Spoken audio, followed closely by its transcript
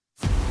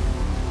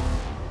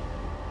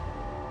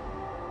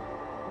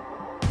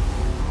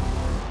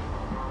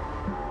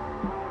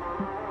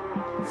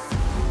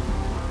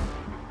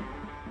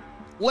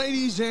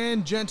Ladies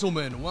and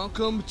gentlemen,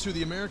 welcome to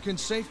the American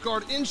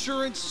Safeguard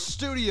Insurance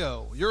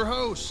Studio. Your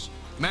hosts,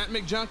 Matt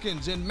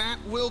McJunkins and Matt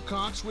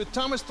Wilcox with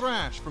Thomas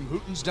Thrash from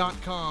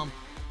Hootens.com,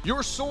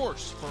 your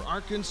source for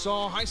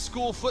Arkansas high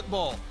school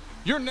football.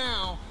 You're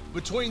now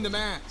between the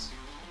mats.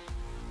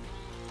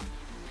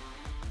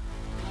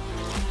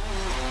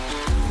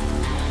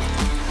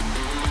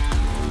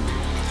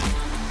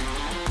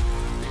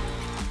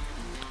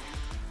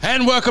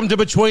 And welcome to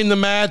Between the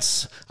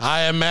Mats.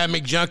 I am Matt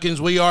McJunkins.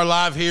 We are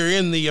live here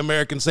in the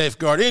American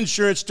Safeguard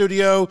Insurance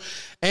Studio.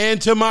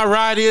 And to my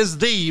right is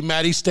the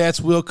Matty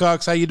Stats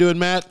Wilcox. How you doing,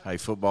 Matt? Hey,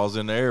 football's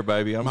in the air,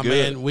 baby. I'm my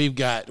good. Man, we've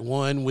got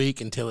 1 week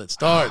until it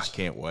starts. I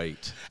can't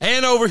wait.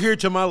 And over here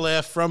to my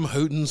left from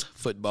Hootens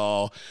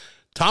Football,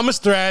 Thomas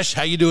Thrash.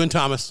 How you doing,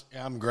 Thomas?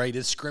 Yeah, I'm great.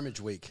 It's scrimmage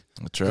week.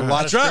 That's right. There's a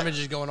lot That's of right.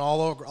 scrimmages going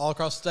all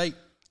across the state.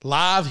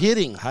 Live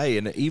hitting. Hey,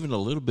 and even a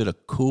little bit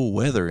of cool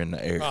weather in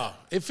the air. Oh,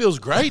 it feels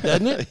great,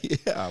 doesn't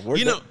it? Yeah.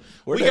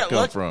 Where'd that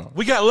come from?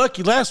 We got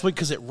lucky last week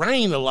because it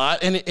rained a lot.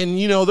 And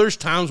there's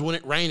times when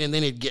it rained and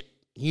then it'd get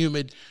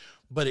humid.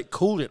 But it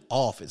cooled it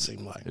off, it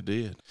seemed like. It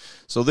did.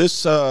 So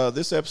this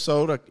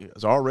episode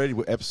is already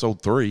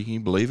episode 3. Can you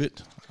believe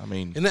it? I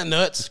mean, Isn't that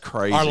nuts? It's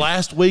crazy. Our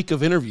last week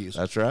of interviews.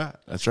 That's right.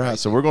 That's right.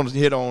 So we're going to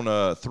hit on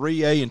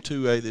 3A and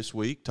 2A this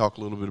week, talk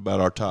a little bit about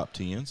our top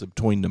 10s,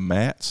 between the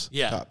mats,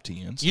 Yeah. top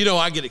 10s. You know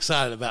I get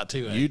excited about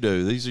too. You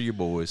do. These are your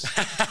boys.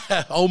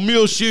 Old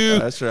Muleshoe.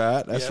 That's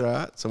right. That's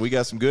right. So we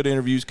got some good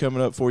interviews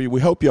coming up for you.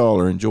 We hope y'all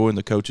are enjoying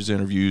the coaches'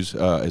 interviews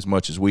as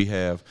much as we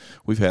have.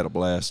 We've had a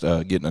blast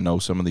getting to know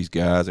some of these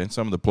guys and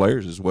some of the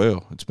players as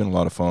well. It's been a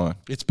lot of fun.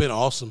 It's been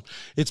awesome.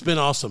 It's been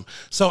awesome.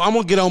 So I'm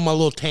going to get on my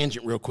little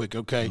tangent real quick,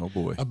 okay? Oh,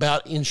 boy.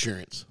 About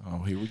insurance. Oh,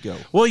 here we go.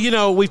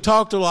 Well, we've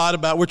talked a lot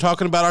about, we're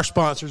talking about our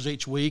sponsors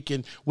each week,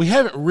 and we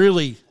haven't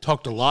really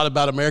talked a lot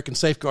about American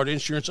Safeguard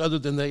Insurance other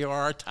than they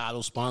are our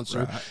title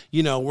sponsor.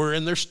 Right. We're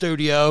in their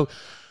studio.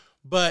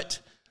 But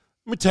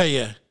let me tell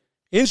you,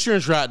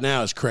 insurance right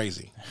now is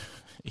crazy.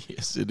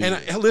 Yes, it is.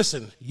 And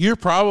listen, you're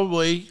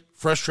probably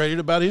frustrated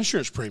about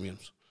insurance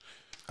premiums.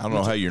 I don't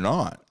know how you're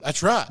not.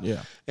 That's right.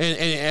 Yeah. And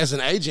as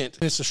an agent,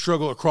 it's a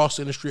struggle across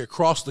the industry,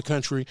 across the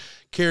country.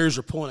 Carriers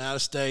are pulling out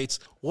of states.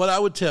 What I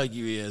would tell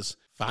you is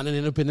find an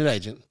independent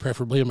agent,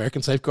 preferably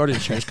American Safeguard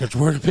Insurance, because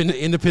we're an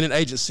independent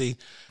agency.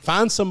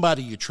 Find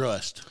somebody you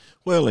trust.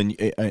 Well, and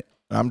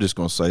I'm just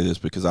going to say this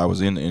because I was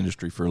in the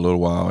industry for a little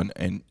while,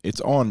 and it's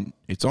on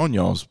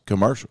y'all's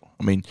commercial.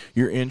 I mean,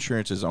 your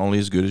insurance is only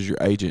as good as your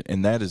agent,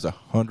 and that is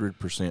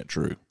 100%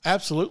 true.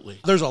 Absolutely.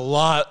 There's a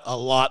lot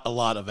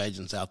of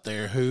agents out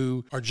there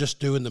who are just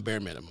doing the bare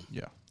minimum.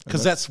 Yeah.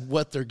 Because that's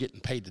what they're getting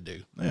paid to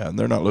do. Yeah, and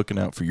they're not looking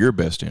out for your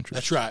best interest.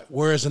 That's right.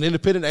 Whereas an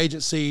independent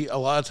agency, a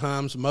lot of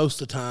times,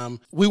 most of the time,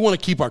 we want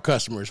to keep our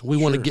customers. We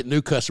want to get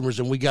new customers,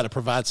 and we got to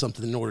provide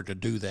something in order to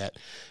do that.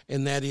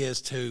 And that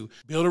is to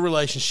build a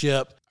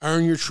relationship,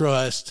 earn your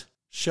trust,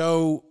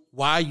 show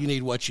why you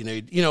need what you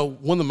need.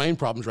 One of the main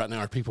problems right now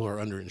are people are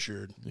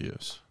underinsured.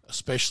 Yes.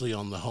 Especially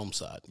on the home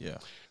side. Yeah.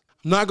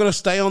 I'm not going to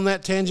stay on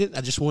that tangent.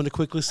 I just wanted to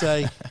quickly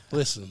say,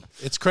 listen,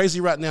 it's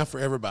crazy right now for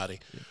everybody.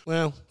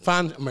 Well,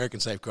 find American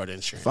Safeguard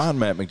Insurance. Find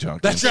Matt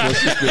McJunkins. That's right.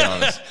 Let's just be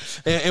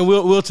honest. and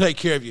we'll take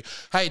care of you.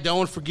 Hey,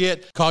 don't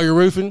forget, Collier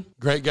Roofing.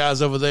 Great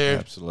guys over there.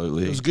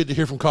 Absolutely. It was good to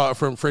hear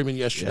from Freeman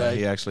yesterday.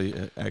 Yeah,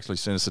 he actually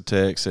sent us a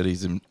text, said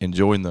he's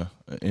enjoying the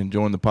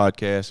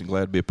podcast and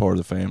glad to be a part of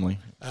the family.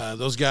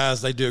 Those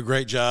guys, they do a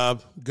great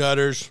job.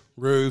 Gutters,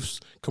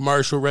 roofs,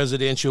 commercial,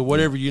 residential,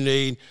 whatever you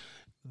need.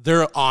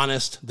 They're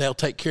honest. They'll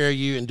take care of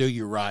you and do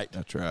you right.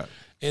 That's right.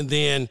 And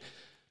then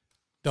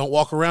don't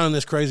walk around in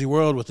this crazy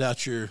world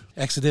without your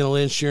accidental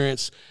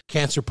insurance,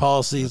 cancer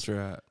policies. That's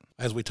right.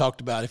 As we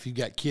talked about, if you've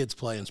got kids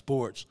playing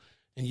sports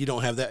and you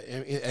don't have that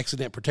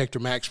Accident Protector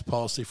Max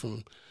policy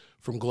from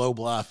Globe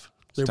Life.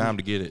 It's time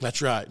to get it.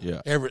 That's right.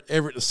 Yeah.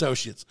 Everett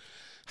Associates.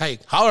 Hey,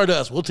 holler at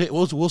us.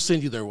 We'll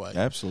send you their way.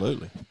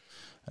 Absolutely.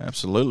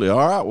 All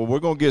right. Well, we're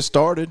going to get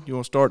started. You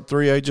want to start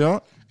 3A, John?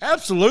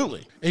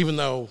 Absolutely. Even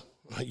though,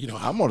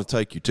 I'm going to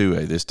take you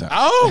 2A this time.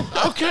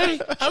 Oh, okay.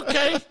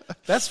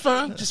 That's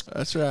fine.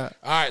 That's right.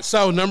 All right.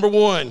 So, number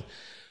one,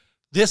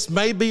 this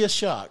may be a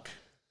shock.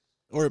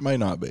 Or it may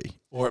not be.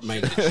 Or it may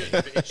not be.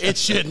 It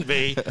shouldn't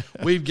be.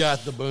 We've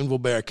got the Boonville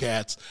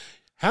Bearcats.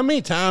 How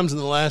many times in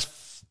the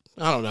last,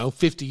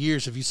 50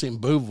 years have you seen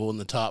Boonville in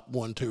the top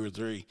 1, 2, or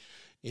 3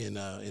 in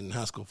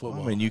high school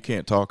football? I mean, you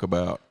can't talk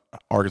about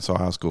Arkansas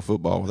high school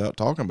football without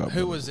talking about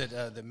Who Boonville. was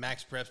it? The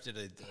Max Preps did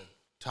the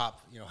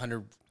top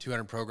 100,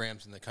 200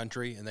 programs in the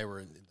country, and they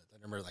were the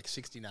number like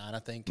 69, I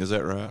think. Is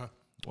that right?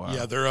 Wow.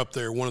 Yeah, they're up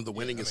there, one of the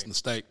winningest in the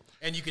state.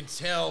 And you can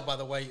tell by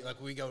the way, like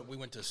we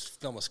went to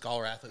film a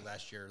Scholar Athlete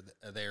last year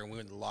there, and we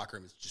went to the locker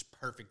room. It's just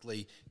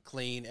perfectly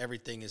clean.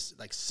 Everything is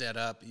like set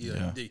up. You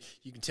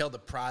can tell the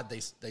pride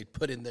they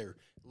put in their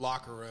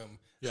locker room.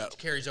 Yeah,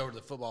 carries over to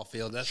the football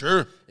field. That's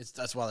sure.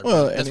 That's why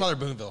they're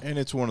Boonville. And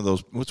it's one of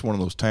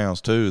those towns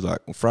too.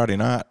 Like Friday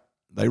night,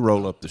 they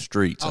roll up the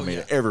streets.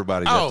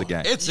 Everybody's at the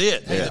game. It's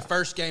it. Hey, the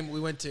first game we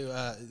went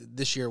to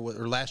this year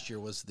or last year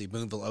was the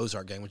Boonville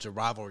Ozark game, which is a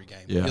rivalry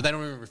game. Yeah. They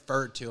don't even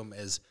refer to them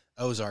as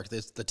Ozark.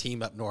 It's the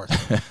team up north.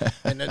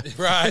 And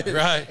Right.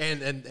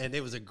 And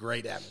it was a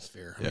great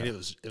atmosphere. I mean, it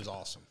was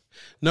awesome.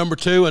 Number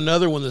 2,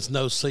 another one that's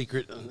no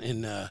secret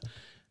and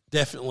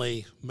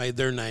definitely made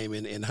their name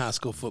in high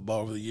school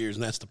football over the years,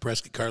 and that's the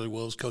Prescott Curly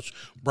Wolves. Coach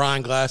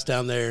Brian Glass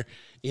down there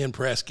in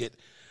Prescott.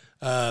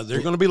 They're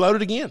going to be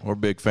loaded again. We're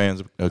big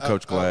fans of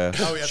Coach Glass.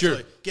 Oh, yeah, Sure.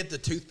 absolutely. Get the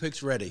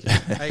toothpicks ready.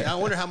 Hey, I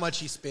wonder how much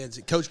he spends.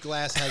 Coach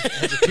Glass has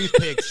the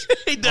toothpicks.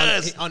 He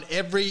does. On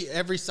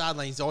every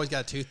sideline. He's always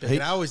got a toothpick.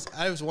 And I always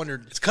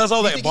wondered. It's because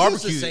all do you that think he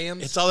goes to barbecue.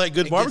 Sam's It's all that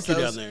good and gets barbecue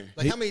those? down there.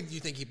 Like, how many do you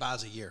think he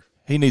buys a year?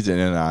 He needs an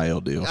NIL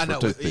deal I for know.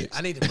 toothpicks.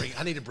 I need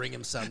to bring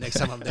him some next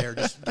time I'm there.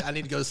 I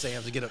need to go to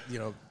Sam's and get a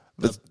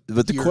But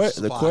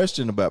the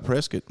question about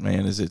Prescott,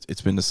 man, is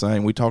it's been the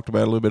same. We talked about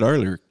it a little bit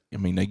earlier. I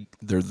mean,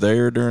 they're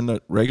there during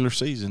the regular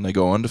season. They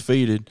go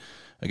undefeated.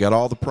 They got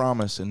all the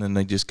promise, and then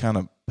they just kind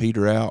of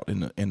peter out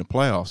in the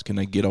playoffs. Can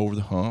they get over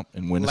the hump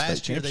and win the state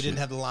Last year championship? they didn't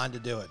have the line to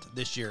do it.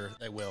 This year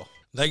they will.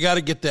 They got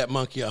to get that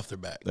monkey off their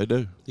back. They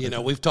do.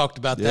 We've talked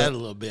about that a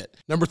little bit.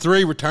 Number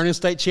 3, returning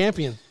state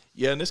champion.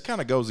 Yeah, and this kind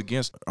of goes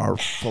against our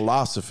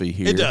philosophy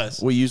here. It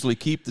does. We usually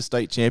keep the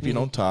state champion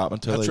on top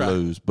until That's they right.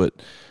 lose, but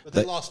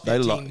they lost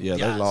 15 they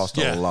guys. lost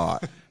Yeah. a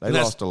lot. They And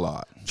that's- lost a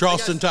lot.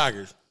 Charleston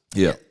Tigers.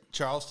 Yeah.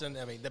 Charleston.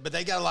 I mean, but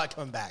they got a lot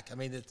coming back. I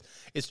mean,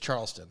 it's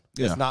Charleston.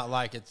 Yeah. It's not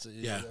like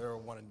Yeah. they're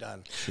one and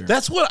done.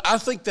 That's what I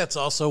think. That's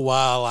also why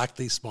I like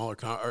these smaller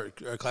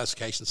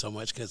classifications so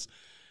much, because,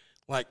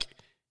 like,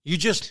 you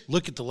just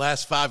look at the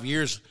last 5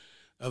 years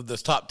of the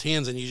top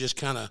 10s and you just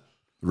kind of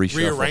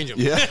rearrange them.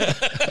 Yeah.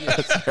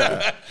 That's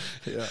right.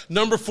 Yeah.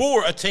 Number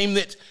 4, a team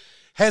that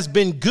has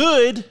been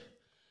good,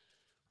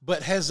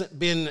 but hasn't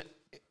been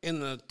in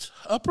the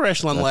upper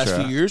echelon the last That's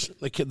few right. years.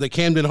 The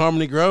Camden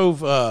Harmony Grove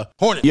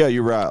Hornets. Yeah,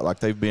 you're right. Like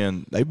they've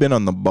been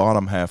on the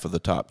bottom half of the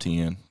top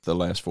 10 the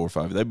last 4 or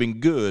 5. They've been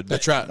good.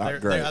 That's right.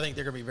 Not great. I think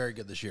they're going to be very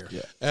good this year.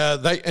 Yeah.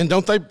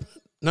 Don't they?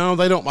 No,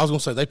 they don't. I was going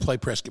to say they play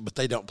Prescott, but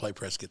they don't play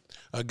Prescott.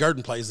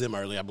 Gurdon plays them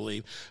early, I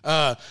believe.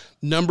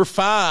 Number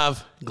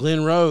 5,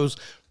 Glen Rose.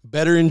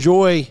 Better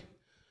enjoy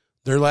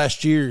their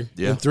last year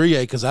in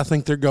 3A, because I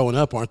think they're going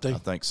up, aren't they? I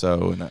think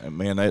so. And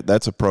man,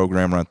 that's a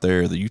program right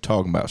there that you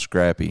talking about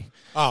scrappy.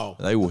 Oh,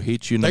 They will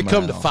hit you in the they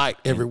come to mouth fight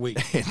every week.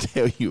 and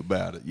tell you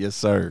about it. Yes,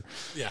 sir.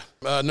 Yeah.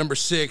 Number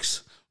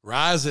 6,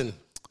 Rising.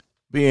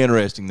 Be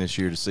interesting this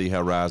year to see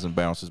how Rising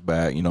bounces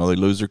back. You know, they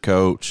lose their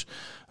coach.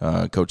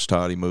 Coach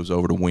Toddy moves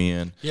over to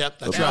win. Yep,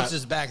 that's right.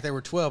 Bounces back. They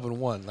were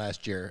 12-1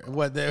 last year.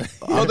 What they?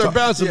 Oh, they're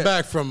bouncing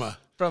back from a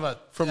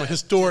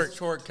historic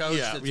coach.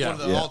 Yeah, That's yeah.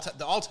 one of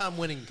the all-time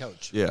winning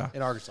coach. Yeah.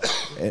 In Arkansas.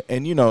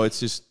 And you know, it's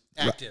just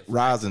Active.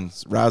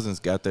 Rising's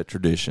got that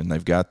tradition.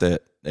 They've got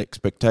that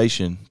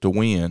expectation to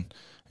win.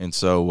 And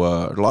so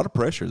a lot of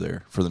pressure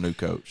there for the new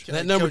coach.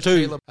 That number Coach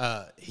 2.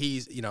 Caleb,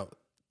 he's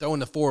throwing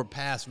the forward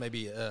pass,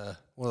 maybe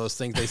one of those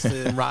things they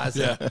say in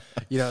Rising.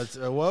 It's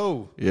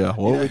whoa. Yeah,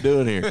 what are we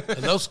doing here?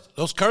 And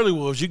those Curly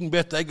Wolves, you can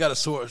bet they got a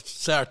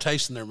sour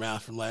taste in their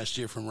mouth from last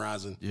year from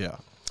Rising. Yeah.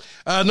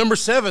 Number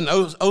 7,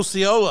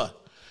 Osceola.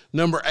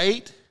 Number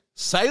 8,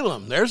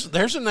 Salem. There's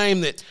a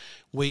name that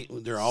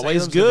they're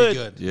always Salem's gonna be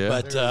good. good. Yeah.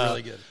 But They're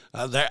really good.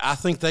 I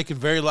think they could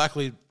very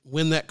likely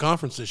win that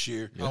conference this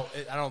year. Oh,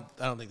 I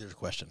don't think there's a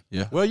question.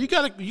 Yeah. Well, you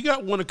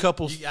got one a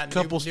couple got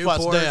spots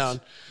Newport's-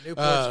 down.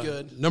 Newport's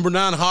good. Number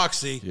 9,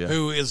 Hoxie, Yeah.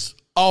 who is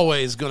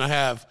always going to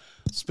have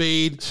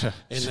speed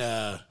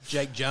and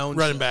Jake Jones,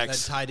 Running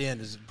backs. that tight end,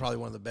 is probably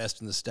one of the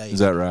best in the state. Is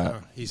that right?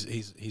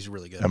 He's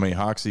really good. I mean,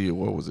 Hoxie,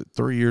 what was it,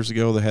 3 years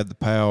ago? They had the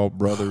Powell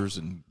brothers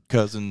and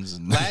cousins.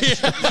 And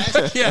last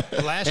yeah.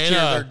 last And,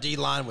 year their D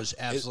line was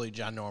absolutely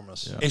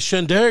ginormous. is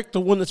Shanderick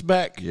the one that's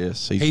back?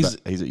 yes, He's-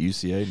 he's at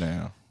UCA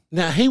now.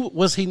 Now he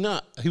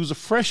not. He was a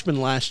freshman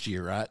last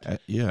year, right?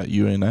 Yeah,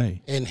 UNA.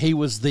 And he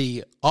was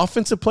the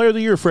offensive player of the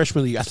year, or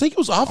freshman of the year. I think it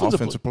was offensive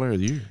Offensive player of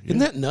the year. Isn't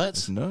that nuts?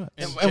 It's nuts.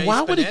 And Jay why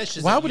would he? Spanesh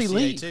is Why at would he UCA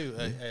leave? Too.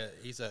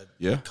 He's a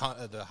Yeah.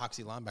 the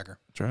Hoxie linebacker.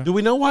 That's right. Do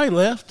we know why he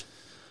left?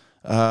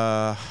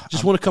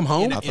 Just want to come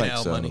home? I think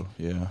NIL so. money.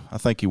 Yeah, I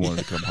think he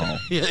wanted to come home.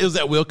 Yeah, it was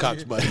that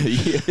Wilcox buddy.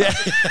 Yeah.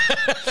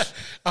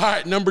 All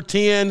right, number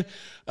 10,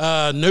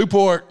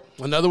 Newport,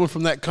 another one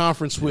from that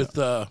conference with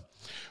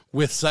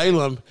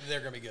Salem.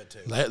 They're going to be good too.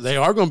 They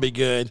are going to be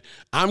good.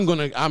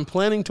 I'm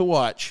planning to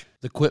watch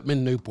the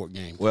Quitman Newport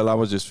game. Well, I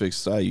was just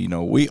fixed to say, you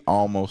know, we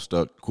almost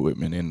stuck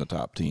Quitman in the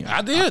top 10.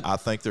 I did. I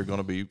think they're going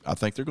to be. I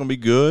think they're going to be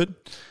good.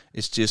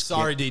 It's just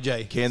Sorry,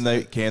 DJ.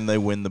 Can they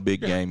win the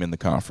big game in the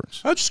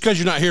conference? Oh, just because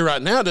you're not here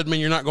right now doesn't mean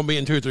you're not going to be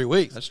in 2 or 3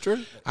 weeks. That's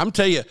true. I'm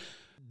telling you,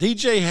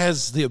 DJ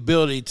has the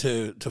ability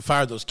to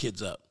fire those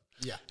kids up.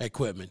 Yeah. At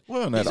Quitman.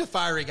 Well, He's a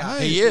fiery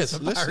guy. He is.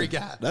 He's a fiery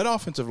guy. That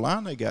offensive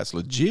line they got's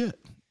legit.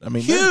 I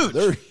mean, Huge.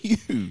 They're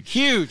huge.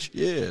 Huge.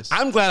 Yes.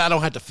 I'm glad I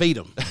don't have to feed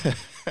them.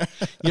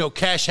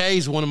 Cash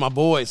Hayes, one of my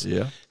boys.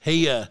 Yeah.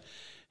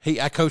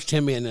 I coached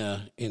him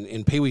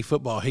in Pee Wee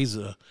football. He's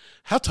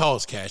how tall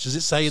is Cash? Does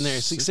it say in there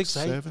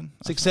 6'7"?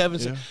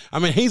 6'7". Yeah. I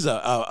mean, he's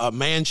a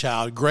man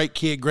child, great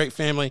kid, great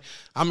family.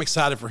 I'm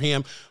excited for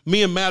him.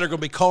 Me and Matt are going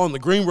to be calling the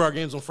Greenbrier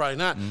games on Friday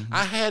night.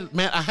 I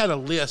had a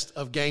list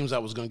of games I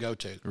was going to go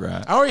to.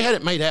 Right. I already had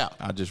it made out.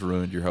 I just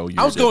ruined your whole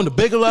year. I was going to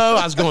Bigelow.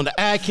 I was going to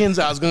Atkins.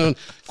 I was going to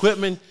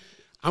Quitman.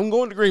 I'm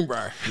going to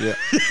Greenbrier. Yeah.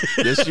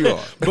 Yes, you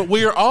are. But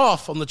we are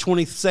off on the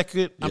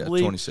 22nd, I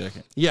believe.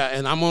 22nd. Yeah,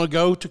 and I'm going to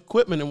go to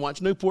Quitman and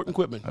watch Newport and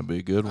Quitman. That'd be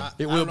a good one. I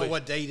don't know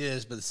what date it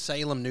is, but the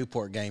Salem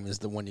Newport game is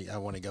the one I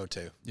want to go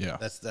to. Yeah.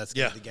 That's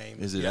Yeah. the game.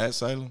 Is it at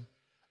Salem?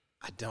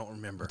 I don't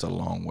remember. It's a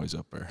long ways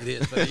up there. It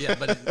is,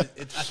 but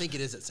I think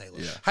it is at Salem.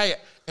 Yeah. Hey,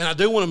 and I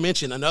do want to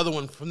mention another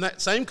one from that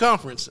same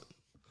conference.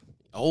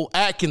 Old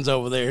Atkins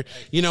over there.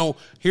 You know,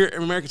 here at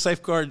American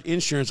Safeguard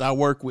Insurance, I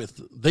work with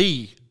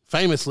the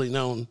famously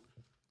known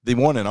The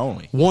one and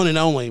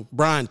only.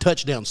 Brian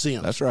Touchdown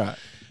Sims. That's right.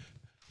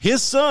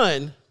 His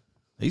son,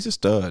 He's a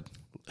stud.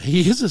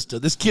 he is a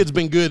stud. This kid's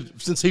been good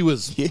since he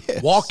was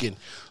Yes. walking.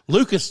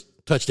 Lucas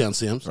Touchdown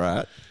Sims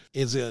Right.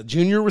 is a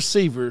junior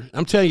receiver.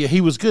 I'm telling you,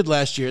 he was good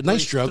last year, and they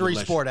struggled. last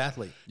Three-sport year.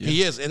 athlete.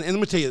 He is, and let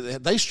me tell you,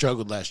 they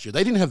struggled last year.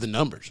 They didn't have the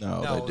numbers.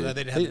 No, No, they did.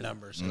 they didn't have the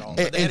numbers at all.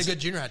 But they had a good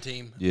junior high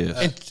team.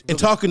 Yes. And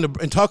talking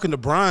to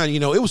Brian,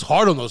 you know, it was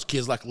hard on those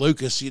kids like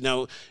Lucas. You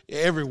know,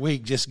 every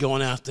week just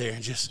going out there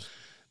and just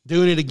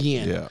doing it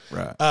again. Yeah,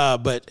 right.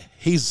 But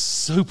he's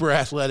super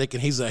athletic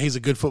and he's a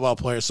good football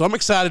player. So I'm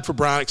excited for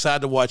Brian.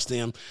 Excited to watch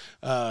them.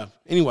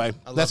 Anyway,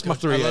 that's my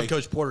 3A. I love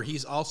Coach Porter.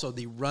 He's also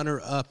the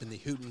runner-up in the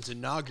Hootens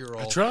inaugural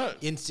That's right.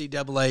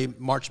 NCAA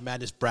March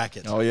Madness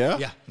bracket. Oh, yeah?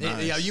 Yeah.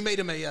 Nice. Yeah, you made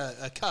him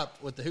a cup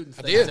with the Hootens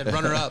thing. did. Said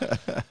runner-up.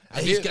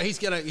 did. He's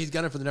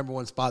gunning for the number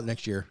one spot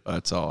next year.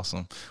 That's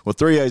awesome. Well,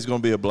 3A is going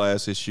to be a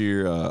blast this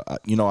year.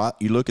 You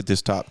look at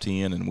this top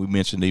 10, and we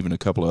mentioned even a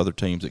couple of other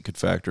teams that could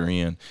factor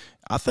in.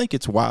 I think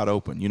it's wide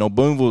open. You know,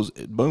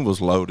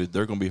 Boonville's loaded.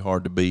 They're going to be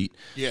hard to beat.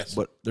 Yes.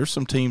 But there's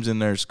some teams in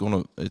there they're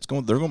going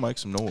to make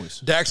some noise.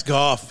 Dax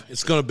Goff,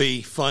 it's going to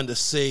be fun to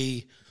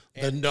see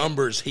the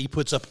numbers he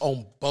puts up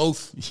on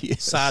both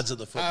sides of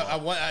the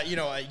football.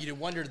 You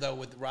wonder, though,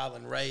 with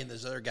Rylan Ray and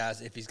those other guys,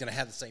 if he's going to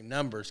have the same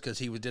numbers because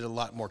he did a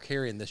lot more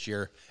carrying this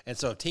year. And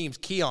so if teams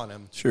key on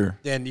him, Sure.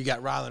 then you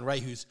got Rylan Ray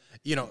who's,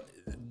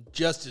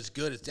 just as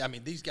good as – I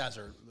mean, these guys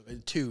are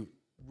two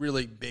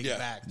really big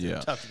backs. They're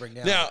tough to bring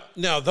down.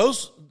 Now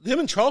them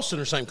and Charleston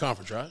are same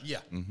conference, right? Yeah.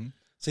 Mm-hmm.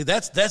 See,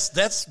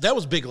 that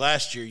was big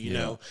last year, you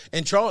know.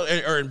 And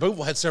and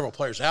Boonville had several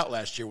players out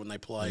last year when they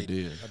played.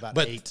 They did. About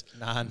But- 8,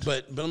 9.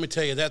 But let me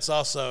tell you, that's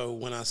also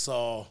when I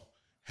saw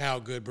how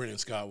good Brendan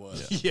Scott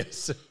was.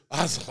 Yes.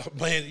 I was like,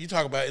 man, you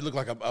talk about it looked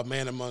like a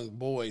man among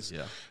boys.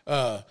 Yeah.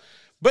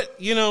 But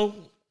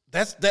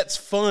that's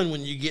fun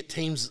when you get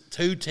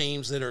two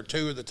teams that are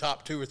two of the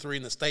top 2 or 3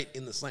 in the state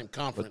in the same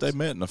conference. But they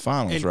met in the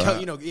finals, And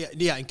right?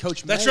 and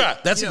Coach May. That's right.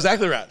 That's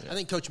exactly right. I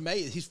think Coach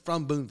May, he's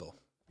from Boonville.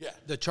 Yeah.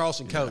 The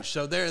Charleston coach.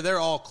 So they're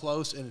all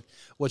close. And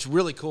what's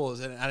really cool is,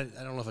 and I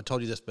don't know if I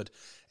told you this, but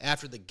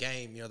after the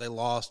game, they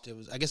lost.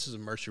 I guess it was a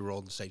Mercy Roll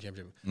in the state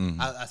championship.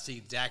 I see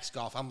Dax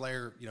Goff. I'm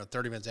there,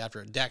 30 minutes after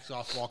it. Dax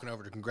Goff walking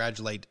over to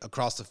congratulate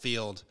across the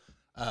field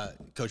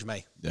Coach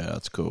May. Yeah,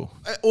 that's cool.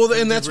 Well,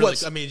 and that's really,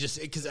 what I mean, just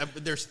because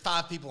there's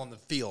 5 people on the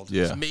field.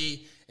 Yeah. It's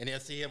me, and I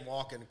see him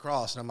walking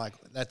across, and I'm like,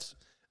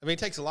 it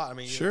takes a lot. I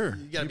mean, Sure,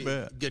 you got to you be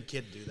bet. a good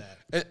kid to do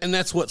that. and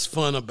that's what's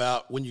fun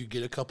about when you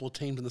get a couple of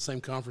teams in the same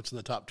conference in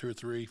the top 2 or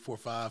 3, 4,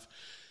 5.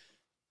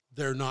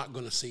 They're not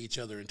going to see each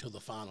other until the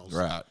finals.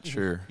 Right,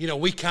 sure.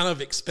 We kind of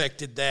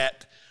expected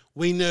that.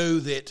 We knew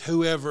that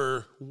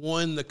whoever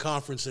won the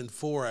conference in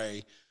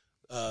 4A,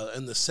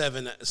 in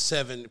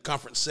the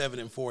conference 7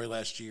 and 4A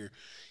last year,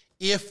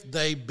 if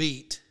they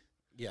beat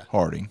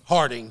Harding.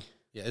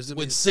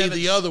 would see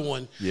the other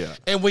one. Yeah.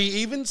 And we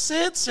even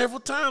said several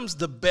times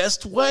the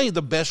best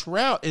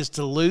route is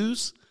to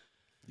lose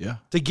Yeah.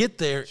 to get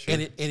there. Sure.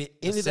 And it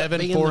ended up 7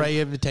 being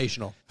 4A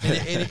Invitational. and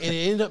it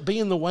ended up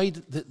being the way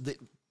that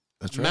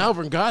That's right.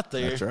 Malvern got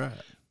there. That's right.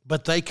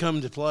 But they come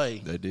to play.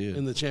 They did.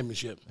 In the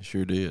championship. They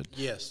sure did.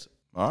 Yes.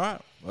 All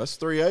right. Well, that's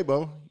 3A,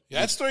 Bo.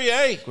 That's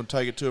 3A. Going to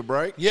take it to a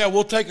break? Yeah,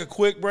 we'll take a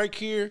quick break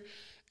here.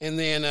 And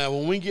then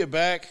when we get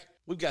back,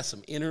 we've got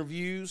some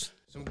interviews.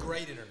 Some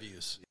great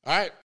interviews. All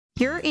right.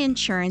 Your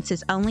insurance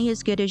is only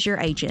as good as your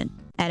agent.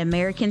 At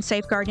American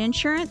Safeguard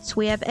Insurance,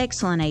 we have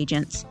excellent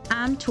agents.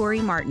 I'm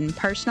Tori Martin,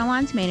 Personal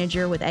Lines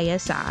Manager with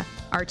ASI.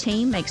 Our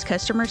team makes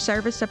customer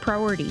service a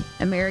priority.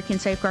 American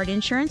Safeguard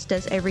Insurance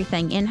does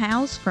everything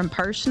in-house, from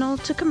personal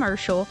to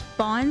commercial,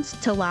 bonds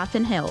to life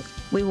and health.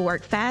 We will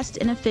work fast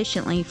and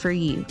efficiently for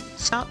you.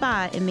 Stop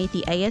by and meet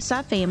the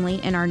ASI family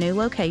in our new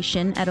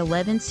location at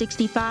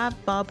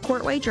 1165 Bob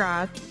Courtway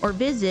Drive, or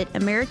visit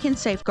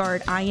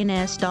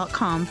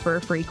AmericanSafeguardINS.com for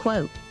a free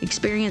quote.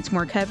 Experience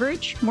more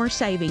coverage, more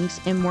savings,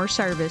 and more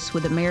service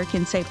with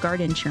American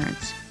Safeguard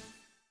Insurance.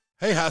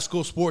 Hey, high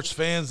school sports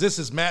fans, this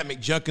is Matt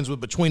McJunkins with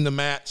Between the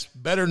Mats,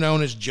 better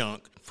known as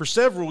Junk. For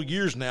several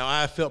years now,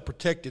 I have felt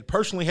protected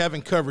personally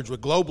having coverage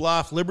with Globe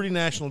Life, Liberty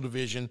National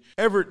Division,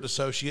 Everett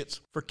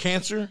Associates for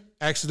cancer,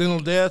 accidental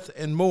death,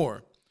 and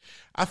more.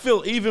 I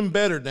feel even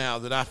better now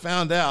that I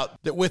found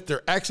out that with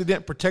their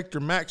Accident Protector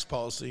Max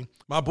policy,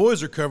 my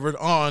boys are covered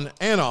on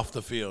and off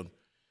the field.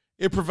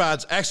 It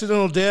provides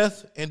accidental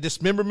death and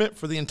dismemberment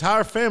for the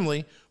entire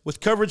family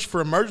with coverage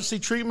for emergency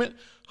treatment,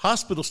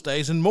 hospital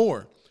stays, and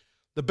more.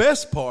 The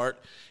best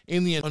part,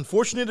 in the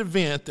unfortunate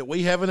event that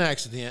we have an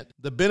accident,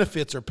 the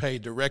benefits are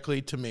paid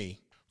directly to me.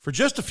 For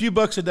just a few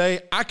bucks a day,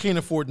 I can't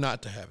afford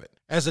not to have it.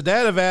 As a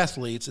dad of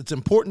athletes, it's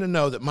important to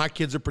know that my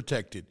kids are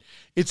protected.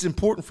 It's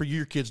important for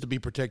your kids to be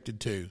protected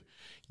too.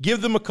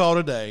 Give them a call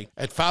today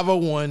at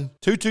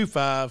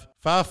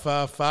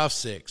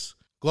 501-225-5556.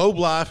 Globe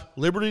Life,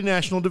 Liberty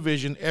National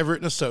Division,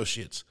 Everett &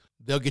 Associates.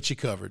 They'll get you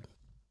covered.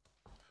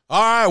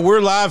 All right, we're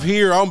live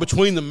here on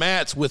Between the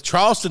Mats with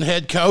Charleston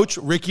head coach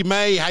Ricky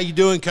May. How you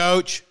doing,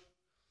 Coach?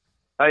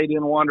 How you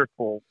doing?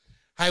 Wonderful.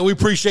 Hey, we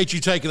appreciate you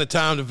taking the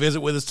time to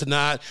visit with us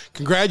tonight.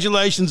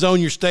 Congratulations on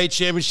your state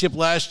championship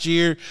last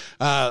year.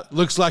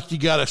 Looks like you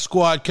got a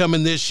squad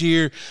coming this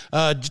year.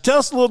 Tell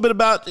us a little bit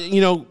about,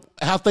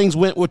 how things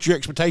went, what your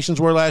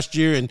expectations were last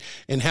year,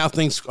 and how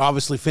things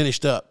obviously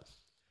finished up.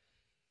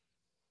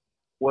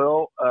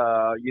 Well,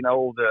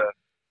 the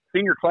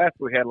senior class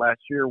we had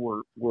last year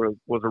was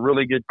a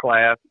really good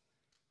class.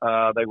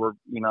 They were,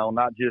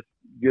 not just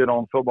good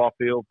on the football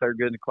field, they were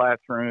good in the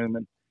classroom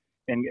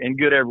and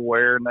good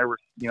everywhere. And there was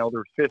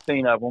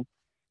 15 of them,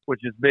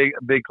 which is a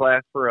big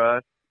class for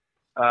us.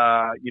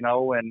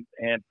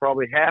 And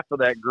probably half of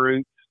that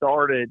group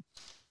started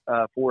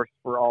for us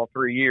for all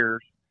 3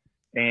 years,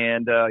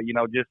 and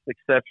just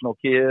exceptional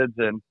kids,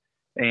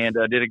 and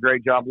did a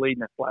great job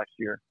leading us last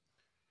year.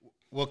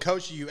 Well,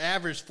 Coach, you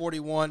averaged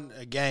 41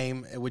 a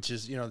game, which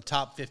is the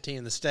top 15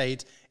 in the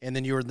state, and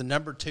then you were the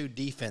number 2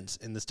 defense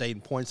in the state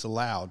in points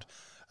allowed.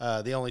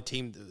 The only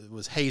team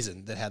was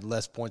Hazen that had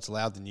less points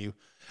allowed than you.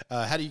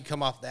 How do you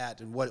come off that,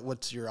 and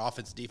what's your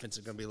offense defense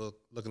going to be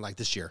looking like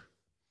this year?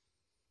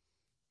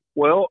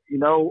 Well,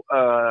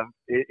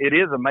 it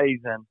is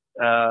amazing.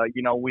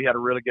 We had a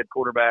really good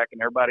quarterback,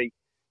 and everybody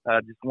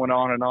just went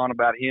on and on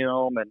about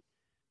him, and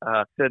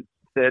said,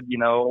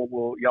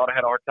 well, y'all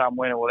had a hard time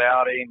winning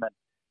without him. And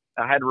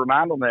I had to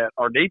remind them that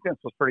our defense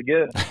was pretty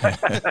good.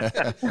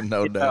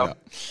 No doubt.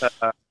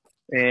 But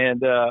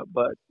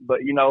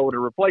to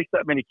replace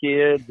that many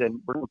kids,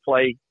 and we're going to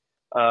play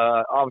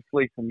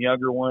obviously some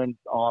younger ones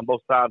on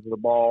both sides of the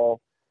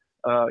ball,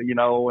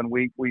 and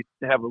we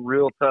have a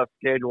real tough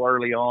schedule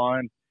early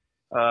on,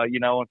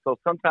 and so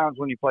sometimes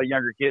when you play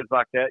younger kids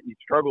like that, you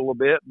struggle a little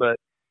bit, but,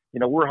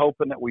 we're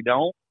hoping that we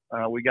don't.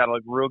 We got a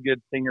real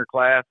good senior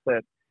class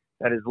that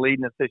is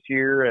leading us this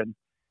year, and,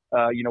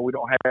 we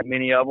don't have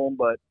many of them,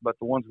 but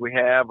the ones we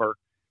have are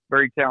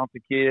very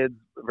talented kids,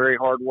 very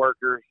hard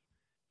workers,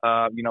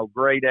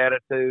 great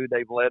attitude.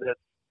 They've led us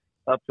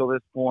up till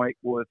this point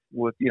with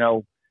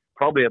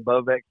probably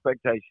above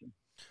expectation.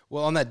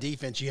 Well, on that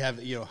defense, you have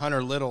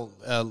Hunter Little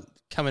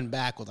coming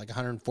back with like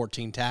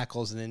 114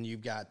 tackles, and then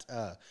you've got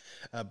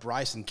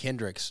Bryson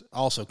Kendricks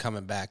also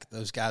coming back.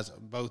 Those guys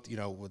both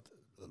with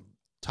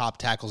top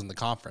tackles in the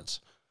conference.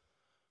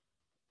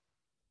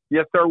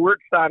 Yes, sir. We're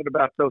excited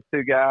about those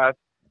two guys.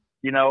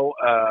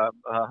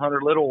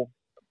 Hunter Little,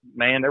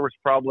 man, there was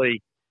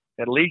probably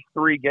at least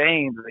 3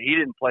 games that he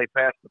didn't play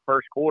past the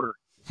first quarter,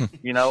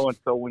 and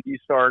so when you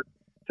start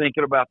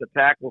thinking about the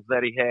tackles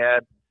that he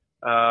had,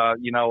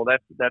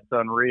 that's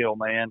unreal,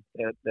 man,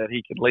 that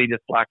he could lead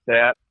us like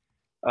that.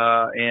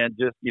 And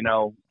just,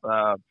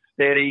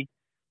 steady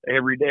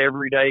every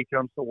day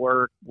comes to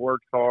work,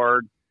 works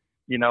hard,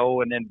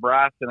 and then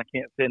Bryson, I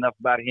can't say enough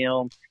about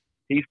him.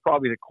 He's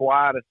probably the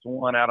quietest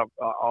one out of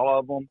all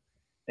of them.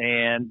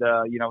 And,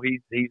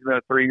 he's been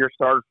a 3-year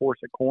starter for us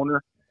at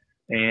corner,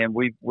 and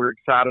we're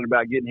excited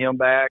about getting him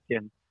back.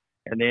 And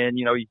then,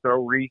 you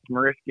throw Reese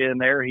Mariska in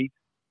there. He's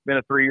been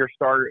a 3-year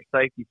starter at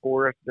safety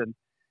for us. And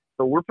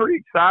so we're pretty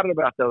excited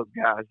about those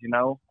guys,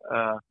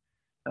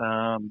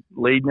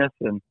 leading us.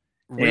 And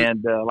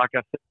like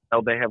I said,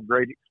 they have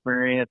great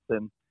experience,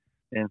 and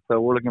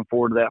so we're looking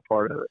forward to that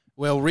part of it.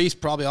 Well, Reese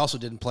probably also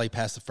didn't play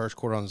past the first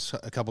quarter on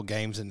a couple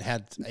games and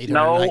had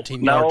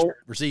 819 yards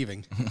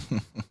receiving.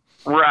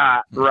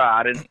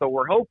 Right. And so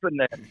we're hoping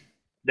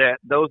that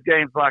those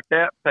games like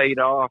that paid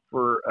off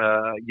for,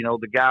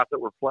 the guys that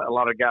a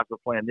lot of guys were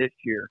playing this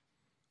year.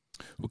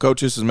 Well,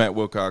 Coach, this is Matt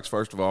Wilcox.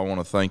 First of all, I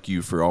want to thank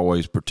you for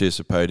always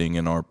participating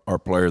in our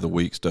Player of the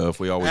Week stuff.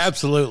 We always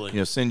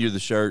absolutely send you the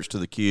shirts to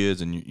the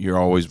kids, and you're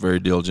always very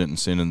diligent in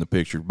sending the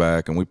pictures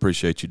back, and we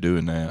appreciate you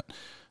doing that.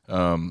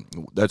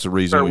 That's the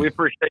reason. Sir, we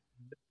appreciate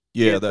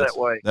that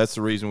way. That's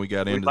the reason we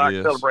got into like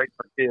this. To celebrate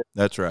for kids.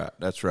 That's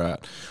right.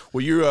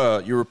 Well,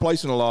 you're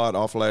replacing a lot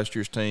off last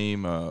year's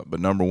team, but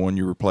number one,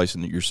 you're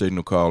replacing your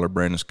signal caller,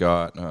 Brandon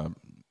Scott.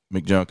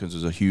 Mick Junkins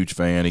is a huge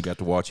fan. He got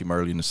to watch him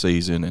early in the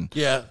season, and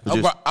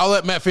I'll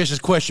let Matt finish his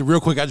question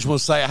real quick. I just want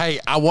to say, hey,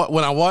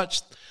 when I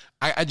watched,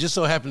 I just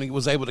so happened to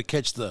was able to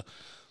catch the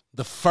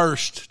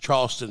first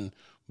Charleston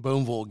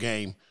Boonville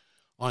game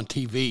on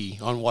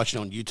TV, watching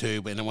on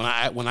YouTube, and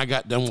when I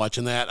got done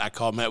watching that, I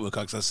called Matt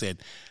Wilcox. I said,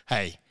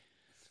 hey,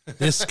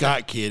 This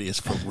Scott kid is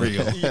for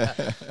real.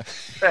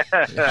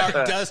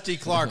 Our Dusty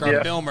Clark,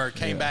 our filmer,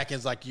 came back and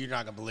was like, "You're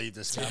not gonna believe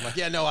this guy." I'm like,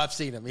 "Yeah, no, I've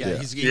seen him. Yeah,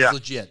 he's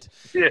legit."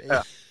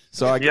 Yeah.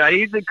 So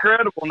he's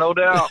incredible, no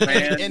doubt,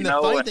 man. And the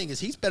funny thing is,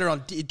 he's better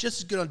on just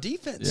as good on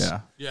defense.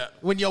 Yeah.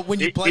 When you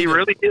play, he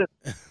really is.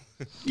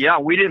 Yeah,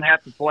 we didn't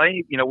have to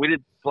play. We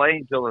didn't play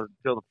until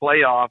the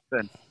playoffs,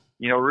 and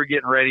we were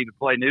getting ready to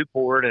play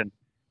Newport, and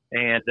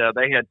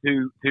they had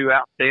two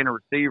outstanding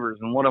receivers,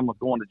 and one of them was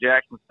going to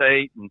Jackson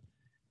State, and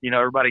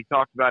everybody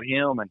talked about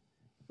him, and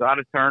so I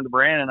just turned to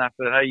Brandon. I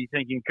said, "Hey, you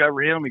think you can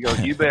cover him?" He goes,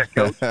 "You bet,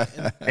 coach."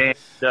 And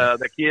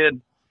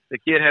the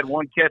kid had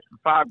one catch for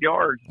 5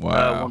 yards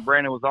when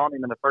Brandon was on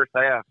him in the first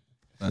half.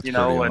 That's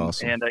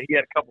awesome. And he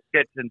had a couple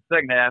catches in the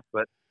second half,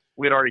 but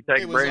we had already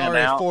taken Brandon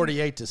out.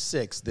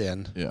 48-6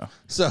 then. Yeah.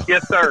 So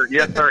yes, sir.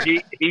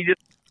 He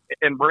just,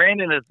 and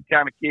Brandon is the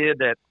kind of kid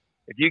that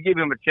if you give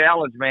him a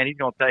challenge, man, he's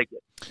going to take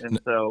it. And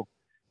so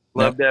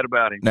love that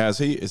about him. Now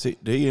did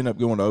he end up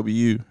going to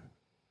OBU?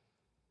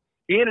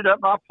 He ended up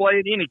not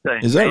playing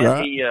anything. Is that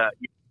right?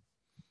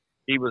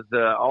 He was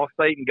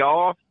All-State in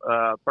golf.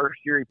 First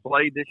year he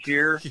played this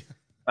year. He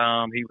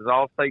was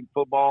All-State in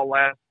football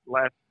last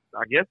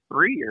I guess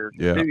 3 years,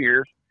 2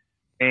 years.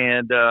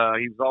 And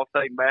he was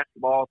All-State in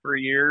basketball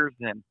 3 years,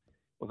 and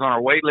was on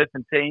our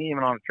weightlifting team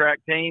and on a track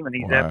team. And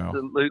he's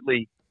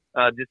absolutely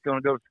just going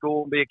to go to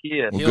school and be a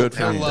kid. Well, good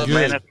for him.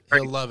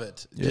 He'll love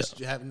it.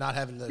 Just not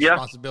having the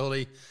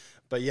responsibility.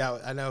 But yeah,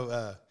 I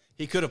know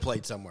he could have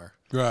played somewhere.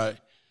 Right.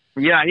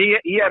 Yeah,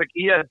 he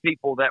had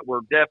people that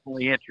were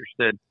definitely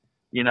interested,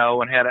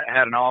 and had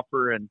an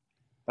offer, and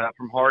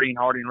from Harding.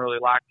 Harding really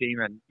liked him,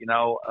 and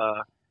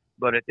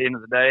but at the end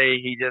of the day,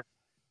 he just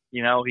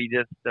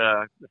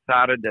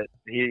decided that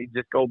he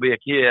just go be a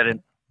kid, and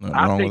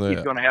I think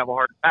he's going to have a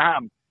hard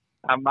time.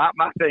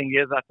 My thing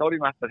is, I told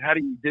him, I said, "How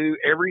do you do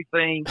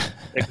everything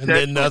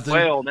except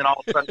well, and then all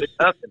of a sudden do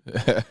nothing?"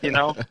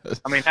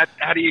 I mean,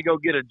 how do you go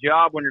get a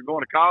job when you're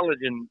going to college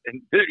and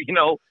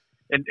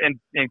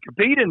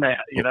compete in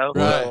that,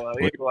 Right. So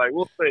he's like,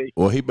 we'll see.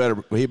 Well, he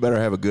better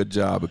have a good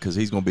job, because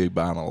he's going to be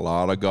buying a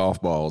lot of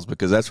golf balls,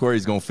 because that's where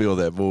he's going to fill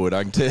that void.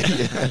 I can tell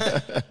you.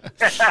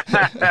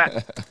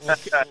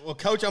 Well,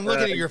 Coach, I'm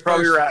looking at your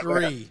first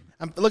three. Man.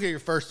 I'm looking at your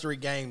first 3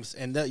 games,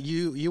 and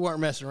you weren't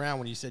messing around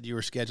when you said you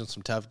were scheduling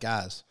some tough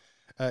guys.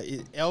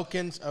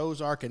 Elkins,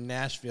 Ozark, and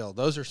Nashville.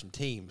 Those are some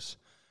teams.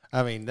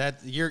 I mean,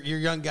 that your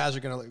young guys are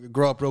going to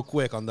grow up real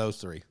quick on those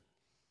 3.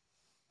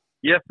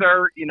 Yes,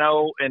 sir.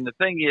 And the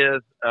thing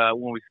is,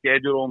 when we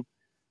scheduled them,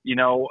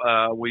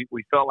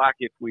 we felt like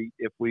if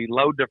we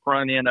load the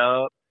front end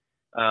up,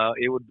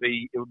 it would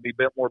be a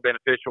bit more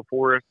beneficial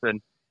for us.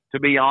 And to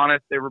be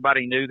honest,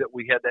 everybody knew that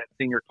we had that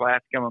senior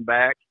class coming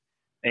back,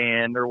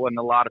 and there wasn't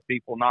a lot of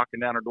people knocking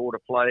down our door to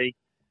play.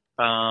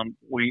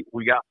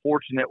 We got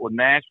fortunate with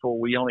Nashville.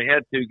 We only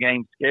had 2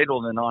 games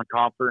scheduled in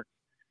non-conference,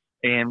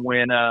 and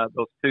when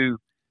those 2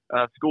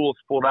 schools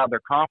pulled out of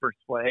their conference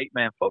to play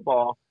 8-man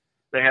football,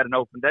 they had an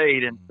open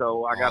date, and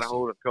so I got a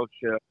hold of Coach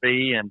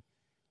B, and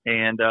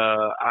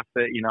I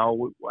said,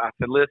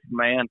 "Listen,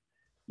 man,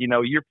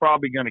 you're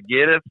probably going to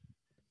get us,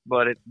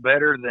 but it's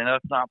better than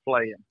us not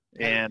playing."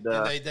 And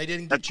they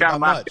didn't get you by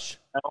much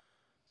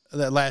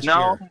that last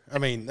year. I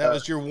mean, that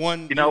was your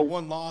one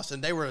loss,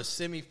 and they were a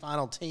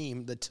semifinal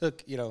team that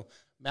took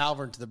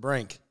Malvern to the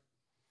brink.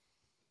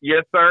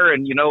 Yes, sir.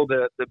 And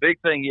the big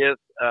thing is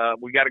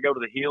we got to go to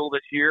the Hill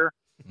this year.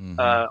 Mm-hmm.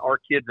 Our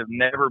kids have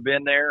never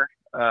been there.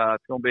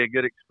 It's going to be a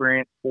good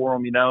experience for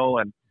them,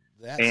 and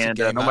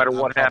no matter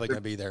what happens, going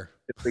to be there.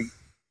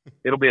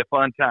 It'll be a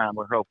fun time.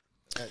 We're hoping.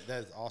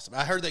 That is awesome.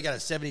 I heard they got a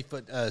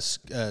 70-foot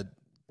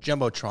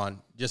jumbotron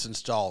just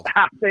installed.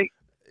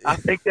 I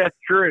think that's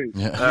true.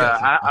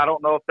 I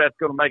don't know if that's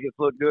going to make us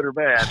look good or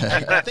bad.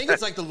 I think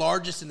it's like the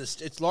largest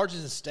it's largest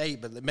in the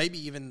state, but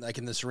maybe even like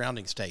in the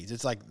surrounding states.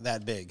 It's like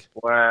that big.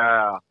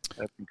 Wow,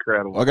 that's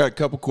incredible. I got a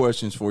couple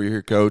questions for you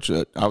here, Coach.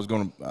 I was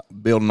going to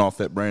building off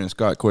that Brandon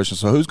Scott question.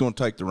 So, who's going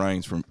to take the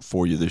reins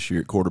for you this year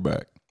at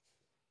quarterback?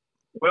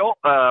 Well,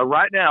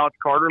 right now it's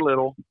Carter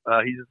Little.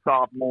 He's a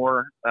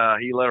sophomore.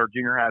 He led our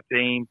junior high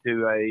team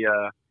to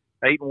a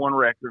 8-1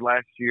 record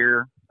last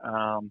year.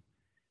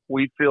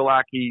 We feel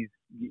like he's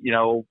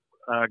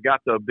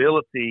got the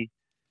ability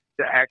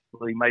to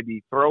actually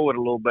maybe throw it a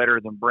little better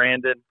than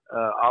Brandon.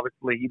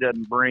 Obviously, he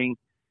doesn't bring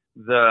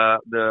the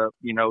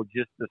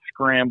just the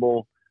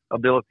scramble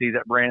ability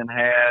that Brandon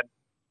had.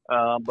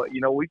 But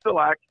we feel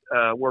like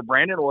where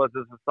Brandon was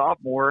as a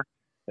sophomore,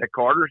 that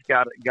Carter's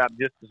got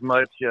just as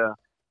much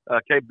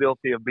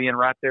capability of being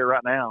right there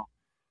right now.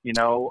 That's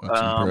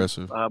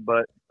impressive.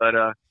 But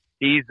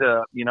he's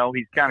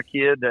he's kind of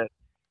kid that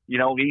he's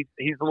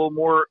a little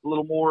more.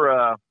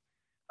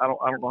 I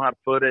don't know how to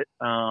put it.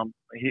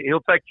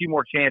 He'll take a few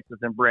more chances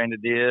than Brandon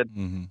did.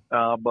 Mm-hmm.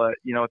 But,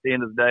 at the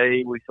end of the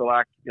day, we feel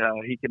like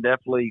he can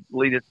definitely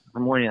lead us to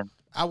some wins.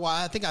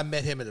 I think I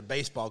met him at a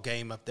baseball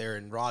game up there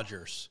in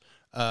Rogers.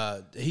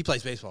 He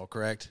plays baseball,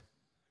 correct?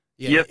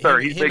 Yeah, yes, sir.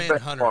 He's a big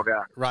baseball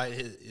guy. Right.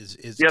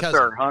 Yes, cousin.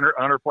 Sir.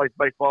 Hunter plays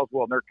baseball as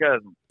well, and they're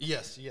cousins.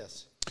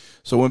 Yes.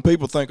 So when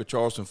people think of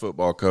Charleston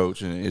football,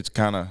 coach, and it's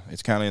kind of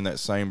in that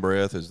same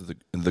breath as the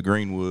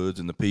Greenwoods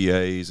and the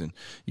PAs, and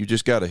you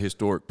just got a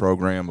historic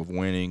program of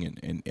winning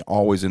and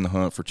always in the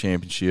hunt for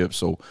championships.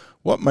 So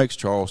what makes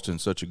Charleston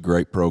such a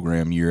great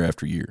program year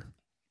after year?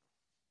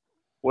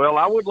 Well,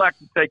 I would like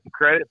to take the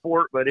credit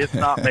for it, but it's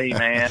not me,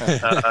 man.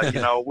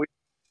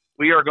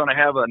 We are going to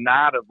have a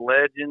night of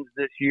legends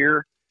this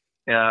year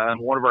in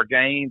one of our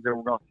games, and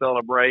we're going to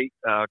celebrate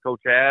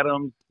Coach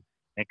Adams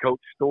and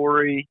Coach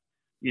Story,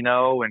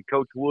 and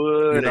Coach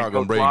Wood. You're not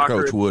going to bring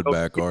Coach Wood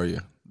back, are you?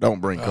 Don't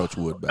bring Coach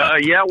Wood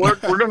back. Yeah, we're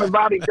going to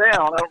invite him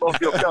down. I don't know if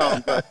he'll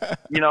come, but,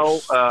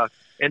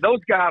 and those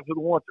guys are the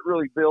ones that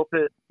really built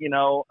it,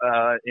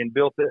 and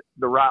built it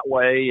the right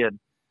way. And,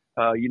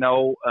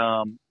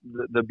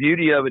 the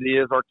beauty of it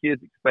is our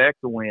kids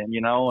expect to win,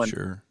 and,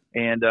 sure.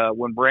 And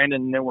when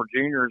Brandon and them were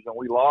juniors and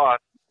we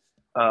lost,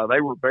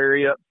 they were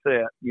very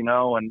upset,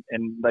 and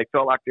they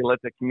felt like they let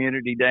the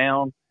community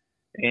down.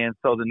 And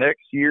so the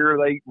next year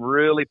they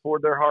really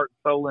poured their heart and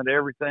soul into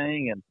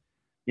everything. And,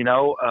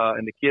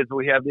 and the kids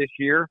we have this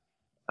year,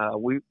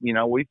 we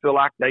feel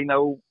like they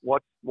know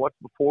what's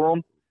before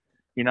them.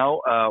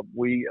 As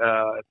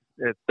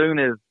soon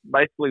as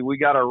basically we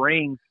got our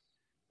rings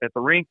at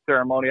the ring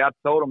ceremony, I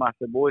told them, I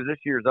said, boys, this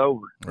year's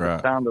over. Right.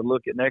 It's time to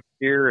look at next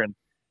year and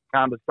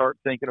kind of start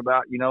thinking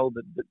about,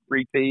 the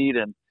repeat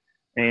and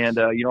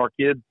our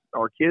kids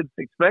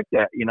expect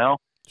that,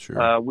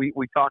 Sure.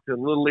 We talked to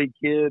the Little League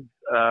kids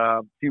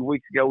a few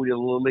weeks ago. We did a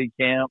Little League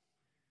camp,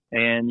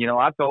 and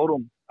I told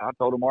them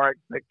our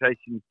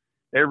expectation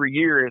every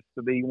year is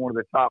to be one of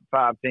the top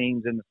 5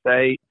 teams in the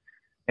state,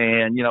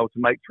 and to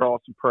make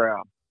Charleston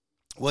proud.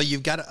 Well,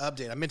 you've got to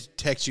update. I meant to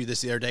text you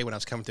this the other day when I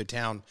was coming through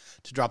town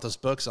to drop those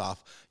books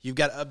off. You've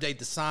got to update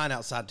the sign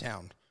outside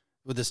town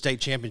with the state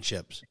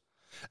championships.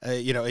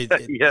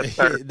 Yes,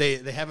 sir. They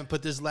haven't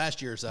put this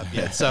last year's up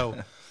yet, so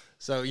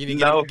you need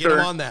to get them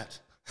on that.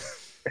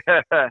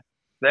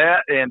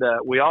 That, and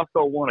we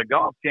also won a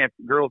girls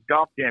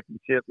golf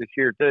championship this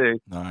year too.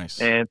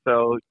 Nice. And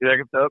so they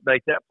have to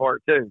update that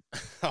part too.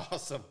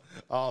 Awesome.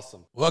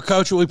 Well,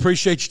 Coach, we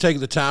appreciate you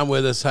taking the time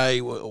with us. Hey,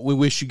 we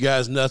wish you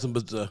guys nothing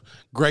but the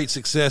great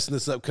success in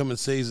this upcoming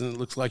season. It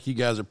looks like you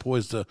guys are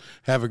poised to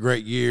have a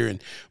great year, and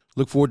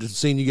look forward to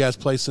seeing you guys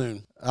play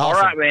soon. Awesome. All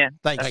right, man.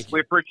 Thank you. We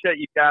appreciate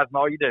you guys and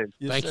all you do.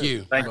 Thank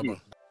you. Thank you.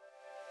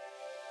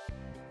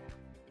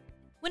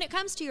 When it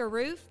comes to your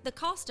roof, the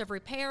cost of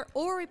repair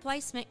or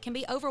replacement can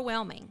be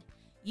overwhelming.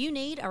 You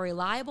need a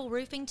reliable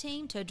roofing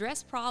team to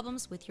address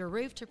problems with your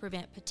roof to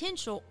prevent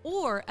potential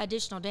or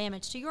additional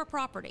damage to your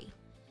property.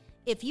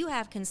 If you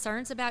have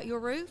concerns about your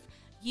roof,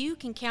 you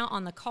can count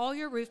on the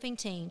Collier Roofing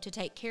team to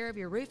take care of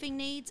your roofing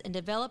needs and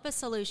develop a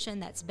solution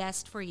that's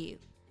best for you.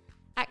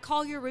 At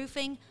Collier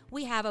Roofing,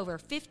 we have over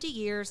 50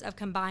 years of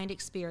combined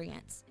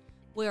experience.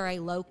 We are a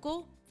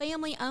local,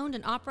 family-owned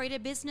and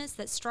operated business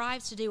that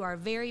strives to do our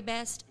very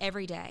best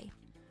every day.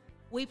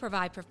 We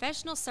provide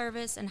professional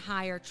service and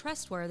hire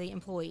trustworthy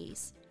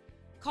employees.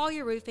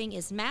 Collier Roofing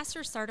is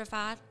master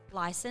certified,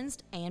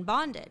 licensed, and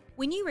bonded.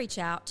 When you reach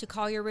out to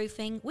Collier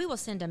Roofing, we will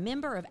send a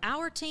member of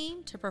our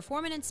team to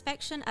perform an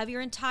inspection of your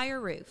entire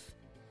roof.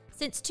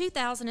 Since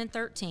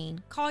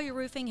 2013, Collier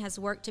Roofing has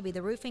worked to be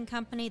the roofing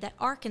company that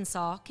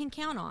Arkansas can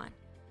count on.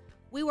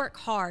 We work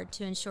hard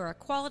to ensure a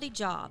quality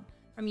job,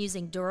 from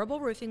using durable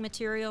roofing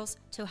materials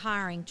to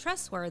hiring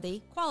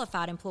trustworthy,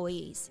 qualified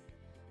employees.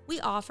 We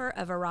offer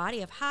a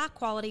variety of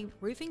high-quality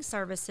roofing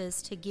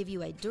services to give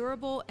you a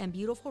durable and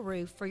beautiful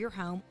roof for your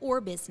home or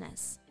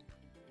business.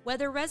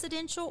 Whether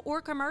residential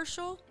or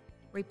commercial,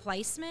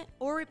 replacement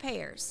or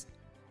repairs,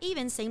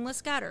 even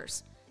seamless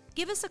gutters,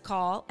 give us a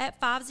call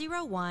at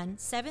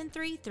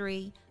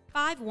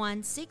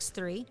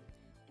 501-733-5163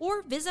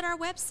 or visit our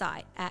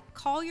website at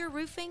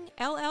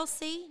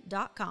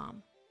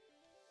collierroofingllc.com.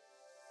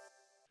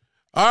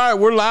 All right,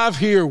 we're live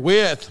here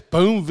with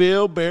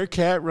Boonville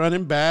Bearcat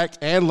running back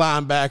and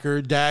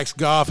linebacker Dax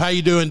Goff. How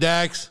you doing,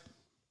 Dax?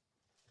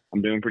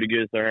 I'm doing pretty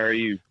good, sir. How are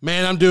you?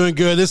 Man, I'm doing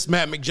good. This is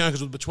Matt McJunkins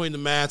with Between the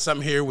Mats.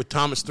 I'm here with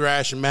Thomas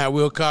Thrash and Matt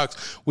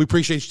Wilcox. We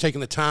appreciate you taking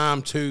the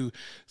time to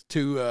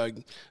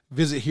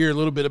visit here a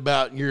little bit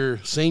about your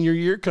senior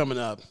year coming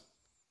up.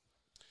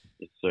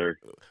 Yes, sir.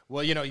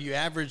 Well, you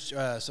averaged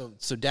so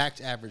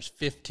Dax averaged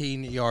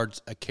 15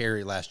 yards a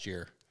carry last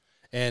year,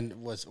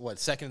 and was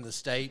second in the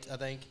state, I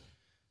think.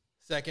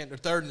 Second or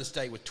third in the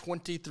state with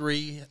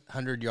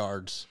 2,300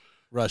 yards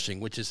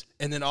rushing,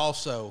 and then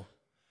also,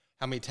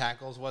 how many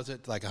tackles was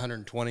it? Like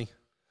 120?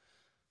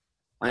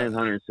 I had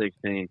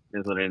 116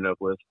 is what I ended up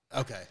with.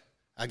 Okay.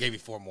 I gave you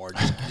 4 more.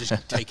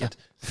 Just take it.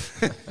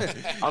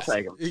 I'll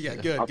take them. Yeah,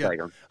 good. I'll good. take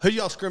them. Who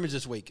y'all scrimmage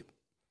this week?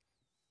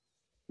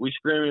 We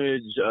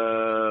scrimmage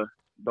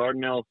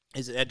Dardanelle.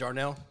 Is it at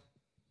Darnell?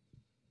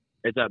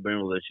 It's at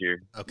Boonville this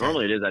year. Okay.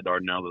 Normally it is at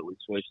Dardanelle, but we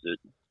switched it.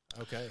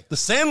 Okay. The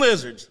Sand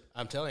Lizards.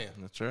 I'm telling you.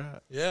 That's right.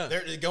 Yeah.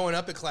 They're going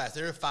up in class.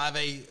 They're a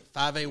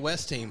 5A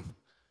West team.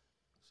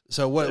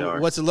 So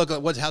what's it look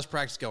like? How's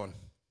practice going?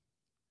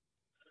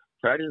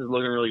 Practice is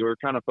looking really good. We're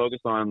trying to focus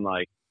on,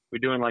 we're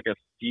doing, a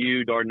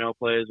few Dardanelle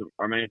plays.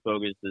 Our main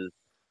focus is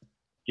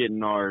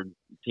getting our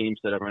team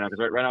set up right now,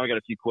 because right now we got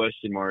a few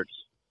question marks.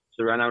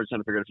 So right now we're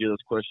trying to figure out a few of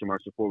those question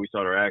marks before we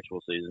start our actual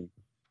season.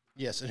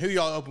 Yes, and who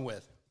y'all open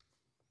with?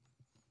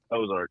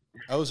 Ozark.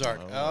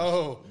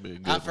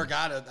 I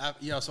forgot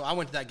it. So I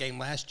went to that game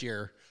last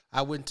year.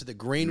 I went to the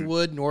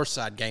Greenwood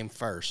Northside game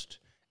first,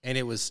 and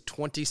it was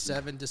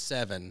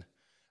 27-7.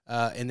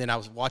 And then I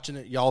was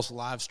watching y'all's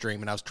live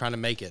stream, and I was trying to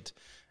make it,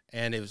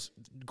 and it was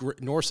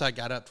Northside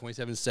got up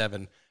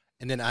 27-7,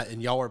 and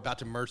then y'all were about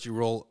to mercy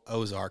roll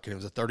Ozark, and it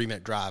was a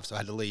 30-minute drive, so I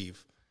had to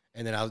leave.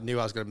 And then I knew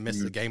I was going to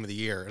miss the game of the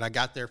year, and I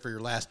got there for your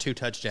last 2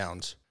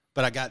 touchdowns.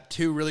 But I got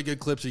 2 really good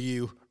clips of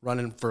you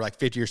running for like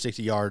 50 or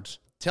 60 yards.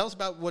 Tell us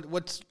about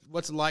what's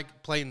it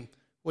like playing.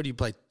 What do you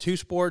play? 2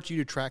 sports? You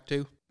do track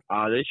too?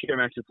 This year I'm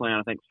actually playing,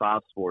 I think,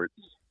 5 sports.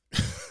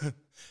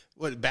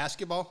 What,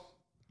 basketball?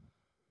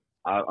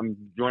 I'm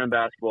joining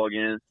basketball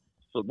again.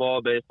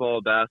 Football,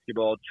 baseball,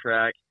 basketball,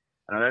 track.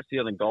 And I'm actually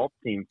on the golf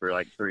team for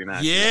like 3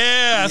 matches.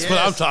 Yeah, that's what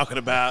I'm talking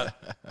about.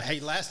 Hey,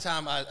 last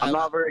time I'm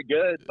not very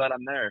good, but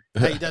I'm there.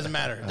 Hey, it doesn't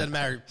matter. It doesn't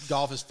matter.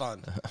 Golf is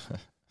fun.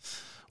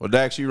 Well,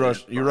 Dax, you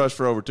rushed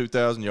for over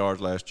 2,000 yards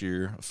last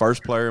year.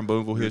 First player in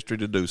Booneville history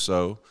to do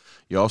so.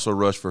 You also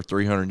rushed for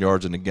 300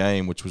 yards in the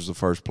game, which was the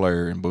first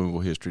player in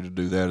Booneville history to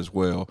do that as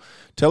well.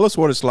 Tell us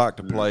what it's like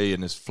to play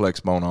in this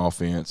flexbone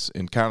offense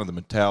and kind of the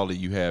mentality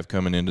you have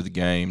coming into the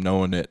game,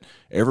 knowing that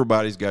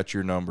everybody's got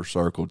your number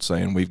circled,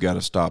 saying we've got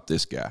to stop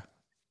this guy.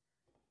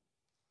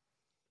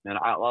 Man,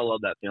 I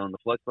love that feeling. The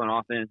flexbone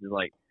offense is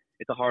like,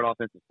 it's a hard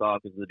offense to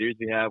stop because the dudes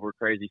we have, we're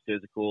crazy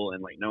physical,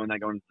 and like knowing that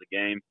going into the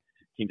game,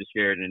 teams are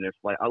scared. And it's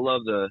like, I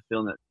love the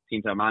feeling that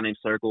teams have my name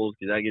circled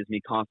because that gives me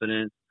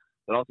confidence.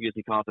 But also gives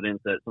me confidence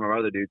that some of our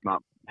other dudes might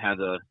have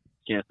the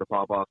chance to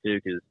pop off too.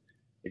 Because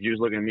if you're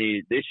just looking at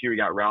me, this year we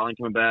got Rowling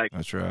coming back.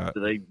 That's right.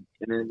 So and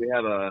then we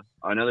have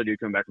another dude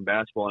coming back from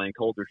basketball named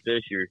Coulter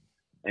Fisher,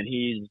 and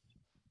he's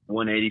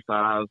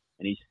 185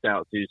 and he's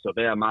stout too. So if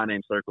they have my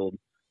name circled,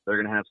 they're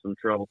going to have some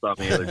trouble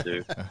stopping the other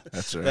two.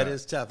 That's right. That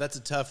is tough. That's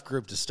a tough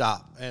group to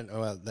stop, and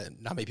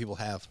not many people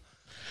have.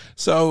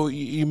 So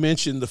you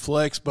mentioned the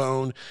flex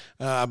bone.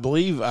 I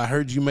believe I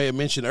heard you may have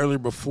mentioned earlier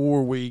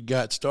before we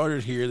got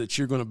started here that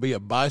you're going to be a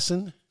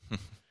Bison.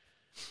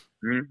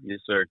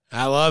 Yes, sir.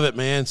 I love it,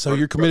 man. So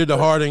you're committed to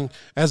Harding.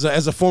 As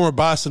a former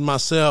Bison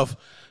myself,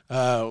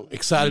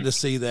 excited to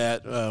see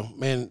that.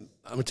 Man,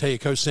 I'm going to tell you,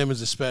 Coach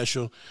Simmons is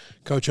special.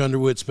 Coach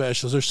Underwood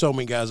special. There's so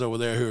many guys over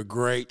there who are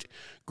great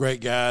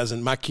guys,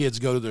 and my kids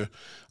go to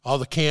all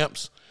the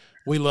camps.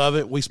 We love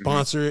it. We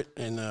sponsor it,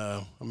 and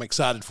I'm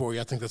excited for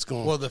you. I think that's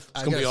going to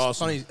be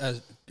awesome.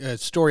 Funny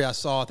story I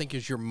saw, I think it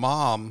was your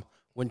mom,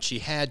 when she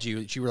had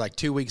you, you were like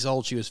 2 weeks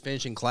old, she was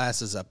finishing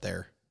classes up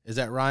there. Is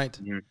that right?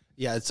 Mm-hmm.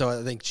 Yeah, so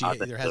I think she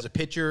either has a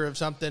picture of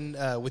something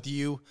with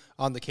you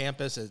on the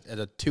campus at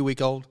a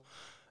 2-week-old.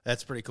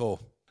 That's pretty cool.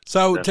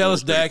 So tell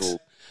us, Dax, cool.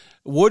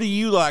 What do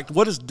you like?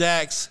 What does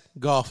Dax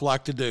Goff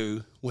like to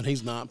do when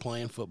he's not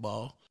playing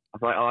football?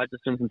 I like to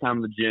spend some time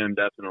in the gym,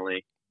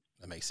 definitely.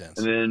 That makes sense.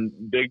 And then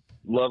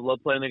love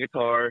playing the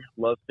guitar,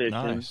 love fishing,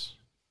 nice.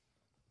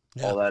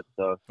 All that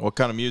stuff. What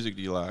kind of music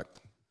do you like?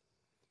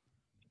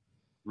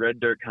 Red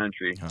Dirt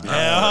Country.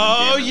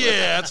 Oh,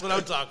 yeah, that's what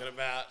I'm talking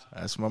about.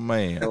 That's my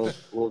man.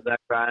 Little Zach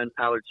Bryan,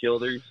 Tyler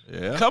Childers.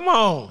 Yeah. Come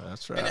on.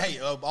 That's right. And hey,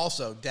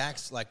 also,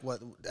 Dax, like what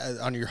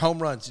on your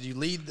home runs, did you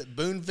lead the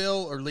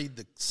Booneville or lead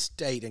the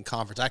state in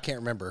conference? I can't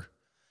remember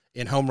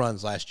in home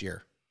runs last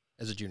year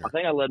as a junior. I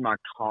think I led my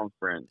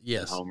conference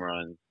in home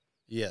runs.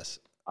 Yes.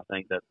 I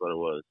think that's what it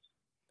was.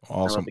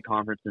 Awesome. I led the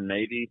conference in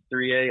maybe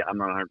 3A. I'm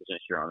not 100%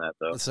 sure on that,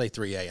 though. Let's say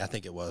 3A. I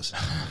think it was.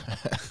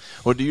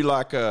 Well, do you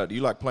like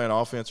playing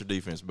offense or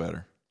defense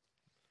better?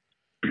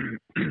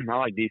 I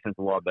like defense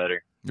a lot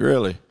better.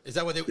 Really? Is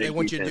that what they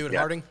want you to do at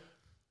Harding?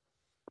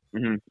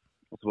 Mm-hmm.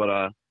 That's what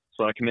I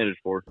committed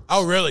for.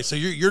 Oh, really? So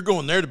you're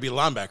going there to be a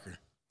linebacker?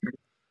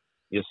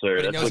 Yes, sir.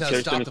 But he knows how to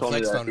stop the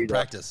flex zone in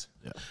practice.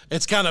 Yeah.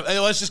 It's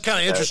just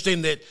kind of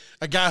interesting that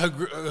a guy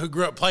who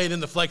grew up playing in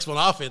the flex zone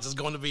offense is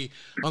going to be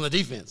on the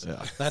defense.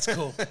 Yeah. That's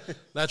cool.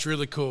 That's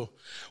really cool.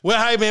 Well,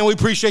 hey, man, we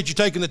appreciate you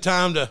taking the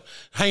time to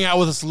hang out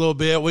with us a little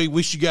bit. We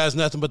wish you guys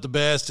nothing but the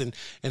best and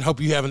hope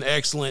you have an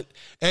excellent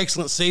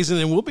season.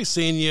 And we'll be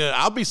seeing you.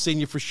 I'll be seeing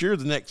you for sure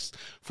the next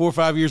 4 or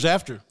 5 years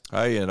after.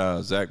 Hey,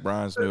 and Zach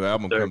Bryan's new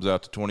album comes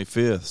out the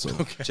 25th, so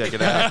check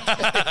it out.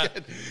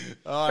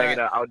 All right. Check it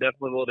out. I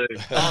definitely will do.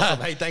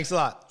 Awesome. Hey, thanks a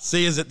lot.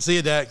 See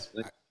you, Dax.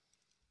 See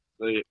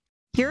you.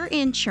 Your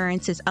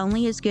insurance is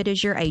only as good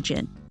as your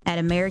agent. At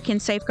American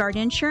Safeguard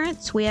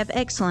Insurance, we have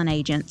excellent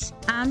agents.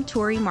 I'm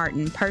Tori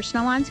Martin,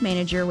 Personal Lines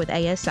Manager with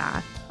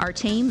ASI. Our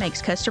team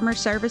makes customer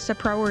service a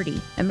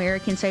priority.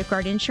 American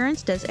Safeguard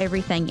Insurance does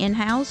everything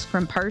in-house,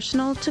 from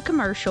personal to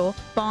commercial,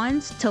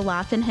 bonds to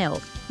life and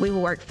health. We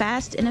will work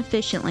fast and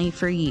efficiently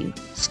for you.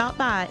 Stop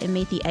by and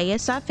meet the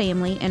ASI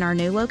family in our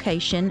new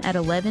location at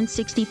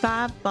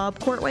 1165 Bob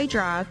Courtway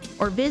Drive,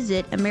 or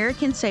visit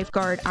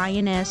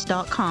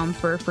AmericanSafeguardINS.com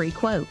for a free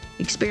quote.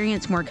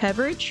 Experience more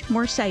coverage,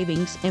 more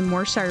savings, and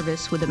more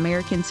service with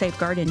American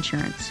Safeguard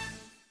Insurance.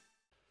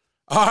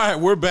 All right,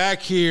 we're back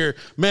here.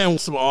 Man,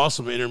 some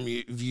awesome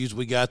interviews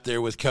we got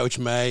there with Coach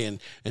May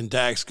and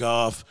Dax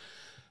Goff.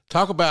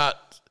 Talk about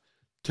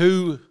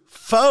two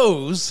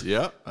foes.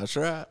 Yeah, that's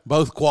right.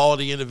 Both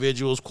quality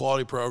individuals,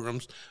 quality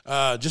programs.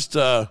 Just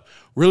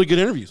really good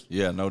interviews.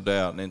 Yeah, no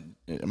doubt. And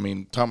I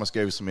mean, Thomas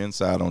gave us some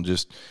insight on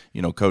just,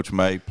 Coach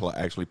May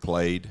actually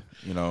played,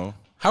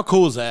 How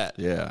cool is that?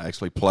 Yeah,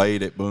 actually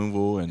played at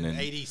Boonville, and then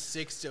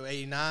 86 to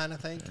 89, I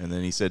think. And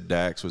then he said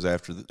Dax was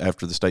after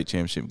the state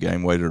championship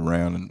game, waited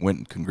around and went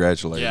and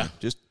congratulated him.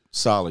 Just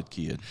solid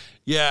kid.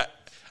 Yeah,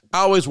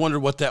 I always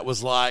wondered what that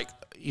was like,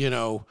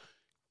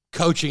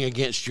 coaching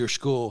against your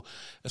school,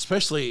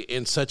 especially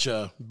in such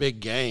a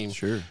big game.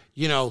 Sure.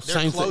 They're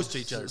same close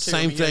thing, to each other.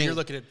 Same thing. You're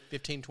looking at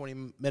 15,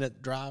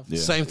 20-minute drive. Yeah.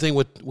 Same thing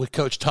with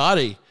Coach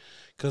Toddy,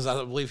 because I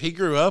believe he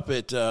grew up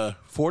at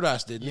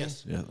Fordyce, didn't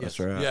he? Yeah, that's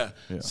right.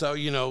 Yeah.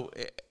 So,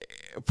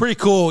 pretty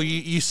cool.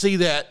 You see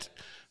that,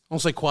 I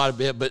won't say quite a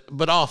bit,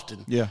 but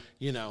often. Yeah.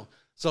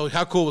 So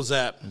how cool was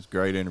that? It's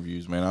great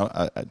interviews, man.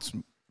 It's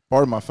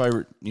part of my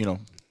favorite,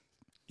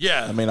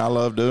 Yeah. I mean, I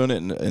love doing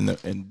it,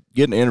 and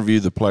getting to interview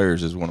the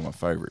players is one of my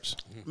favorites.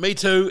 Me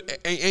too.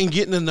 And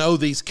getting to know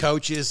these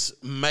coaches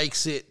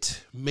makes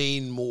it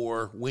mean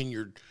more when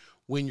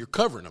you're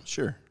covering them.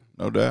 Sure.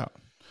 No doubt.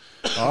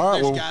 All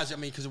right. There's guys,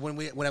 because when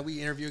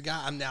we interview a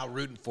guy, I'm now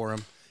rooting for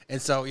him.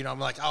 And so, I'm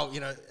like,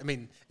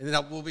 and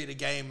then we'll be at a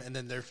game, and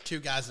then there's two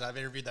guys that I've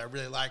interviewed that I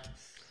really like.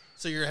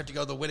 So you have to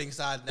go to the winning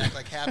side and act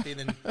like happy,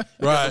 and then you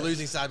go to the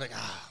losing side, like,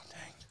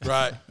 dang.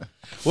 Right.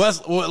 Well,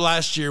 that's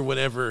last year,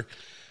 whenever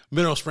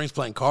Mineral Springs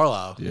playing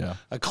Carlisle. Yeah.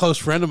 A close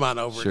friend of mine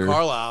over at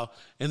Carlisle.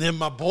 And then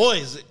my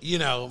boys,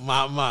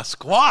 my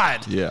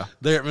squad. Yeah.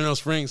 There at Mineral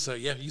Springs. So,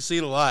 yeah, you see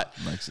it a lot.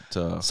 Makes it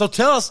tough. So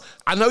tell us,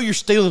 I know you're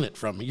stealing it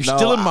from me. You're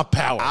stealing my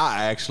power.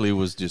 I actually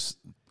was just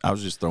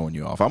throwing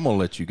you off. I'm going to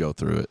let you go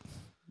through it.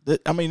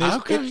 It's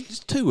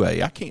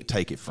 2A. I can't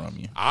take it from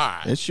you. All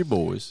right. It's your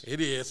boys.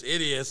 It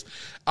is.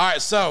 All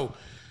right, so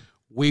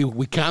we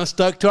kind of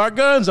stuck to our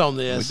guns on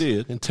this. We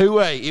did. In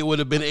 2A, it would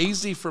have been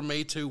easy for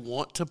me to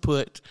want to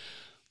put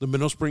the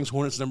Mineral Springs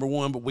Hornets number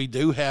one, but we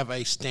do have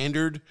a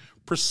standard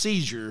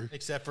procedure.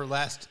 Except for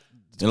last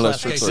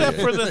classification. Except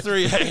for the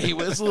 3A.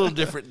 It's a little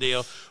different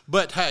deal.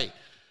 But, hey,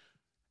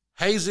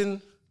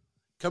 Hazen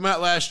come out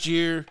last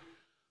year,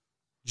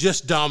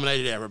 just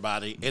dominated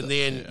everybody. And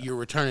then you're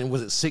returning,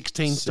 was it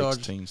 16 starters?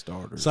 16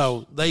 starters.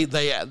 So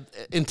they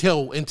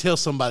until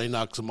somebody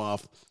knocks them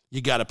off,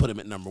 you got to put them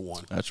at number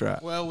one. That's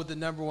right. Well, with the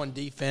number one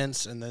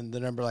defense and then the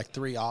number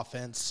 3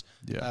 offense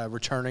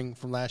returning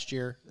from last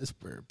year, it's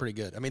pretty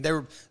good. I mean,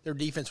 their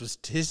defense was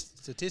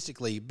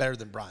statistically better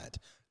than Bryant.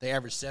 They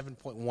averaged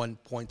 7.1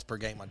 points per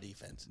game on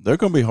defense. They're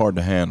going to be hard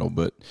to handle,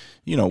 but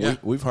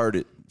we've heard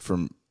it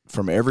from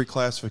every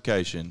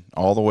classification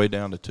all the way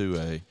down to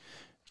 2A.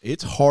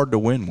 It's hard to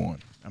win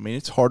one. I mean,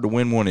 it's hard to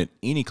win one at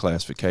any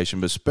classification,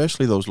 but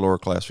especially those lower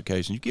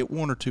classifications. You get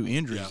 1 or 2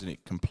 injuries, and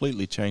it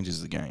completely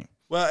changes the game.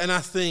 Well, and I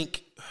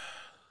think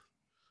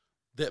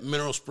that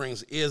Mineral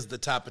Springs is the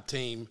type of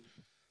team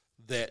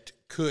that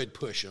could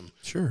push them.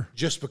 Sure.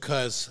 Just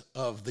because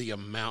of the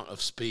amount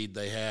of speed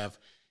they have.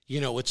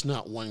 It's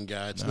not one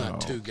guy. It's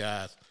not 2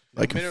 guys.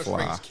 They can Mineral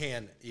fly. Springs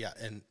can,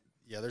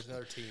 there's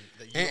another team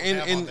that you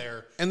don't have on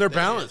there. And they're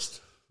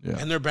balanced. Yeah.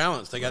 And they're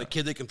balanced. They got a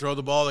kid that can throw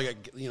the ball. They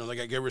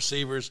got good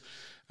receivers.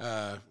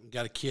 Got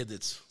a kid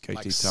that's KT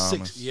like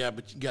Thomas. 6. Yeah,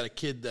 but you got a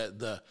kid that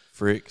the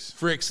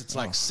Fricks. It's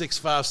like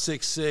 6'5",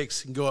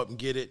 6'6", can go up and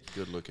get it.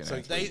 Good looking. So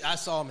athlete. I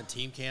saw them in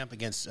team camp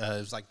against it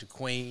was like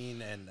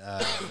DeQueen and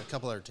a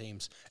couple other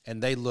teams,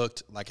 and they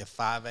looked like a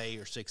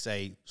 5A or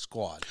 6A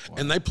squad. Wow.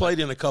 And they played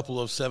in a couple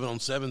of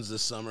 7-on-7s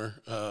this summer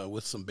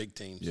with some big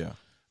teams. Yeah.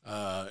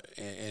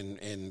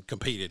 And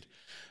competed.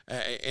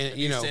 Have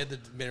you said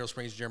that Mineral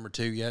Springs is number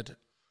 2 yet?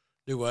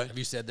 Do what? Have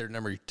you said they're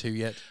number 2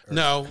 yet? Or?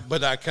 No,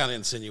 but I kind of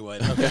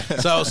insinuated. Okay.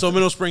 so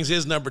Mineral Springs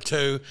is number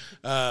 2.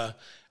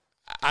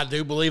 I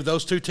do believe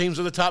those 2 teams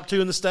are the top 2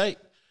 in the state.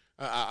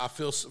 I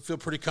feel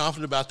pretty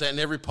confident about that. And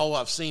every poll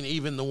I've seen,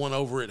 even the one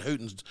over at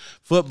Hootens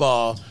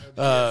football,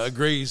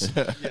 agrees.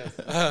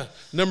 Yes.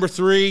 Number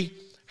 3,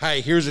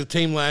 hey, here's a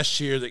team last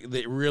year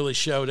that really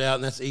showed out,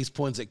 and that's East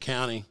Poinsett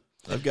County.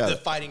 They've got the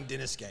Fighting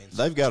Dennis Gaines.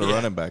 They've got a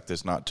running back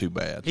that's not too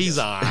bad. He's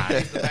all right.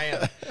 He's the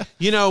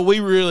man.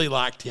 We really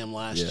liked him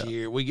last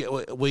year.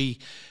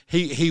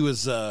 He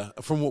was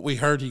from what we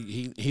heard,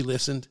 he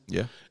listened.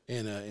 Yeah.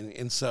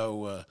 And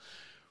so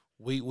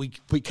we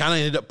kind of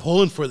ended up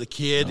pulling for the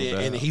kid,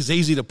 and he's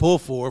easy to pull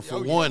for.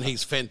 One,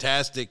 he's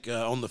fantastic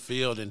on the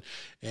field, and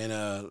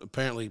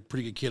apparently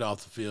pretty good kid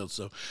off the field.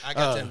 So I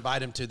got to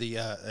invite him to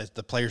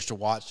the players to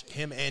watch.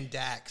 Him and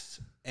Dax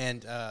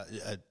and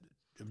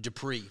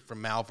Dupree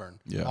from Malvern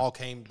all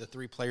came, the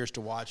 3 players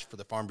to watch for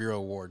the Farm Bureau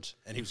Awards,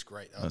 and he was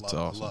great. That's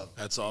awesome.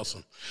 That's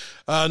awesome.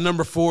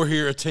 Number 4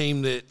 here, a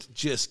team that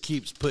just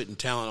keeps putting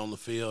talent on the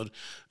field.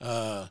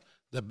 That's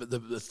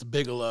the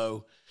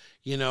Bigelow.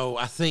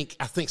 I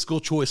think school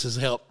choice has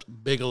helped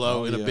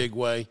Bigelow in a big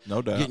way.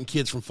 No doubt. Getting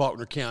kids from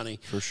Faulkner County.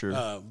 For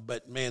sure.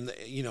 But, man,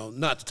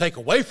 not to take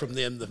away from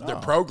them, their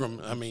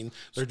program, I mean,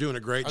 they're doing a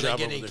great job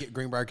Are over they there. getting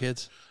Greenbrier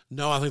kids?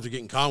 No, I think they're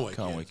getting Conway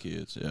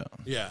kids, yeah.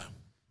 Yeah.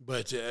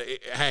 But,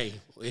 hey,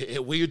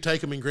 we would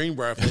take them in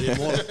Greenbrier if they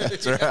didn't want them.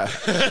 That's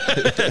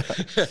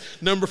right.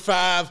 Number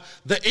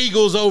 5, the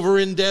Eagles over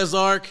in Des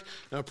Arc,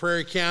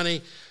 Prairie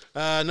County.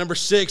 Number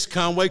 6,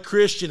 Conway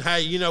Christian.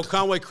 Hey,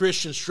 Conway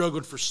Christian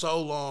struggled for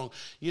so long,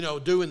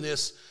 doing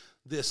this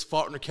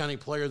Faulkner County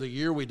Player of the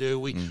Year we do.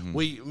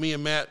 Me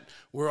and Matt,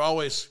 we're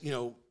always,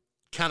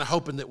 kind of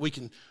hoping that we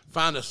can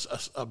find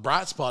a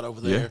bright spot over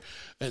there.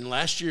 Yeah. And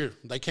last year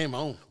they came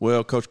on.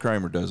 Well, Coach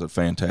Kramer does a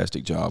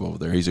fantastic job over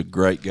there. He's a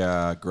great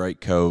guy, great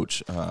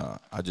coach. I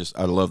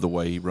love the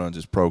way he runs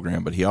his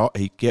program. But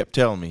he kept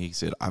telling me, he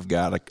said, I've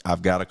got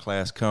a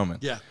class coming.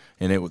 Yeah.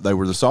 And they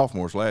were the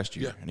sophomores last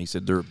year. Yeah. And he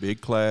said, they're a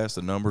big class.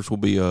 The numbers will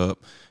be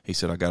up. He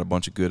said, I got a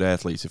bunch of good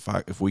athletes.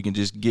 If we can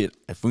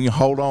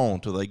hold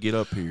on till they get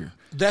up here.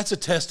 That's a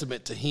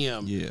testament to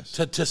him. Yes.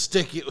 To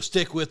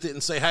stick with it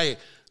and say, hey,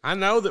 I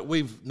know that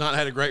we've not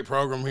had a great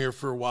program here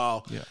for a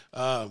while.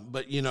 Yeah.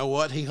 But you know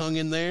what? He hung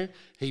in there.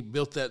 He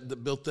built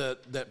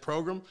that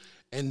program.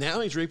 And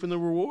now he's reaping the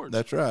rewards.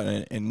 That's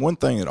right. And one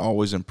thing that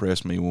always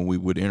impressed me when we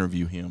would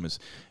interview him is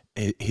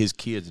his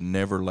kids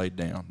never laid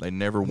down. They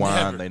never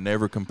whined. They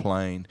never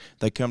complained.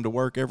 They come to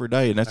work every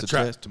day, and that's a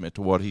testament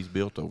to what he's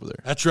built over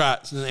there. That's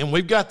right. And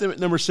we've got them at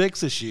number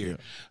 6 this year.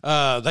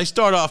 Yeah. Did they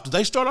start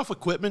off with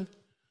Quitman?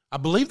 I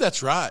believe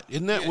that's right.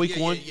 Isn't that week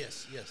 1?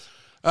 Yes.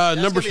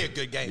 That's going to be a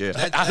good game.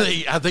 Yeah.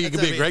 I think it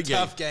could be a great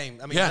tough game.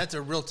 I mean, that's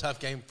a real tough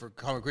game for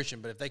Conway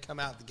Christian, but if they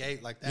come out the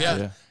gate like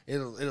that,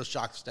 it'll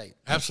shock the state.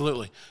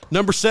 Absolutely.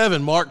 Number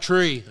 7, Mark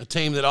Tree, a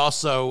team that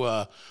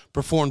also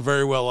performed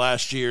very well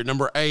last year.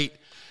 Number 8,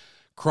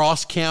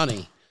 Cross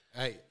County.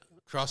 Hey,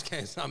 Cross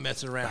County's not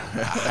messing around.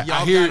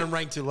 Y'all got them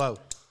ranked too low.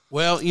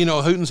 Well,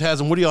 Hootens has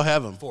them. What do y'all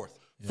have them? 4th.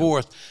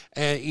 Fourth.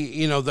 And,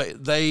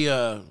 they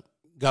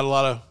got a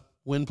lot of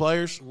win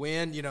players.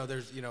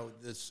 There's,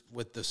 this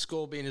with the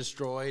school being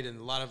destroyed, and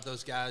a lot of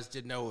those guys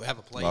didn't have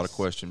a place. A lot of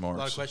question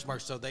marks.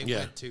 So they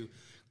went to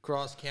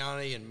Cross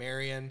County and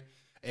Marion.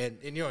 And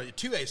a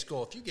 2A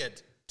school, if you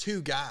get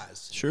 2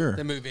 guys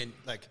that move in,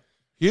 like,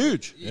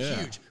 huge.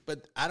 Huge.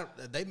 But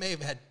they may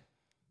have had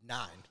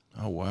 9.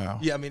 Oh, wow.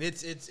 Yeah, I mean,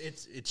 it's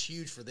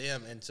huge for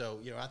them. And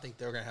so, I think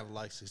they're going to have a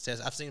lot of success.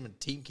 I've seen them in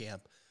team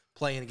camp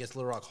playing against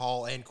Little Rock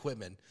Hall and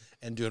Quitman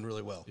and doing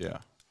really well. Yeah.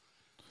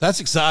 That's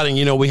exciting.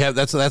 We have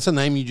that's a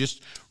name you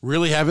just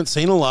really haven't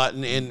seen a lot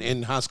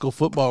in high school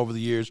football over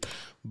the years.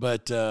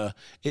 But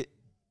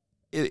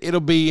it'll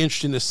be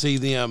interesting to see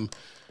them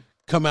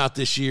come out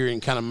this year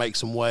and kind of make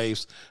some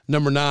waves.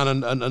 Number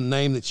 9, a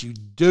name that you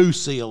do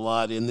see a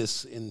lot in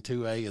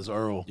 2A is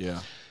Earl.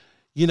 Yeah.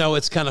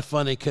 It's kind of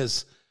funny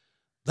because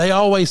they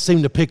always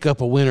seem to pick up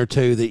a win or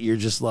two that you're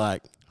just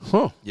like,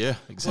 huh. Yeah,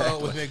 exactly.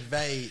 Well, with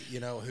McVay,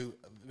 who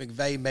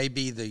McVay may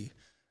be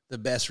the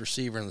best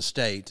receiver in the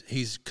state.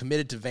 He's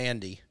committed to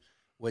Vandy,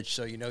 which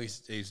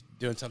he's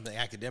doing something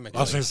academically.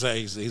 I was going to say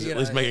he's at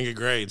least making good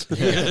grades.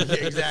 Yeah,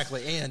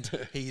 exactly. And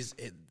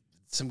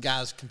some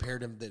guys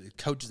compared him, the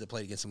coaches that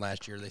played against him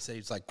last year, they say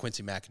he's like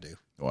Quincy McAdoo.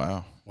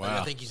 Wow.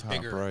 I think he's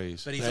bigger.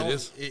 Praise. But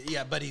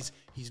he's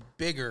he's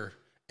bigger.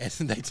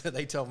 And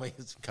they told me,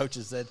 his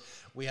coaches said,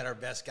 we had our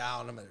best guy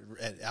on him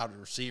out at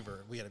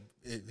receiver.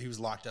 He was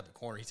locked up at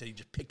corner. He said he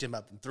just picked him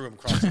up and threw him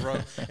across the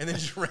road and then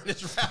just ran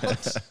his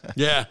routes.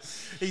 Yeah.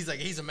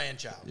 He's a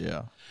man-child.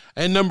 Yeah.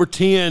 And number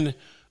 10,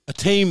 a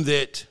team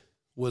that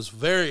was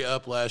very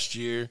up last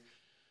year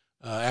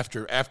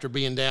after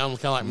being down,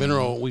 kind of like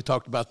Mineral, we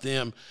talked about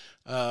them,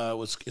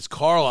 it's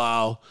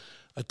Carlisle,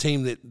 a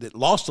team that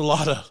lost a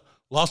lot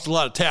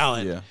of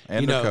talent. Yeah,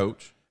 and a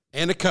coach.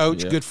 And a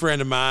coach, good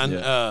friend of mine.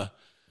 Yeah.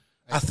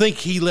 I think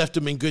he left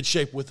them in good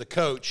shape with the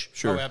coach.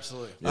 Sure. Oh,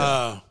 absolutely.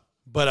 Yeah.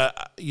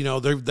 But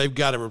they've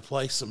got to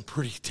replace some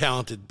pretty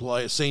talented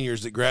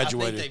seniors that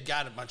graduated. I think they've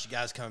got a bunch of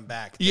guys coming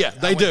back. Yeah,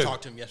 they do. I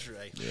talked to him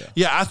yesterday.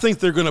 Yeah, I think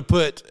they're going to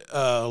put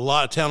a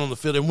lot of talent on the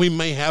field, and we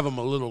may have them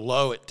a little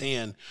low at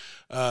 10.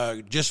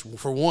 Just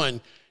for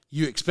one,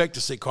 you expect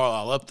to see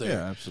Carlisle up there.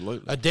 Yeah,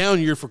 absolutely. A down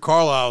year for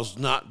Carlisle is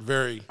not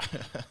very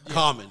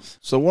common.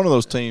 So one of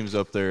those teams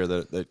up there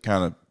that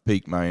kind of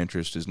piqued my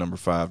interest is number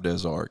 5,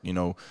 Des Arc.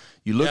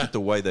 You look at the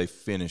way they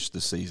finished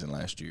the season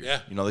last year. Yeah.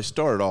 They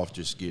started off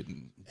just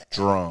getting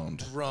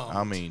drummed.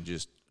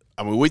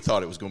 We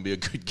thought it was going to be a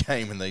good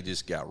game, and they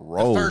just got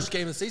rolled. The first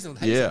game of the season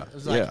with Hazen. It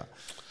was like,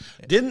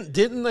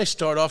 Didn't they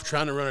start off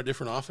trying to run a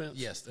different offense?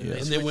 Yes. And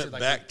then went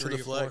back to the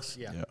flex?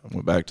 Yeah,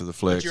 went back to the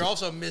flex. But you're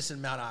also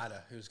missing Mount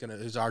Ida,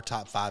 who's our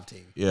top 5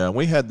 team. Yeah,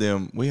 we had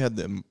them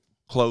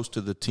close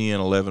to the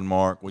 10-11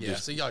 mark.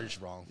 So y'all are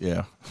just wrong.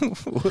 Yeah.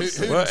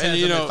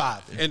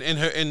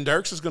 And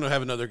Dirks is going to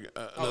have another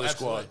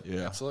squad.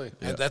 Yeah, absolutely.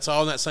 Yeah. And that's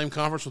all in that same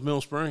conference with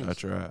Middle Springs.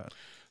 That's right.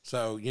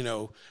 So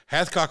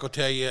Hathcock will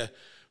tell you,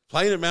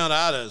 playing at Mount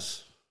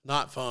Ida's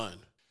not fun.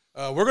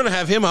 We're going to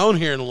have him on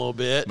here in a little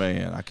bit.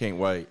 Man, I can't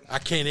wait. I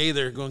can't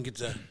either. Going to get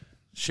to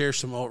share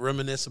some old,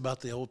 reminisce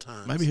about the old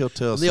times. Maybe he'll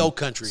tell the old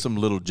country some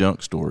little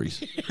junk stories.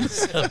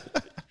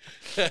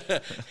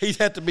 He'd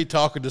have to be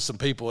talking to some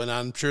people, and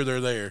I'm sure they're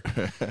there.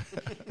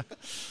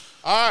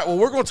 All right, well,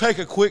 we're going to take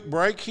a quick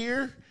break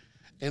here,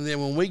 and then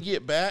when we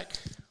get back,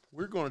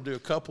 we're going to do a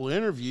couple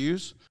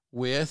interviews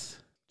with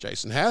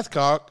Jason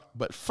Hathcock.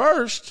 But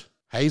first,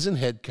 Hazen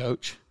head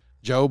coach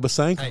Joe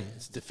Bosanquet. Hey,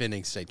 it's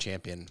defending state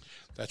champion.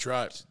 That's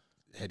right.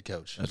 Head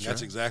coach.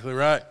 That's exactly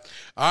right.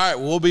 All right,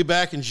 we'll be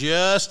back in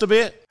just a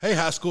bit. Hey,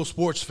 high school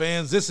sports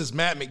fans, this is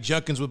Matt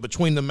McJunkins with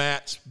Between the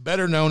Mats,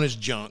 better known as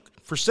Junk.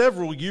 For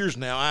several years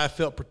now, I have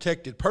felt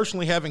protected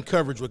personally having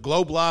coverage with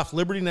Globe Life,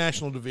 Liberty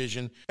National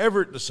Division,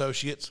 Everett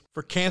Associates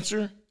for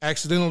cancer,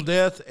 accidental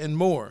death, and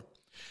more.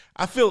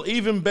 I feel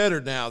even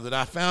better now that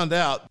I found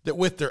out that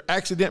with their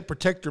Accident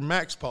Protector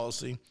Max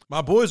policy,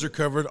 my boys are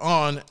covered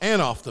on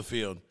and off the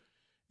field.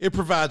 It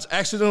provides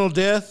accidental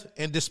death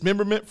and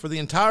dismemberment for the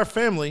entire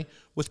family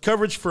with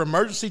coverage for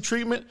emergency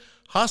treatment,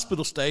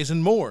 hospital stays,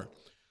 and more.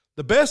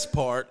 The best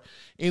part,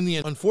 in the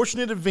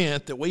unfortunate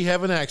event that we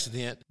have an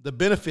accident, the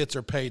benefits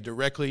are paid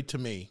directly to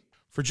me.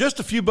 For just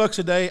a few bucks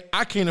a day,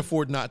 I can't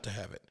afford not to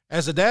have it.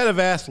 As a dad of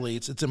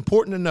athletes, it's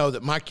important to know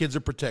that my kids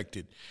are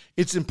protected.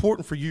 It's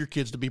important for your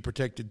kids to be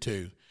protected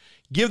too.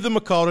 Give them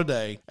a call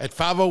today at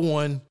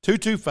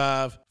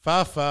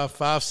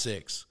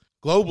 501-225-5556.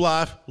 Globe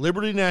Life,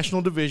 Liberty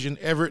National Division,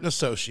 Everett &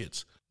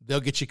 Associates.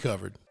 They'll get you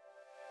covered.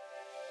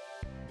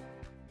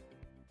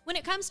 When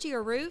it comes to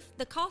your roof,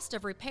 the cost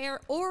of repair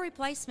or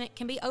replacement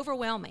can be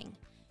overwhelming.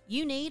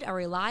 You need a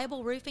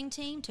reliable roofing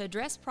team to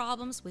address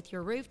problems with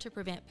your roof to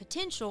prevent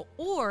potential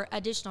or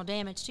additional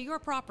damage to your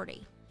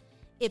property.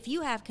 If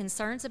you have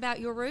concerns about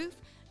your roof,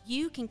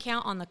 you can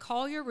count on the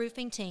Collier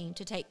Roofing team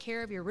to take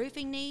care of your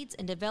roofing needs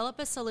and develop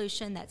a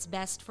solution that's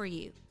best for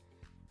you.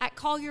 At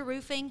Collier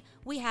Roofing,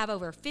 we have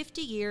over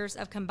 50 years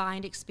of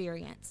combined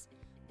experience.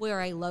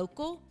 We're a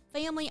local,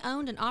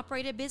 family-owned and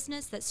operated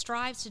business that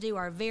strives to do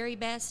our very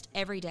best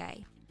every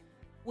day.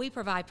 We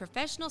provide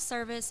professional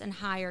service and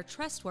hire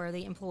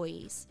trustworthy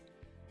employees.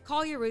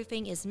 Collier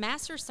Roofing is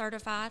master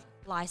certified,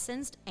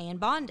 licensed, and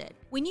bonded.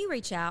 When you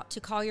reach out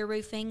to Collier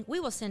Roofing, we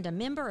will send a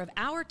member of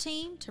our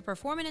team to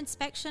perform an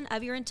inspection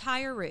of your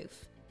entire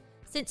roof.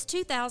 Since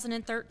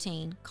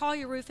 2013,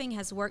 Collier Roofing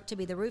has worked to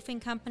be the roofing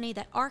company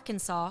that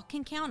Arkansas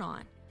can count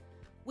on.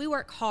 We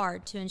work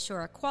hard to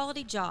ensure a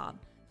quality job,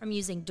 from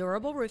using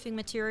durable roofing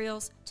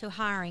materials to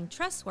hiring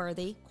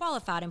trustworthy,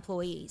 qualified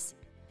employees.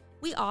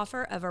 We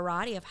offer a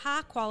variety of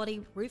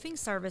high-quality roofing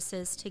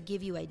services to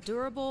give you a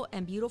durable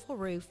and beautiful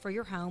roof for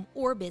your home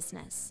or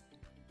business.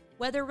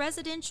 Whether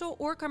residential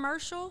or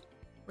commercial,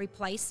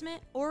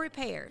 replacement or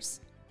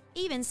repairs,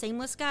 even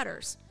seamless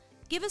gutters,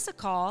 give us a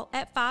call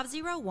at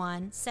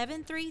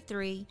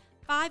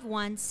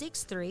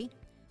 501-733-5163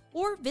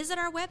 or visit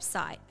our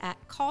website at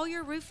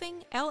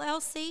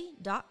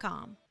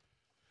collierroofingllc.com.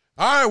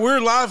 All right, we're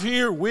live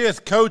here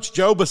with Coach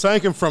Joe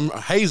Bosanquet from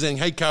Hazen.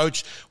 Hey,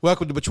 Coach,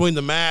 welcome to Between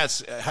the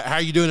Mats. How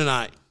are you doing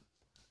tonight?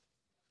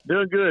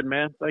 Doing good,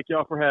 man. Thank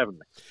y'all for having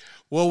me.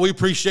 Well, we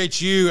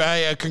appreciate you.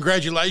 Hey,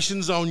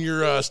 congratulations on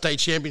your state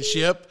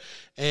championship,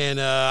 and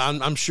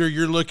I'm sure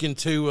you're looking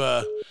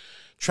to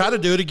try to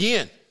do it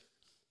again.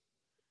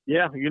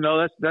 Yeah,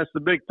 that's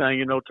the big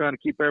thing. Trying to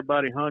keep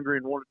everybody hungry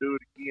and want to do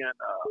it again.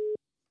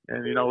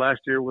 And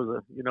last year was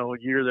a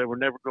year that we're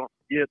never going to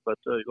forget. But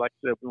like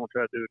I said, we want to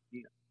try to do it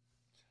again.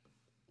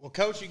 Well,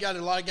 Coach, you got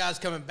a lot of guys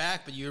coming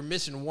back, but you're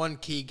missing one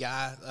key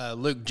guy,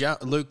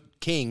 Luke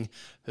King,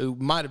 who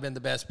might have been the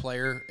best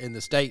player in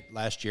the state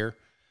last year.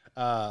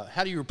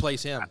 How do you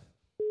replace him?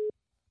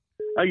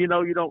 You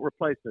don't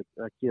replace a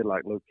kid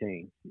like Luke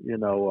King. He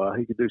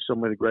could do so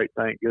many good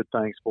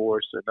things for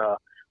us. And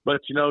but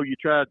you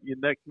try your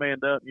next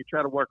man up. You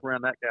try to work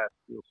around that guy's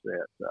skill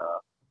set.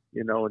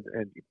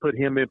 And you put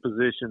him in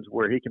positions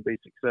where he can be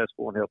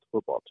successful and help the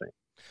football team.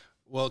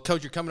 Well,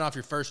 Coach, you're coming off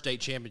your first state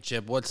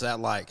championship. What's that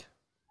like?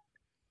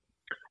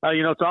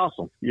 It's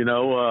awesome.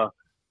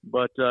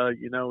 But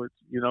it's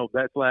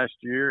that's last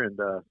year, and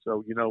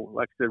so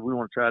like I said, we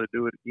want to try to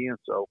do it again.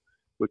 So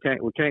we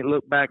can't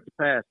look back to the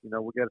past. We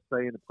got to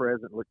stay in the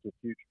present, look to the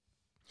future.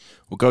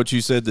 Well, Coach,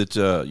 you said that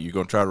you're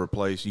going to try to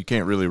replace – you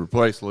can't really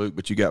replace Luke,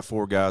 but you got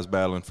 4 guys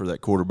battling for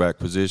that quarterback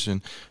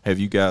position. Have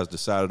you guys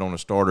decided on a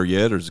starter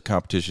yet, or is the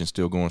competition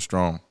still going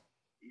strong?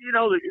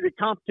 The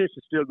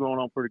competition's still going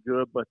on pretty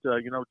good, but,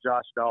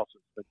 Josh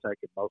Dawson's been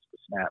taking most of the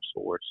snaps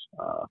for us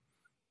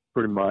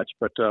pretty much.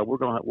 But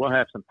we'll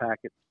have some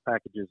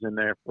packages in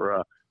there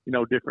for,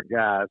 different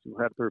guys.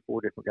 We'll have 3 or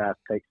 4 different guys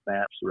take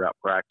snaps throughout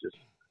practice,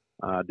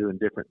 doing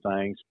different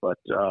things. But,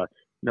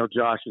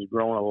 Josh has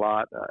grown a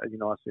lot. I've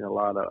seen a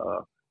lot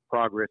of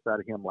progress out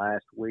of him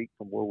last week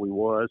from where we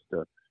was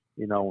to,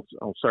 on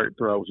certain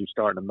throws he's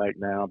starting to make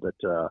now. But,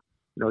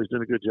 he's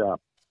doing a good job.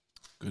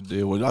 Good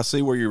deal. Well, I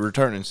see where you're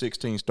returning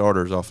 16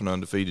 starters off an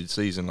undefeated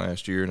season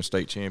last year in a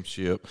state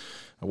championship.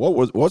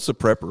 What's the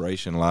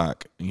preparation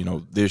like,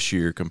 this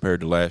year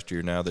compared to last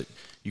year, now that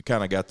you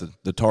kind of got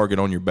the target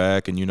on your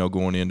back and,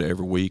 going into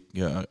every week,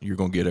 you're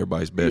going to get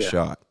everybody's best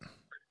shot?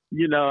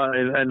 You know,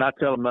 and I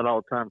tell them that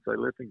all the time. Say,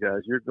 listen,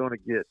 guys, you're going to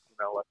get, you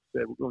know, like I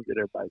said, we're going to get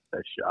everybody's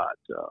best shot.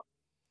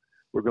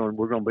 We're going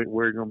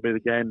to be the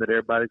game that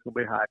everybody's going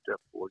to be hyped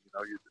up for. You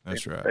know, you're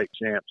the state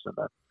champs, and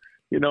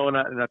you know, and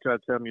I try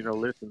to tell them, you know,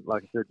 listen,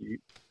 like I said,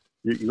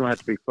 you're going to have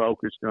to be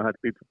focused. You're going to have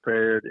to be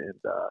prepared, and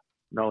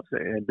you know,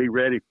 and be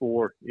ready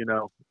for, you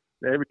know,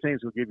 every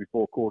team's going to give you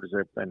 4 quarters,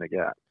 everything they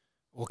got.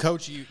 Well,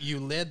 Coach, you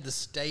led the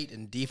state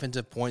in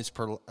defensive points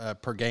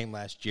per game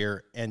last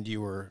year, and you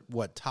were,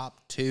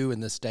 top 2 in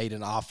the state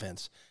in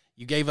offense.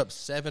 You gave up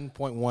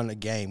 7.1 a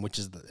game, which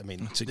is,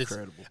 it's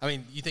incredible. I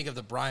mean, you think of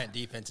the Bryant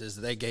defenses,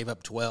 they gave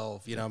up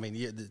 12. You know, I mean,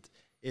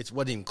 it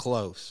wasn't even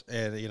close.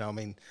 And, you know, I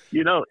mean.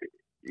 You know,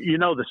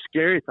 the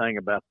scary thing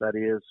about that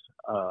is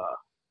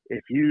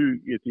if you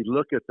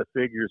look at the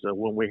figures of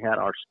when we had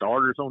our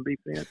starters on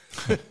defense,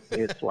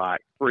 it's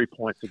like 3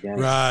 points a game.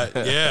 Right,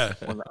 yeah.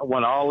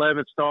 When all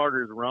 11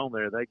 starters were on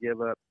there, they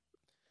give up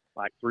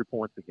like 3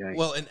 points a game.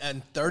 Well,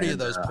 and 30 of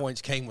those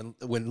points came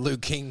when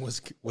Luke King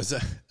was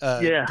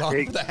yeah, gone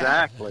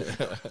exactly.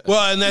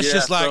 Well, and that's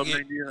just like, so,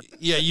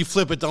 you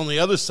flip it on the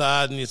other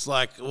side, and it's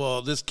like,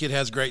 well, this kid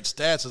has great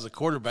stats as a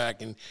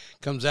quarterback, and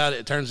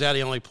it turns out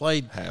he only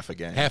played half a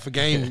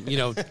game, you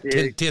know,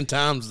 10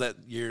 times that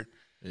year.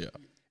 Yeah.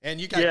 And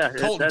you got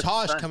Colton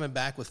Tosh coming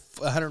back with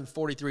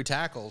 143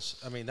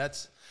 tackles. I mean,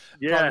 that's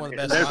probably one of the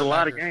best. There's a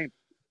lot of games.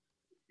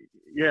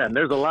 Yeah, and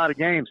there's a lot of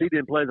games he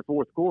didn't play the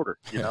fourth quarter.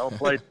 You know,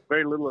 played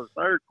very little of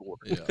the third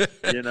quarter.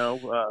 Yeah. You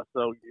know,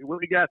 so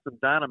we got some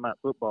dynamite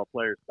football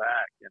players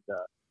back, and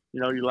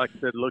you know, you like I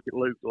said, look at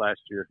Luke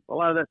last year. A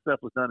lot of that stuff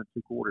was done in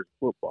 2 quarters of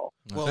football.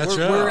 Well, we're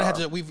gonna have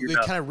to. We've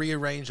kind of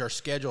rearranged our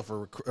schedule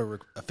for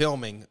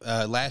filming.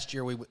 Last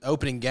year,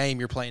 opening game,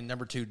 you're playing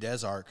number 2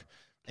 Des Arc.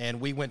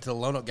 And we went to the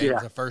Lonoke game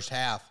in the first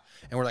half,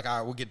 and we're like, all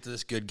right, we'll get to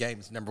this good game.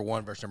 It's number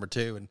 1 versus number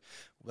 2. And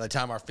by the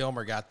time our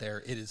filmer got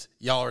there,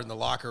 y'all are in the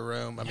locker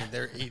room. I mean,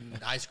 they're eating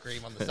ice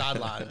cream on the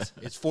sidelines.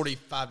 It's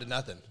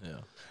 45-0. Yeah.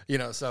 You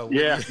know, so.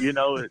 Yeah, you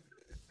know,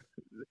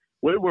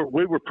 we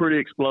were pretty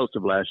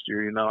explosive last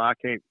year. You know, I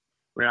had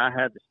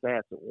the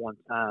stats at one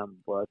time,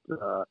 but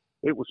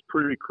it was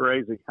pretty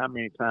crazy how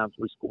many times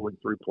we scored in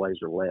 3 plays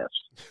or less.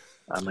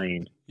 I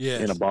mean,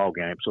 in a ball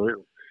game. So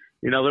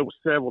you know, there was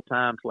several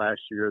times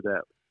last year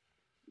that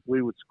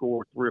we would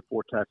score 3 or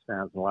 4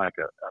 touchdowns in like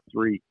a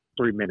 3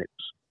 minutes.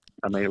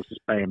 I mean, it was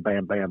just bam,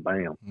 bam, bam,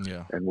 bam.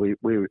 Yeah. And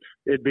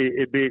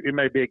it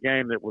may be a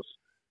game that was,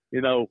 you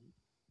know,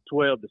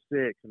 12-6,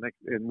 and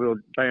we'll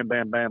bam,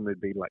 bam, bam.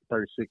 It'd be like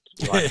 36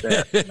 like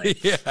that. I mean,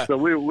 yeah. So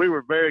we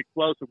were very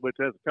explosive, which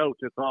as a coach,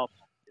 it's awesome.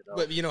 You know?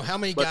 But you know, how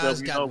many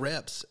guys got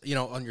reps? You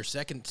know, on your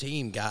second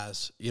team,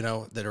 guys, you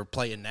know, that are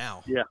playing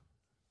now. Yeah.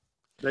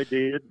 They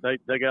did.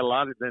 They got a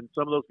lot of them.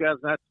 Some of those guys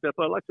have to step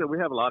up. Like I said, we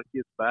have a lot of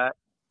kids back,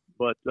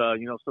 but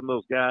you know, some of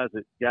those guys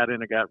that got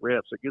in and got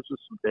reps, it gives us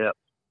some depth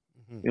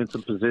in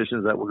some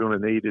positions that we're going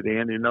to need it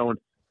in. You know, and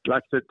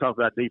like I said, talk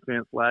about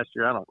defense last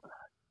year.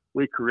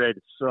 We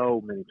created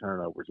so many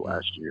turnovers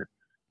last year,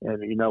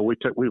 and you know, we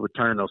would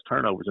turn those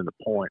turnovers into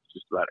points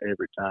just about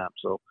every time.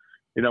 So,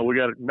 you know, we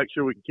got to make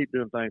sure we can keep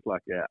doing things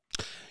like that.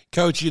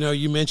 Coach, you know,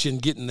 you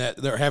mentioned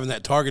having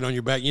that target on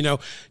your back. You know,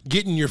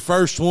 getting your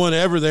first one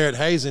ever there at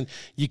Hazen,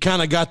 you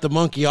kind of got the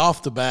monkey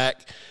off the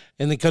back,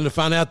 and then come to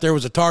find out there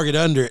was a target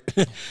under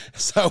it.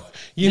 So,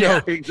 you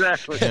know.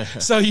 Exactly.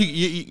 So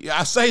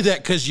I say that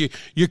because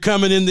you're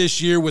coming in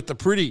this year with a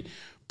pretty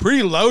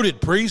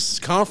loaded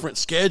pre-conference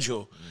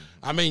schedule.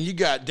 I mean, you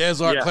got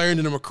Des Arc,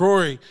 Clarendon, and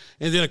McCrory,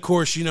 and then, of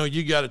course, you know,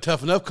 you got a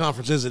tough enough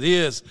conference as it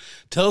is.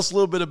 Tell us a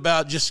little bit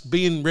about just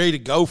being ready to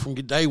go from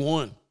day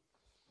one.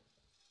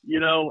 You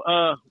know,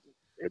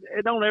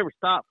 it don't ever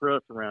stop for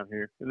us around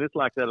here. And it's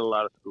like that at a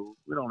lot of schools.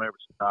 We don't ever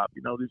stop.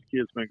 You know, these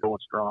kids been going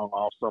strong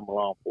all summer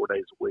long, 4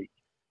 days a week,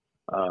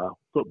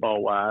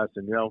 football-wise.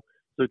 And, you know,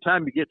 so the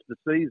time you get to the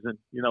season,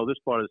 you know, this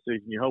part of the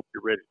season, you hope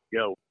you're ready to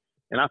go.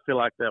 And I feel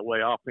like that way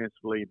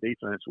offensively and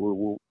defense,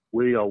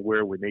 we are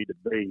where we need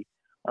to be.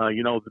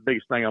 You know, the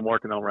biggest thing I'm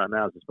working on right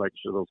now is just making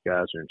sure those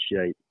guys are in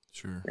shape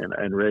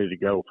and ready to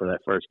go for that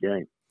first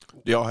game.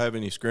 Do y'all have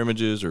any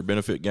scrimmages or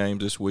benefit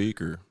games this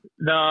week? Or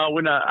no,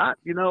 we're not. I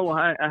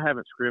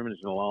haven't scrimmaged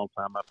in a long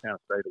time. I've kind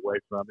of stayed away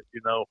from it. You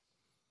know,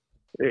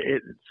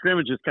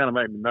 scrimmages kind of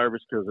make me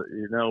nervous because,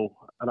 you know,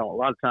 a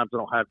lot of times I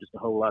don't have just a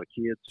whole lot of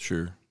kids.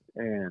 Sure.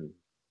 And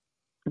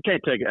I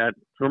can't take it.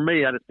 For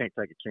me, I just can't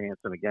take a chance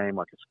in a game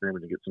like a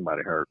scrimmage and get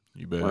somebody hurt.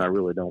 You bet. When I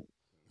really don't.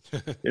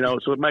 You know,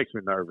 so it makes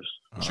me nervous.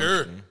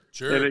 Sure.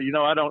 And, you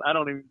know, I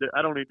don't even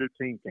do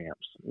team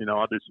camps. You know,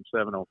 I'll do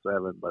some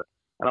 7-on-7, but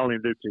I don't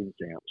even do team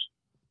camps.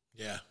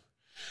 Yeah.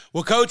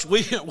 Well, Coach,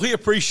 we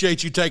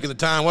appreciate you taking the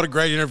time. What a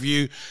great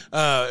interview.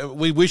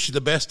 We wish you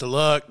the best of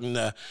luck,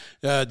 and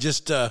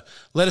just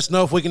let us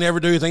know if we can ever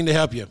do anything to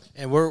help you.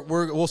 And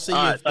we'll see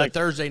you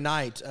Thursday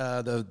night,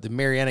 the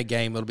Marietta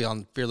game. It'll be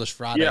on Fearless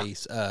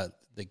Fridays, the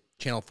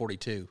Channel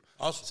 42.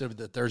 Awesome. So it'll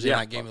be the Thursday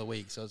night game of the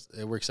week. So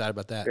we're excited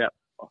about that. Yeah.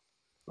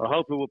 I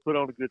hope we'll put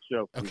on a good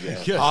show.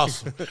 Okay, good.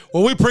 Awesome.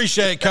 Well, we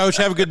appreciate it, Coach.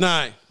 Have a good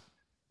night.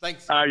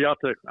 Thanks. All right, y'all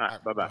too. All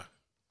right, bye-bye.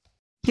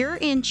 Your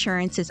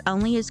insurance is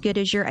only as good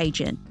as your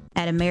agent.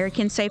 At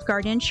American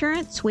Safeguard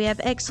Insurance, we have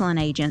excellent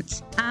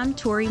agents. I'm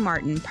Tori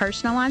Martin,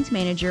 Personal Lines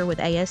Manager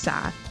with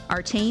ASI.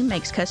 Our team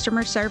makes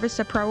customer service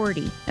a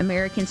priority.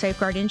 American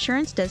Safeguard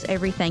Insurance does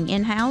everything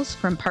in-house,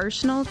 from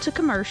personal to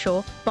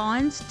commercial,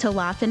 bonds to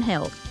life and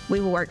health.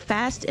 We will work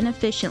fast and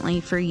efficiently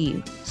for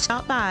you.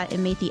 Stop by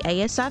and meet the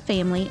ASI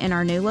family in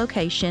our new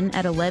location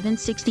at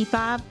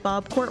 1165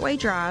 Bob Courtway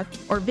Drive,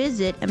 or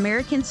visit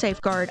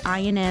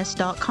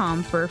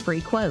AmericanSafeguardINS.com for a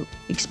free quote.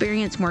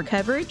 Experience more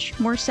coverage,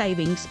 more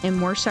savings, and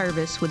more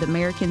service with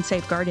American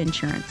Safeguard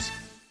Insurance.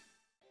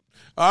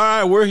 All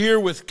right, we're here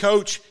with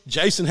Coach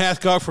Jason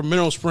Hathcock from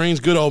Mineral Springs,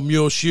 good old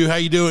Muleshoe. How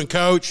you doing,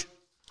 Coach?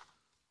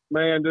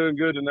 Man, doing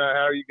good tonight.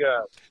 How are you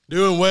guys?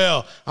 Doing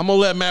well. I'm going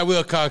to let Matt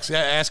Wilcox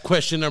ask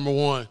question number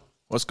one.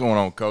 What's going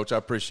on, Coach? I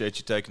appreciate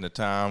you taking the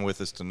time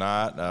with us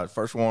tonight.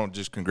 First, I want to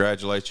just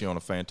congratulate you on a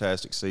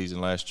fantastic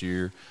season last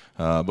year.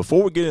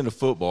 Before we get into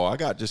football, I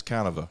got just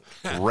kind of a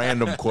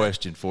random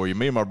question for you.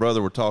 Me and my brother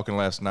were talking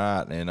last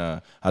night, and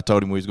I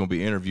told him we was going to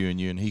be interviewing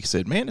you, and he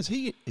said, "Man, is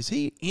he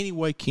any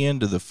way kin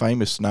to the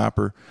famous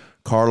sniper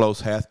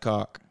Carlos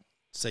Hathcock?"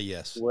 Say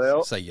yes.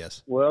 Well, say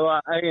yes. Well,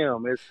 I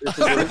am. It's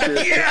a little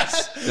bit.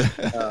 Yes.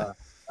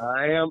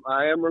 I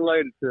am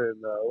related to him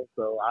though,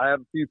 so I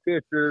have a few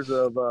pictures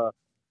of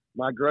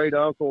my great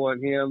uncle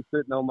and him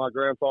sitting on my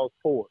grandpa's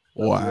porch.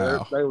 So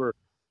wow. They were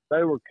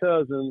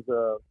cousins,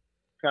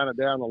 kind of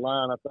down the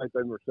line. I think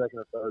they were second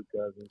or third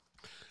cousins.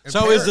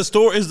 So is the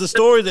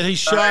story that he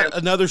shot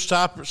another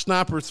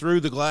sniper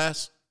through the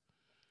glass?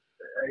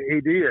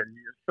 He did.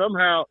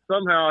 Somehow,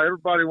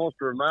 everybody wants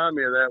to remind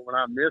me of that when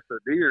I miss a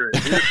deer.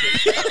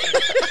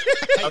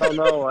 I don't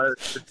know.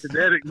 The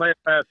genetic may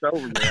have passed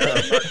over me.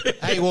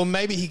 Hey, well,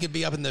 maybe he could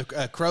be up in the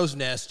crow's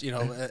nest,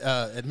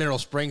 at Mineral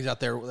Springs out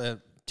there.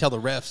 Tell the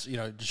refs,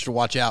 just to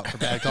watch out for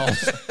bad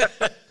calls.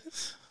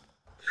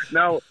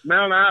 No,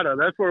 Mount Ida.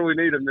 That's where we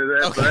need him to.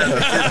 Okay.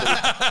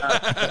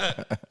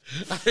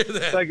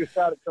 Take a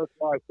shot at Coach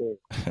Mike there.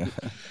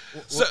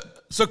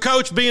 So,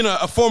 Coach, being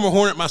a former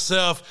Hornet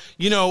myself,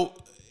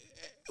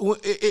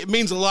 it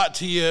means a lot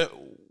to you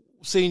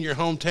seeing your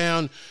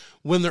hometown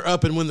when they're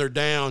up and when they're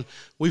down.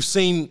 We've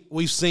seen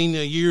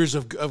years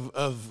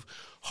of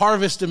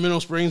harvest in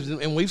Mineral Springs,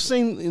 and we've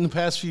seen in the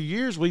past few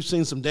years, we've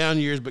seen some down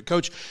years. But,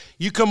 Coach,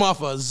 you come off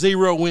a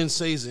 0-win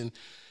season.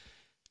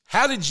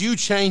 How did you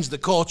change the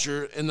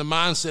culture and the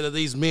mindset of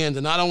these men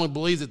to not only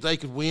believe that they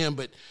could win,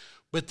 but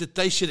that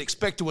they should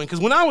expect to win?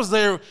 Because when I was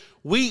there,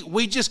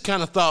 we just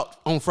kind of thought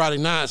on Friday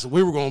nights that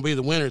we were going to be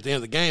the winner at the end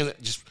of the game.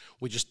 That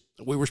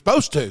we were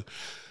supposed to.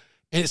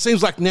 And it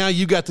seems like now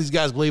you got these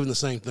guys believing the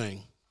same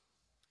thing.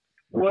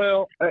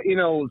 Well,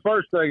 the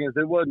first thing is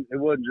it wasn't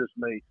just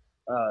me.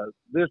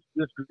 This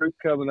group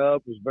coming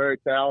up is very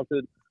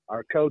talented.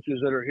 Our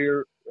coaches that are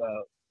here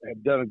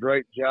have done a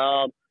great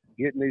job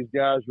getting these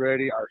guys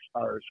ready.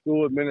 Our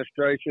school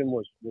administration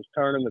was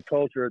turning the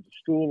culture at the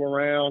school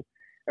around,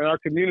 and our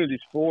community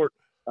sport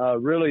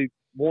really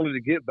wanted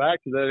to get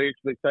back to that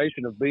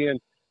expectation of being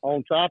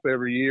on top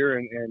every year,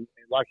 and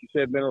like you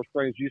said, Mineral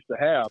Springs used to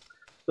have.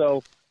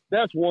 So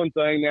that's one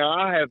thing. Now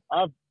I've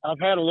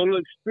had a little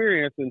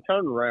experience in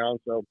turnaround.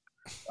 So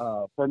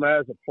from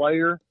as a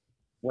player,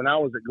 when I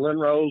was at Glen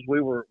Rose,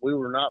 we were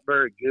not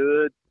very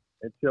good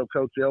until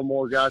Coach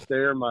Elmore got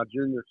there my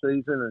junior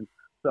season, and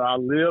so I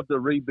lived the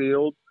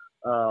rebuild.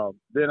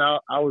 Then I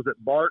was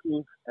at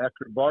Barton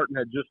after Barton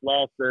had just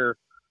lost their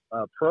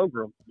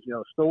program,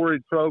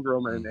 storied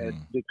program, and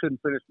they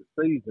couldn't finish the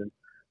season.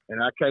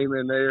 And I came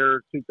in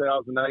there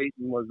 2008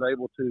 and was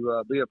able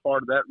to be a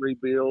part of that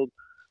rebuild.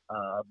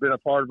 I've been a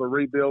part of a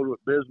rebuild with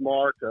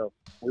Bismarck.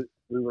 We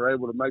were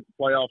able to make the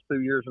playoffs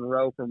 2 years in a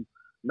row from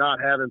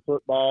not having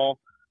football.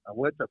 I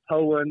went to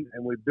Poland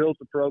and we built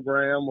the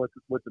program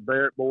with the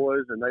Barrett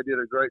boys, and they did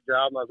a great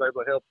job. And I was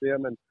able to help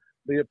them and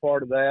be a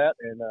part of that.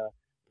 And then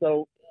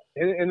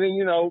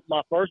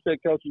my first head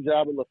coaching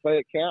job in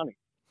Lafayette County,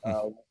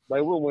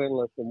 they were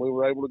winless, and we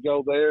were able to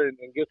go there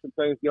and get some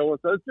things going.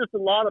 So it's just a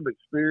lot of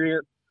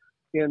experience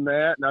in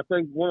that. And I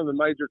think one of the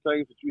major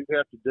things that you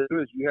have to do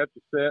is you have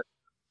to set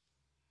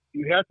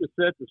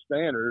the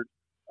standard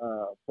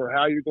for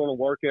how you're going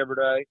to work every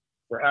day,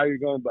 for how you're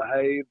going to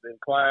behave in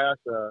class.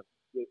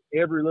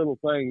 Every little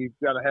thing, you've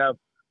got to have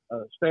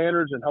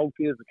standards and hold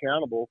kids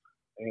accountable.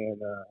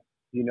 And,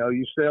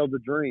 you sell the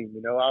dream.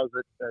 I was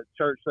at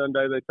church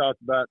Sunday. They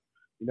talked about,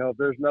 if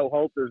there's no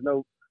hope, there's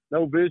no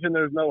vision,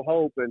 there's no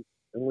hope. And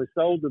we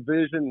sold the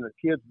vision, and the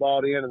kids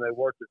bought in, and they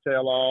worked their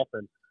tail off,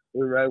 and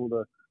we were able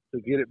to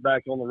get it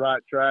back on the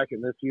right track.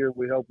 And this year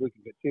we hope we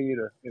can continue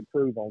to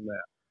improve on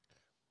that.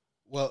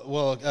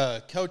 Well,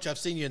 Coach, I've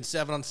seen you in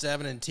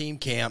 7-on-7 and team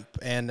camp,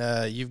 and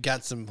you've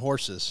got some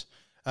horses.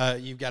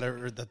 You've got a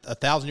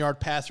 1,000-yard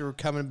passer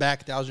coming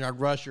back, 1,000-yard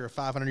rusher, a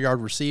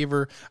 500-yard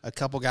receiver, a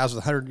couple guys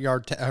with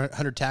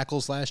 100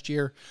 tackles last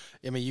year.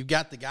 I mean, you've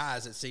got the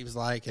guys, it seems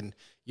like, and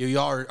you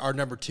are our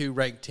number 2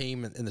 ranked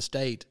team in the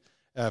state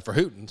for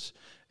Hootens.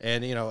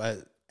 And,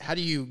 how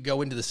do you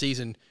go into the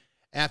season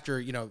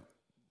after,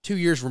 2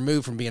 years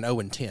removed from being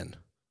 0-10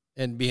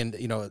 and being,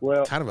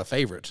 kind of a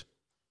favorite?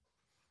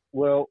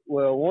 Well,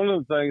 one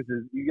of the things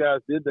is you guys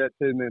did that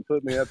to me and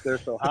put me up there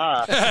so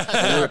high.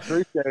 I really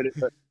appreciate it.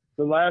 But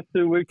the last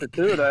 2 weeks or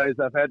 2 days,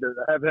 I've had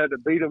to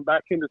beat them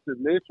back into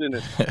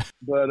submission.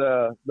 But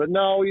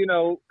no, you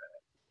know,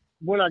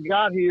 when I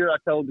got here, I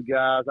told the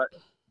guys,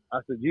 I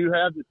said, you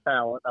have the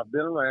talent. I've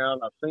been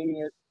around. I've seen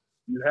it.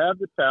 You have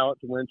the talent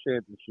to win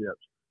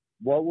championships.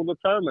 What will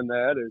determine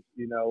that is,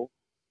 you know,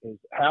 is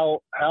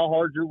how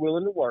hard you're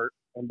willing to work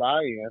and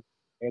buy in.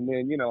 And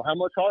then, you know, how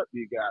much heart do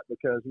you got?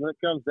 Because when it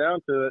comes down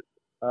to it,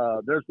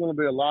 there's going to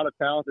be a lot of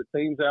talented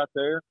teams out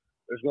there.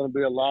 There's going to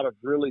be a lot of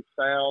really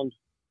sound,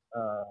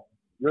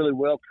 really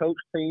well-coached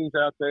teams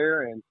out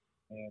there. And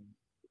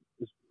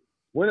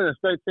winning a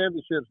state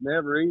championship is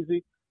never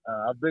easy.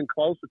 I've been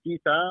close a few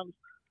times,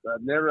 but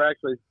I've never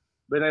actually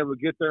been able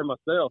to get there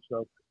myself.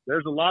 So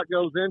there's a lot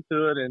goes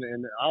into it,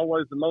 and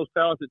always the most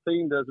talented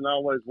team doesn't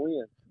always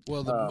win.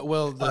 Well,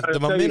 the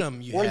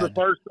momentum you one had. of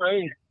the first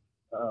things,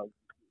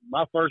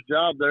 my first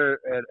job there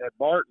at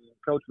Barton,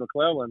 Coach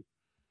McClellan,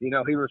 you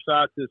know, he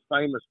recites his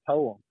famous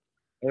poem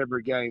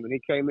every game, and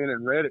he came in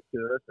and read it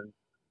to us. And,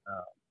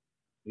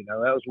 you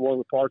know, that was one of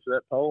the parts of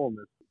that poem.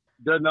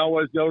 It doesn't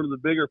always go to the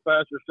bigger,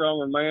 faster,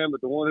 stronger man,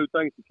 but the one who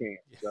thinks he can.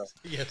 So.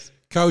 Yes.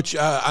 Coach,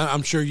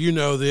 I'm sure you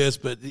know this,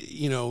 but,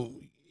 you know,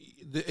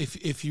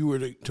 if you were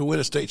to win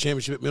a state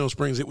championship at Mineral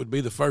Springs, it would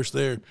be the first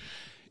there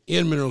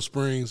in Mineral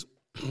Springs.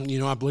 You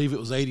know, I believe it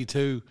was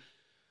 82.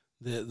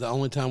 The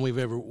only time we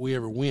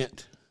ever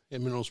went at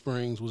Mineral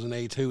Springs was in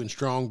 82, and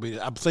Strong beat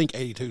us. I think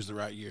 82 is the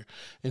right year.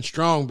 And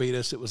Strong beat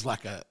us. It was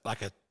like a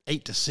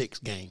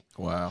 8-6 game.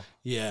 Wow.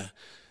 Yeah.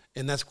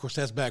 And that's, of course,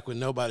 that's back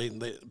when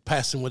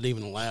passing wasn't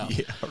even allowed.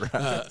 Yeah,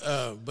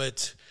 right.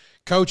 But,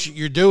 Coach,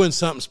 you're doing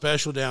something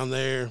special down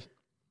there,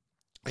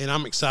 and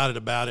I'm excited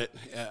about it.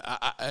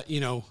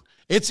 You know,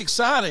 it's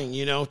exciting,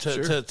 you know,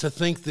 to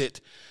think that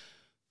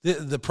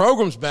the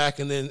program's back,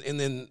 and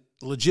then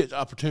legit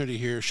opportunity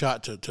here,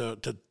 shot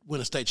to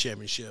win a state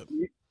championship.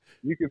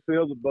 You can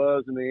feel the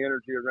buzz and the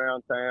energy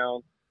around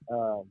town.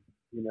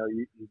 You know,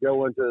 you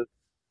go into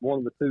one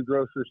of the 2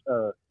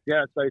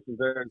 gas stations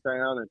there in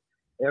town, and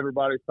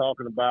everybody's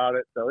talking about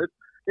it. So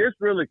it's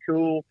really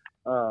cool.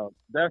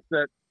 That's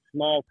that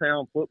small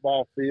town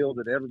football field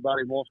that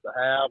everybody wants to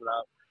have.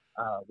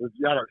 And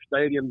we've got our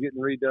stadium getting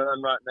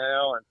redone right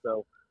now, and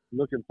so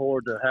looking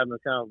forward to having a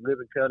kind of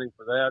ribbon cutting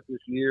for that this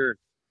year.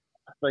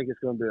 I think it's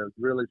going to be a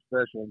really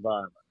special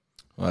environment.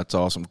 Well, that's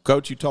awesome.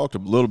 Coach, you talked a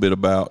little bit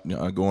about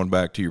going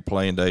back to your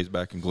playing days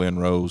back in Glen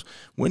Rose.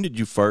 When did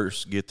you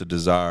first get the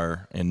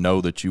desire and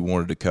know that you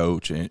wanted to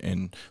coach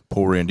and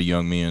pour into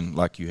young men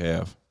like you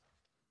have?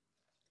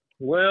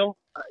 Well,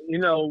 you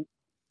know,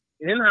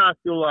 in high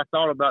school, I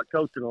thought about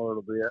coaching a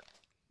little bit.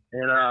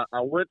 And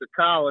I went to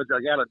college.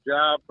 I got a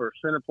job for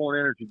Centerpoint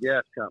Energy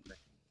Gas Company.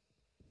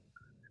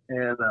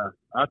 And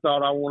I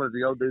thought I wanted to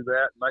go do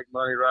that, make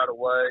money right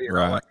away, and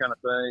all that kind of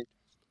thing.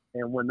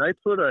 And when they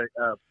put a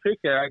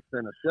pickaxe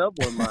and a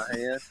shovel in my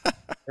hand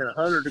in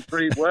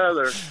 100-degree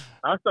weather,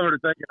 I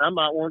started thinking I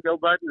might want to go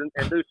back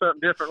and do something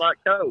different like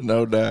coach.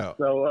 No doubt.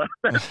 So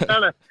that's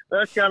kind of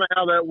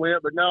how that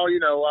went. But no, you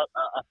know,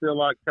 I feel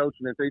like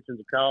coaching and teaching is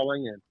a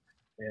calling,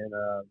 and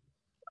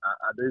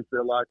I do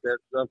feel like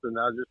that's something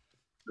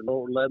the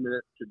Lord led me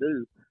to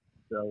do.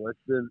 So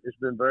it's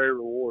been very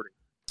rewarding.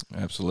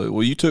 Absolutely.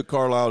 Well, you took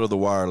Carlisle to the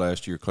wire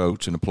last year,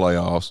 Coach, in the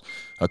playoffs,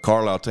 a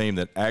Carlisle team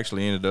that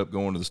actually ended up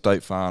going to the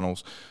state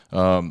finals.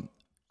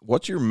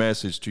 What's your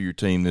message to your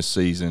team this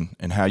season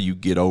and how you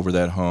get over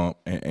that hump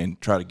and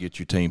try to get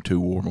your team to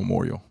War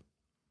Memorial?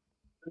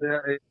 Yeah,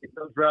 it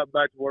goes right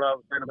back to what I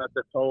was saying about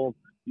that poem.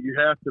 You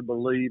have to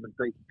believe and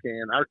think you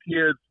can. Our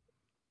kids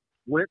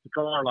went to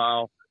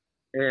Carlisle,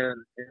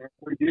 and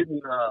we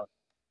didn't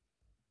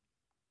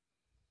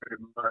very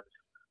much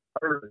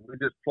early. We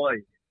just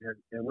played.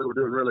 And we were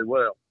doing really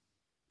well.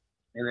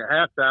 And at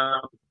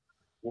halftime,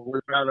 when we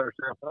found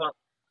ourselves up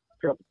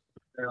a couple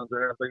touchdowns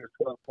there, I think it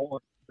was 12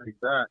 points,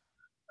 exact,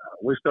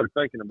 we started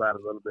thinking about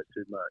it a little bit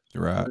too much.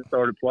 Right. We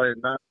started playing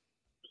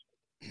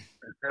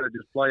instead of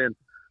just playing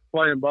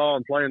ball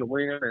and playing to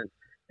win.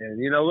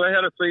 And you know, they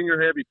had a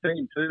senior-heavy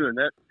team too, and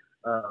that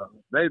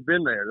they'd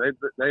been there.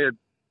 They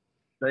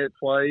had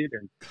played,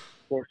 and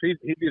of course he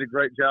did a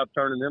great job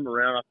turning them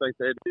around. I think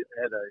they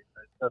had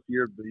a tough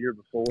year the year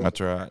before.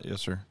 That's right.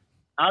 Yes, sir.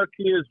 Our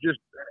kids just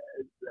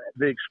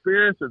the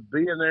experience of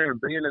being there and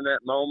being in that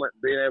moment,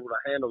 being able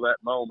to handle that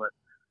moment,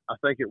 I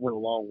think it went a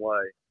long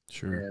way.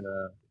 Sure. And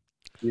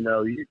you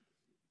know,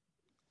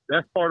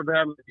 that's part of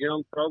having a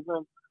young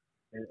program.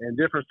 And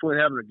difference between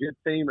having a good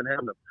team and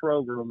having a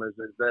program is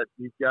that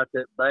you've got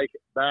that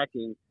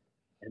backing,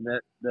 and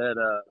it's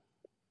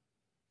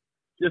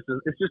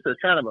just a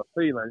kind of a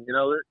feeling. You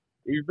know,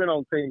 you've been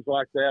on teams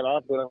like that.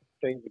 I've been on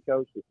teams of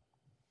coaches.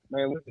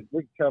 Man,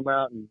 we could come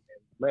out and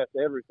mess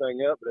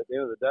everything up, but at the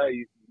end of the day,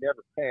 you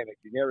never panic.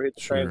 You never hit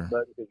the panic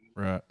button because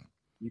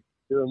you're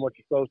doing what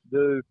you're supposed to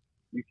do.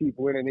 You keep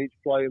winning each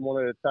play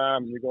one at a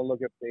time, and you're going to look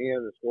up at the end,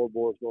 and the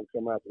scoreboard's going to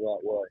come out the right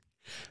way.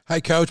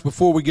 Hey, Coach,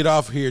 before we get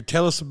off here,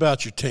 tell us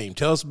about your team.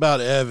 Tell us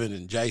about Evan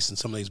and Jason,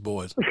 some of these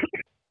boys.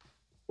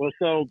 Well,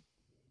 so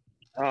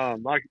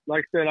Like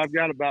I said, I've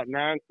got about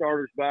 9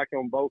 starters back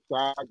on both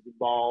sides of the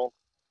ball.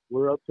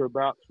 We're up to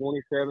about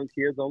 27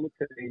 kids on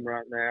the team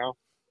right now.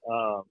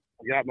 I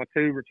got my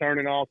 2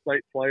 returning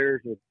All-State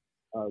players with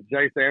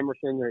Jace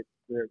Emerson,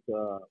 that's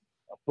a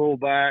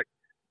fullback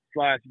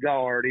 /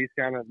 guard. He's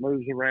kind of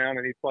moves around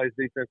and he plays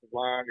defensive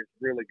line. It's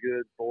really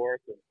good for us.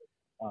 And,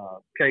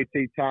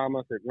 KT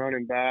Thomas at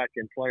running back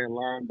and playing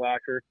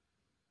linebacker.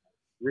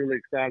 Really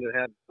excited to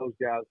have those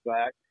guys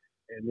back.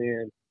 And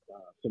then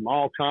some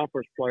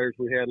all-conference players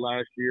we had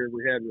last year.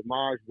 We had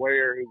Ramaj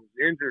Ware, who was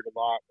injured a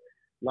lot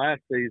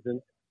last season,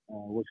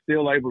 was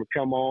still able to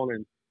come on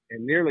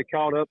and nearly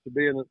caught up to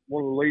being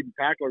one of the leading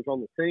tacklers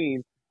on the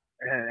team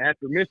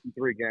after missing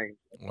 3 games.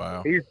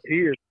 Wow. He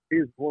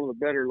is one of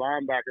the better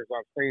linebackers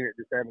I've seen at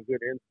just having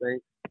good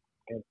instinct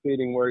and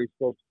fitting where he's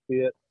supposed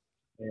to fit.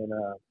 And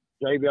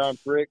Javion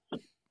Fricks,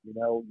 you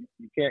know,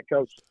 you can't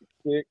coach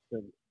 6,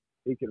 and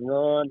he can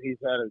run. He's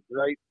had a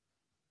great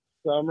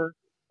summer.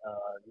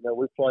 You know,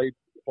 we played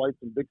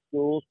some big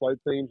schools, played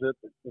teams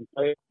in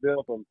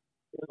Fayetteville from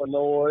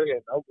Illinois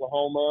and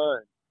Oklahoma,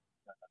 and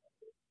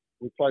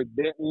we played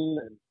Benton,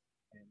 and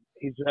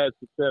he's had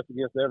success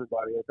against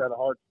everybody. It's had a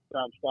hard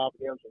time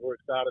stopping him, so we're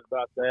excited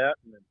about that.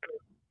 And then,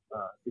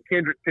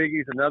 Kendrick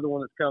Piggy's another one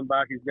that's come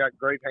back. He's got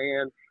great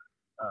hands.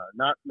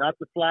 Not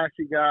the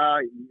flashy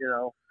guy, you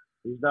know.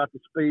 He's not the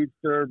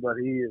speedster, but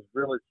he is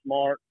really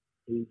smart.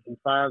 He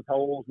finds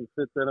holes and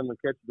sits in them and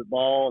catches the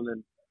ball, and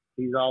then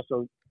he's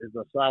also is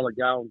a solid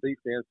guy on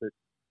defense that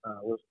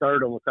was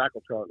 3rd on the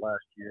tackle chart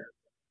last year.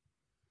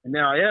 And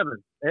now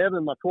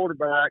Evan, my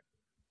quarterback.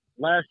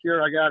 Last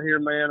year I got here,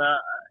 man.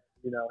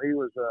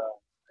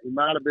 He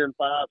might have been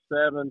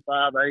 5'7",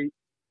 5'8",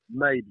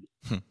 maybe,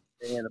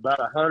 and about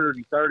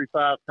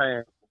 135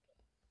 pounds.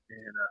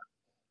 And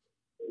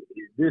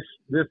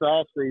this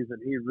off season,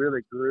 he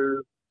really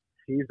grew.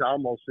 He's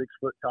almost 6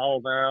 foot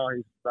tall now.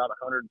 He's about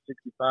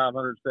 165,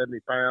 170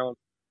 pounds,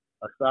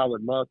 a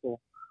solid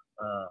muscle.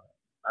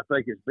 I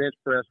think his bench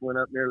press went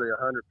up nearly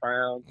 100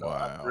 pounds. So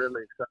wow. I'm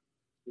really excited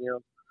for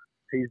him.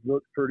 He's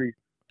looked pretty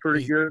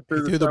good. He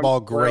threw the ball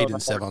great in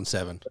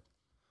 7-on-7.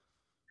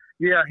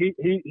 Yeah,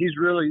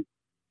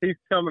 he's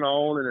coming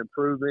on and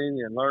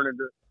improving and learning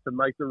to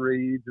make the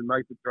reads and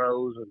make the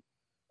throws. And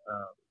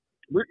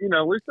we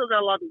still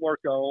got a lot to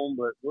work on,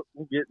 but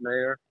we're getting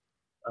there.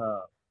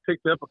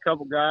 Picked up a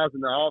couple guys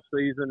in the off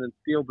season and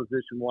skill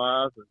position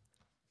wise.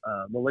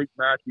 And Malik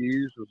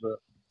Matthews was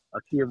a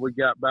kid we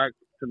got back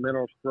to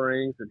Mineral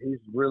Springs, and he's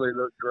really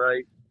looked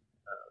great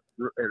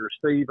at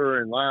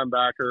receiver and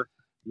linebacker,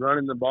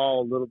 running the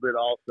ball a little bit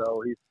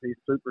also. He's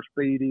super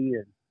speedy,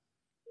 and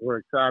we're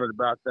excited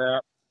about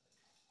that.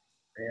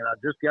 And I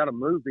just got to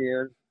move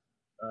in.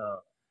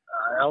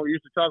 I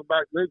used to talk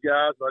about new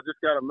guys, but I just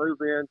got to move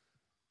in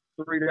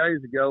 3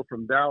 days ago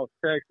from Dallas,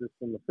 Texas,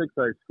 from the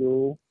 6A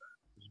school.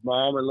 His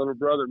mom and little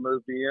brother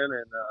moved in,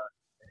 and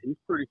he's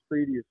pretty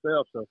speedy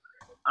himself. So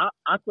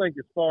I think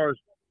as far as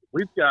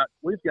we've got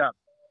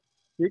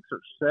 6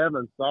 or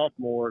 7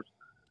 sophomores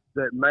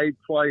that made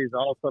plays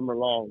all summer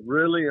long.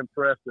 Really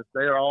impressive.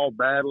 They're all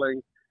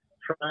battling,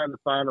 trying to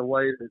find a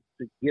way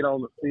to get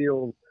on the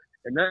field.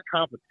 And that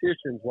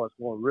competition is what's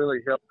going to really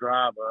help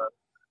drive us.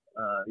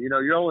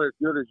 You're only as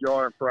good as you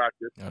are in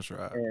practice. That's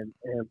right. And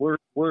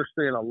we're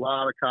seeing a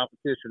lot of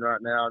competition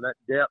right now, and that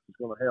depth is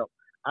going to help.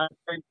 I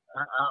think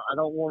I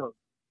don't want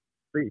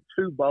to be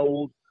too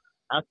bold.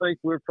 I think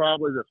we're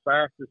probably the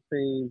fastest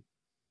team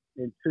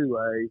in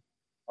 2A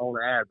on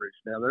average.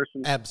 Now there's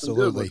some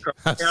absolutely. Some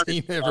I've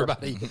seen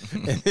everybody.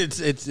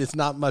 It's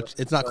not much.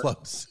 It's not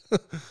close.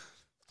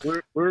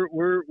 We're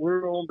going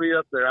to be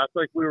up there. I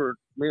think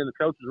me and the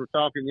coaches were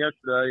talking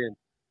yesterday, and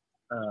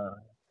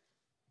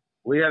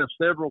we had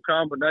several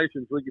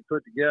combinations we could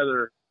put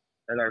together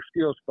at our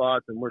skill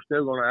spots, and we're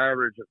still going to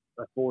average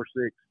a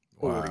 4.6.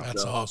 Wow,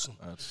 that's awesome.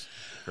 That's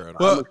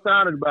incredible. I'm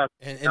excited about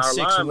and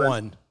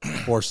 6'1",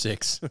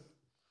 4.6.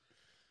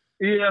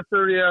 Yeah,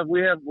 sir. Yeah,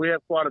 we have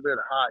quite a bit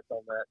of height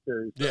on that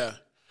too. So. Yeah.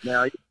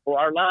 Now, for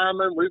our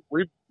linemen,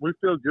 we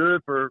feel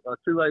good for a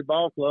 2A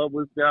ball club.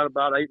 We've got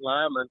about 8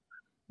 linemen,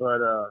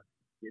 but I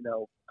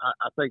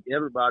think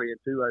everybody in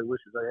 2A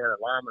wishes they had a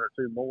lineman or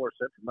 2 more,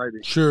 except for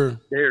maybe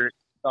Derek.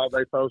 Saw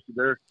they posted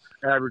their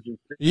averaging.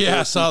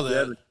 Yeah, I saw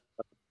that.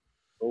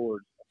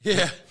 Boards.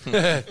 Yeah.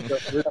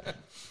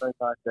 Things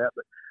like that,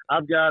 but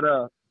I've got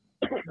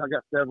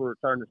several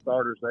returning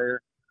starters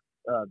there.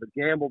 The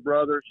Gamble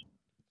brothers.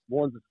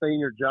 One's a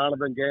senior,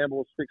 Jonathan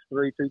Gamble,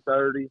 6'3",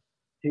 230.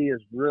 He has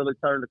really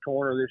turned the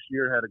corner this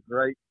year, had a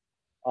great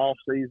off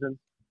season.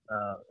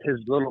 His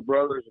little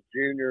brother's a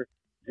junior,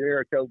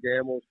 Jericho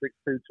Gamble,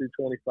 6'2",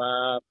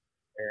 225.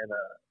 And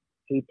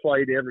he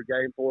played every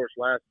game for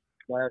us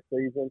last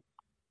season.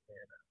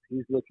 And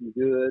he's looking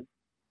good.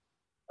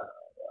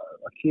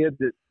 A kid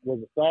that was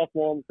a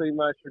sophomore on the team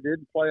last year,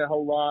 didn't play a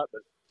whole lot,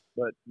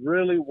 but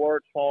really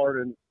worked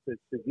hard to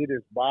get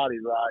his body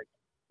right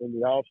in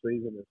the off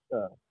season.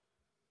 Is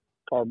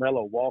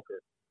Carmelo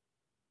Walker,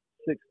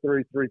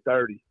 6'3",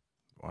 330.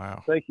 Wow.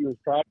 I think he was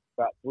probably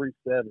about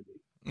 370.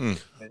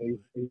 And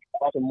he's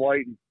lost some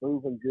weight. He's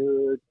moving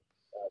good.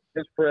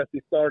 bench press.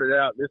 He started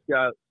out, this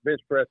guy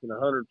bench pressing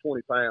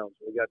 120 pounds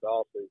when we got to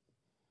offseason.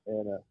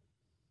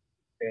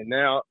 And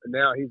now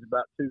he's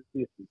about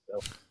 250. So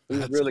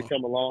he's really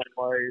come a long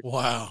way.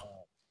 Wow.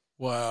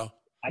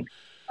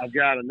 I've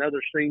got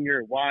another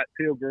senior, Wyatt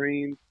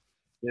Pilgrim,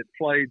 that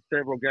played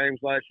several games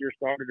last year,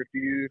 started a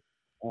few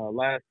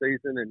last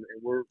season, and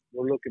we're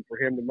looking for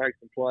him to make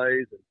some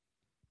plays. And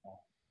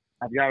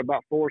I've got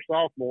about 4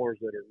 sophomores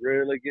that are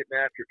really getting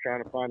after it,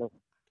 trying to find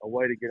a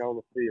way to get on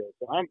the field.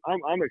 So I'm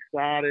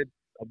excited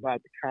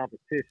about the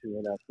competition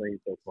that I've seen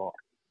so far.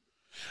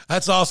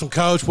 That's awesome,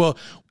 Coach. Well,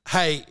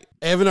 hey,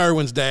 Evan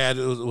Irwin's dad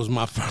was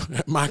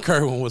Mike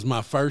Irwin was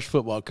my first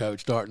football coach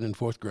starting in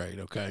 4th grade.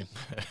 Okay,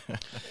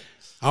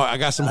 I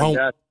got some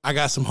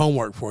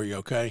homework for you.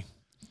 Okay,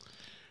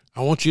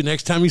 I want you,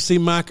 next time you see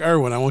Mike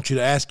Irwin, I want you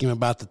to ask him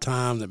about the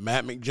time that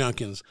Matt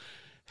McJunkins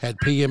had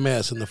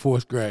PMS in the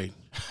 4th grade.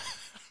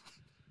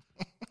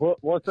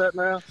 What's that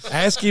now?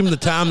 Ask him the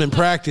time in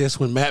practice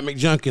when Matt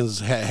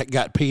McJunkins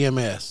got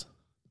PMS.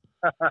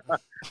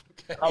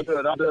 I'll do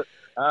it.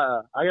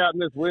 I got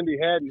Miss Wendy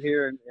Haddon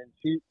here, and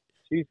she's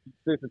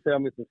supposed to tell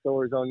me some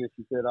stories on you.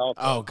 She said,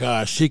 "Oh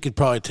gosh, she could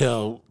probably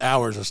tell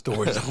hours of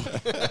stories on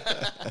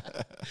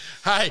it."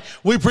 Hey,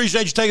 we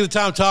appreciate you taking the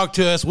time to talk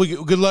to us.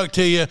 Good luck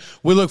to you.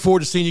 We look forward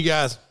to seeing you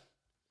guys.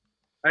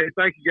 Hey,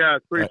 thank you guys.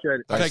 Appreciate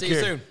it. Take care. You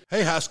soon.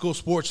 Hey, high school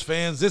sports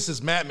fans. This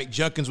is Matt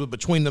McJunkins with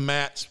Between the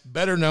Mats,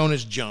 better known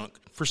as Junk.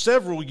 For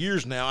several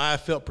years now, I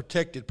have felt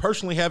protected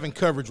personally having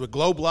coverage with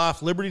Globe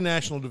Life, Liberty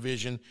National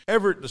Division,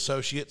 Everett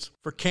Associates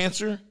for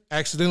cancer,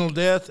 accidental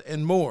death,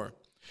 and more.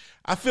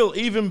 I feel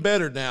even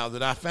better now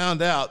that I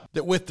found out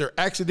that with their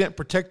Accident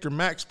Protector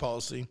Max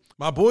policy,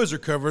 my boys are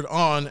covered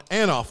on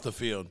and off the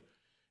field.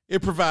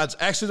 It provides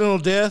accidental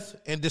death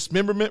and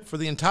dismemberment for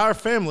the entire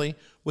family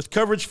with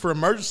coverage for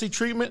emergency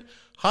treatment,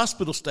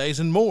 hospital stays,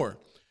 and more.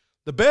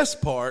 The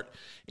best part,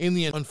 in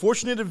the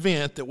unfortunate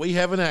event that we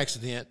have an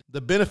accident,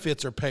 the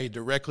benefits are paid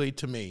directly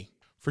to me.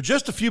 For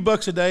just a few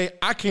bucks a day,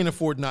 I can't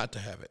afford not to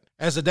have it.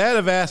 As a dad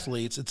of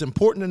athletes, it's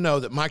important to know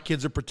that my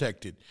kids are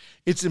protected.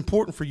 It's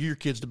important for your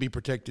kids to be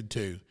protected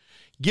too.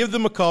 Give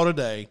them a call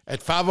today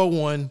at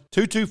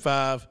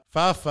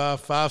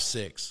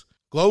 501-225-5556.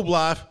 Globe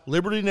Life,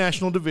 Liberty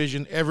National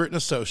Division, Everett &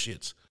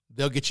 Associates.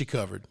 They'll get you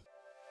covered.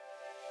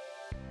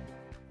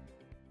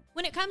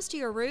 When it comes to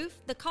your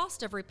roof, the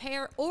cost of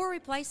repair or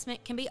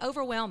replacement can be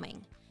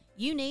overwhelming.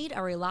 You need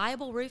a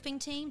reliable roofing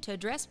team to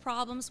address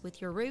problems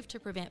with your roof to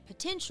prevent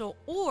potential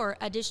or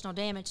additional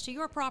damage to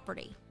your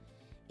property.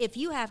 If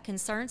you have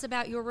concerns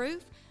about your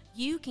roof,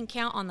 you can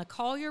count on the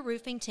Collier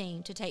Roofing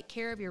team to take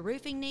care of your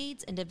roofing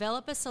needs and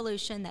develop a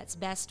solution that's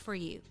best for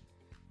you.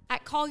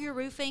 At Collier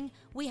Roofing,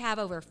 we have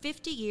over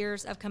 50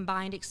 years of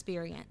combined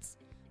experience.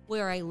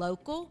 We're a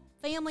local,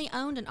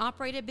 family-owned and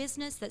operated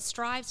business that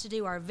strives to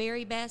do our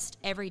very best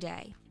every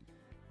day.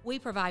 We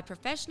provide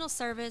professional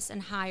service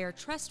and hire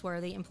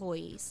trustworthy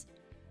employees.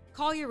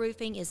 Collier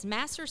Roofing is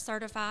master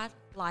certified,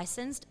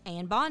 licensed,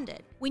 and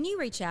bonded. When you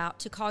reach out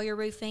to Collier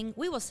Roofing,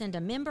 we will send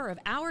a member of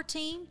our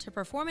team to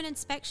perform an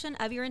inspection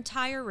of your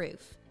entire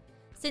roof.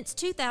 Since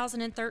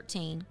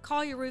 2013,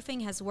 Collier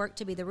Roofing has worked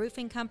to be the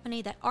roofing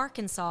company that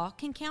Arkansas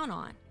can count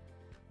on.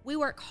 We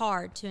work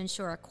hard to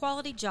ensure a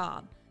quality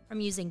job,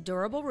 from using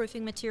durable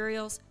roofing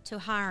materials to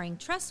hiring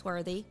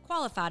trustworthy,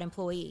 qualified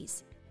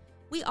employees.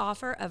 We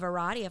offer a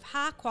variety of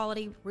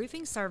high-quality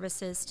roofing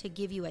services to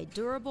give you a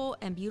durable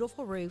and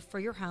beautiful roof for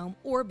your home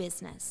or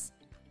business.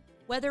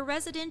 Whether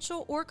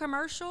residential or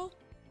commercial,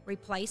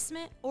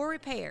 replacement or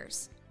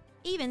repairs,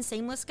 even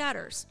seamless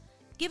gutters,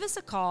 give us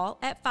a call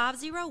at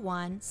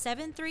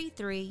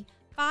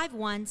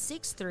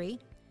 501-733-5163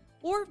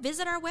 or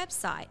visit our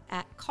website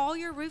at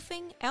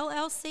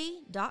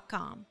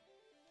collierroofingllc.com.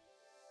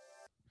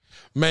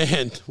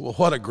 Man, well,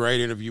 what a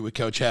great interview with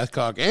Coach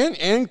Hathcock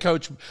and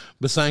Coach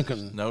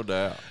Besanken. No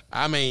doubt.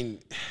 I mean,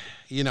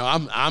 you know,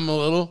 I'm a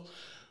little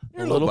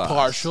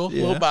partial, a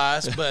little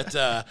biased,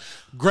 but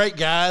great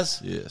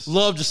guys. Yes.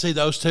 Love to see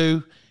those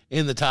two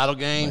in the title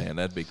game. Man,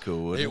 that'd be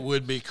cool. It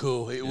would be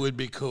cool. It would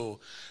be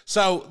cool.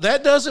 So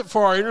that does it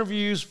for our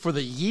interviews for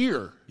the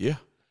year. Yeah.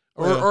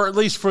 Or at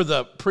least for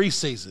the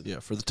preseason. Yeah,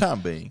 for the time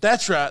being.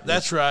 That's right.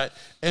 That's right.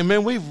 And,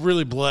 man, we've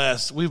really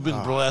blessed. We've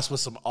been blessed with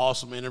some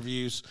awesome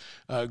interviews.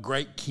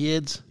 Great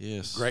kids.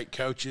 Yes. Great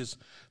coaches.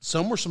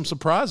 Some were some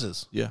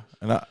surprises. Yeah.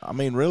 And, I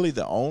mean, really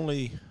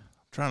I'm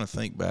trying to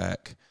think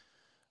back.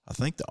 I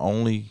think the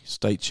only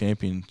state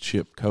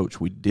championship coach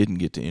we didn't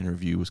get to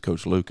interview was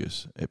Coach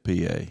Lucas at PA.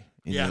 And,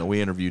 you know, we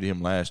interviewed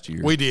him last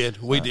year. We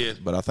did. We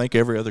did. But I think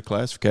every other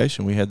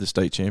classification we had the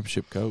state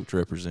championship coach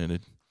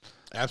represented.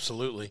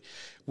 Absolutely.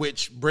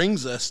 Which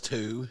brings us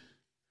to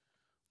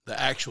the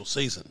actual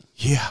season.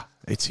 Yeah,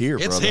 it's here,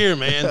 brother. It's here,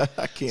 man.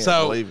 I can't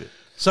believe it.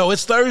 So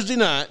it's Thursday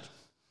night,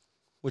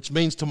 which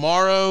means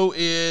tomorrow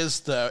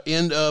is the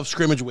end of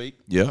scrimmage week.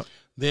 Yeah.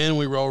 Then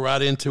we roll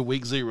right into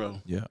week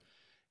 0. Yeah.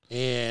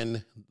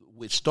 And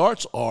which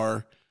starts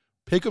our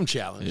Pick'em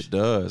Challenge. It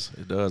does.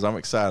 It does. I'm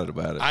excited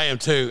about it. I am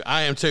too.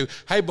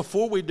 Hey,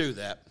 before we do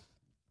that,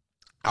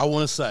 I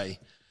want to say,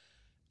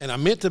 and I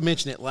meant to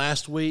mention it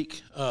last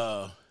week,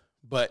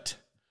 but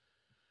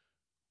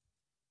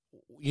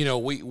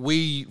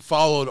we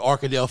followed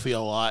Arkadelphia a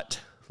lot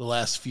the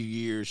last few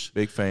years.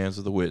 Big fans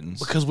of the Wittens.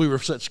 Because we were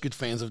such good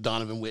fans of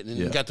Donovan Witten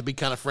and got to be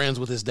kind of friends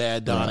with his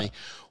dad, Donnie. Right.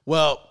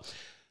 Well,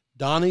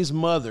 Donnie's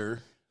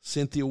mother,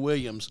 Cynthia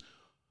Williams,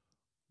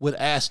 would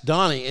ask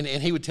Donnie, and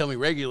he would tell me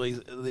regularly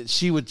that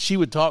she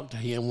would talk to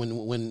him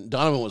when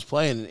Donovan was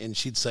playing, and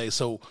she'd say,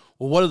 "So,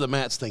 well, what do the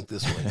Mats think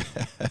this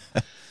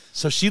week?"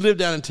 So she lived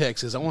down in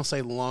Texas. I want to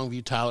say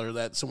Longview, Tyler,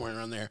 that somewhere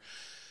around there.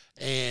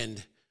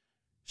 And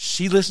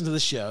she listened to the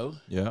show,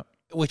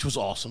 which was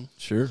awesome.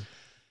 Sure.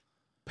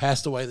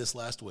 Passed away this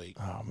last week.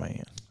 Oh,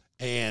 man.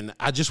 And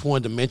I just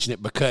wanted to mention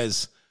it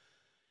because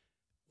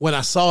when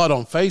I saw it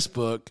on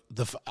Facebook,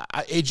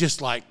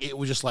 it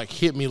was just like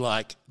hit me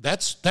like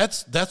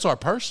that's our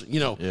person.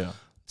 Yeah.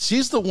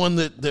 She's the one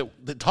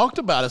that talked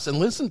about us and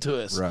listened to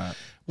us, right?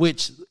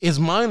 Which is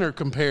minor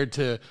compared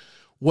to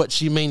what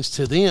she means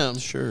to them.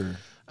 Sure.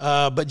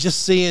 But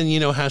just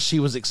seeing, how she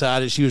was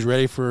excited, she was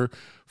ready for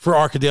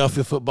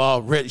Arkadelphia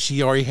football.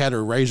 She already had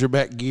her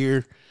Razorback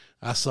gear.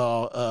 I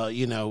saw,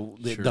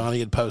 that Donnie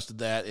had posted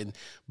that, and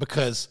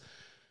because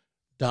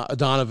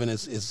Donovan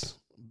is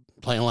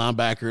playing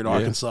linebacker at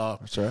Arkansas.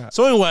 That's right.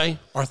 So anyway,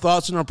 our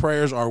thoughts and our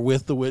prayers are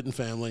with the Witten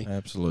family.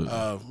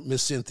 Absolutely.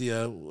 Miss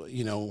Cynthia,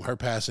 her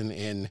passing,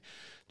 and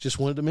just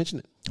wanted to mention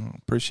it.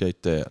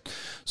 Appreciate that.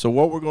 So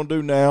what we're going to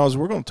do now is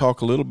we're going to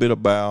talk a little bit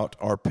about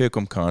our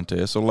Pick'em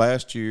contest. So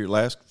last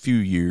few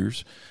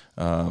years,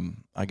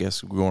 I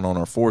guess we're going on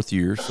our fourth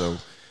year. So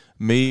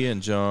me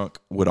and Junk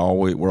we're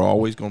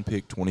always going to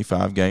pick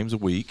 25 games a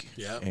week.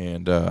 Yeah.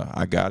 And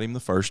I got him the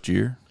first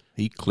year.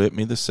 He clipped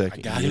me the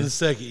second year. I got him the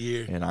second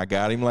year. And I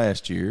got him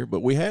last year. But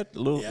we had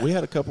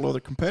a couple other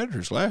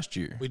competitors last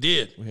year. We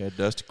did. We had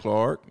Dusty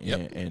Clark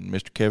and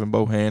Mr. Kevin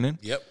Bohannon.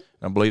 Yep.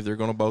 I believe they're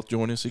going to both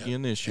join us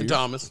again this year.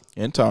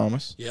 And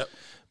Thomas. Yep.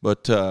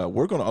 But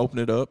we're going to open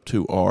it up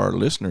to our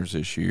listeners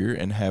this year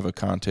and have a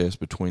contest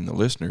between the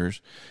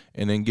listeners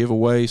and then give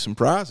away some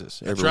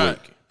prizes every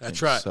week.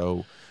 That's right.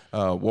 So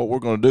what we're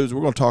going to do is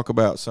we're going to talk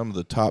about some of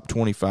the top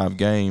 25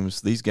 games.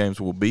 These games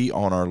will be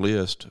on our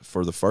list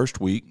for the first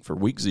week, for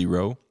week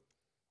 0.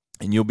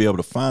 And you'll be able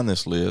to find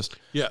this list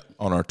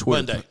on our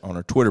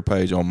Twitter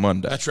page on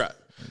Monday. That's right.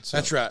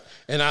 That's right.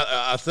 And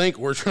I think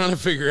we're trying to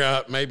figure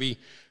out maybe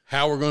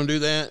how we're going to do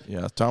that.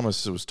 Yeah,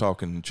 Thomas was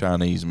talking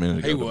Chinese a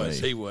minute ago.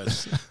 He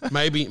was.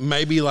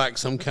 maybe like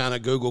some kind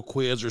of Google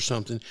quiz or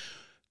something.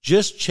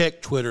 Just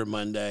check Twitter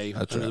Monday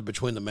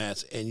Between the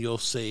Mats, and you'll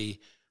see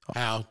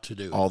how to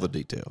do all the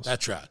details.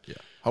 That's right. Yeah.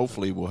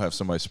 Hopefully we'll have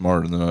somebody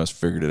smarter than us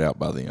figured it out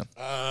by then.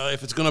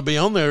 If it's going to be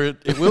on there,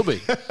 it will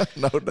be.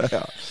 No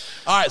doubt.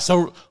 All right,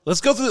 so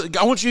let's go through.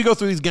 I want you to go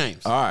through these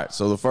games. All right,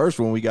 so the first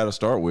one we got to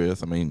start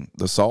with,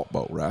 the Salt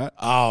Bowl, right?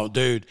 Oh,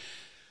 dude.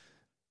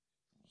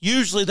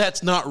 Usually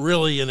that's not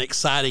really an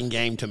exciting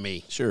game to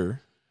me.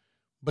 Sure.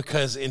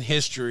 Because in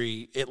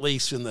history, at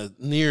least in the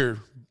near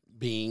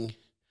being,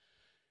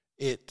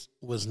 it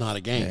was not a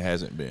game. It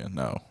hasn't been.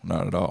 No,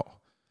 not at all.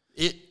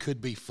 It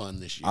could be fun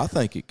this year. I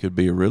think it could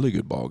be a really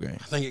good ball game.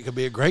 I think it could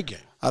be a great game.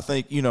 I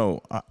think,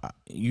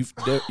 you've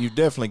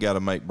definitely got to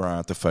make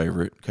Bryant the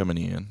favorite coming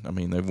in. I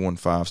mean, they've won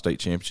 5 state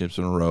championships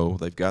in a row.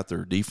 They've got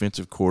their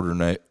defensive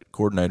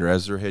coordinator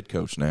as their head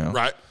coach now.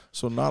 Right.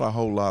 So not a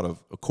whole lot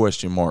of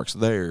question marks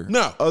there.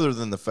 No. Other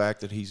than the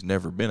fact that he's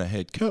never been a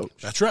head coach.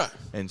 That's right.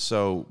 And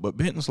so, but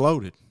Benton's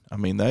loaded. I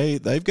mean,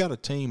 they've got a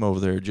team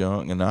over there,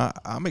 Junk, and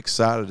I'm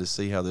excited to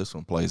see how this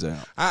one plays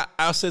out.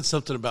 I said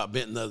something about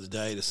Benton the other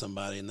day to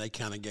somebody, and they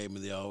kind of gave me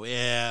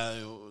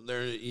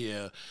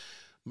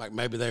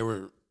maybe they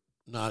were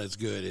not as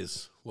good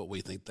as what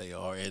we think they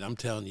are. And I'm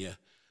telling you,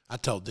 I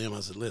told them, I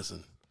said,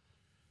 listen,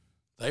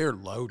 they are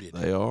loaded.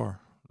 They are.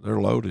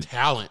 They're loaded.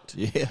 Talent.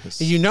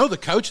 Yes. And the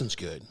coaching's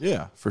good.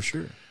 Yeah, for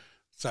sure.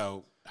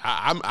 So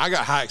I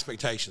got high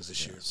expectations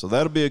this year. So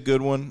that'll be a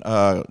good one.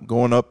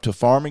 Going up to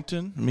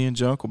Farmington, me and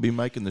Junk will be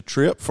making the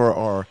trip for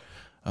our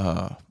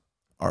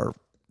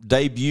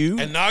debut,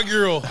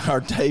 our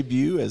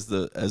debut as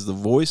the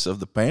voice of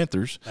the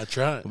Panthers. That's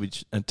right. We'll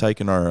be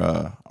taking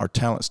our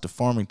talents to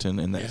Farmington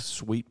in that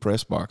sweet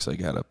press box they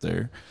got up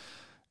there,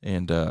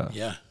 and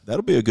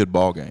that'll be a good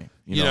ball game.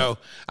 You know,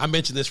 I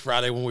mentioned this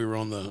Friday when we were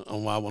on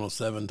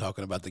Y107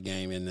 talking about the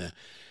game, and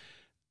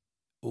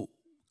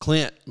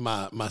Clint,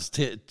 my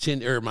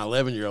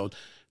 11-year-old.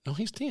 No,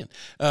 he's 10.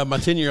 My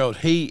 10-year-old,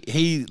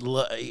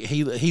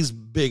 he's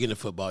big into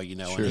football,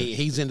 Sure. and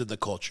he's into the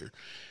culture,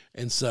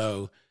 and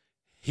so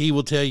he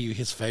will tell you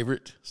his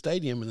favorite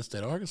stadium in the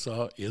state of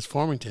Arkansas is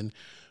Farmington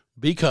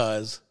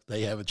because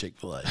they have a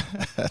Chick-fil-A.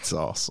 That's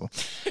awesome.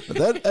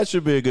 But that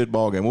should be a good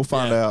ball game. We'll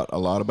find out a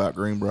lot about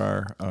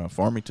Greenbrier.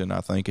 Farmington,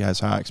 I think, has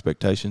high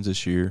expectations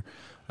this year,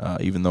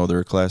 even though they're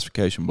a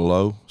classification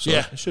below. So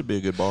it should be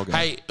a good ball game.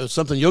 Hey,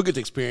 something you'll get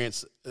to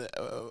experience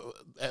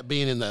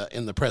being in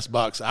the press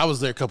box. I was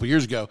there a couple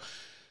years ago.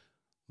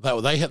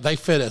 They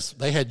fed us.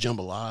 They had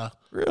jambalaya.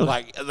 Really?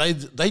 Like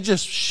they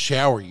just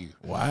shower you.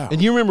 Wow.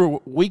 And you remember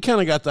we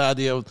kind of got the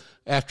idea of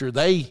after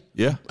they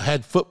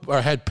had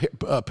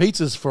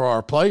pizzas for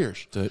our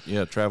pulays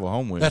to travel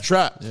home with. That's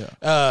right.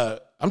 Yeah.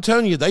 I'm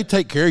telling you, they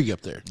take care of you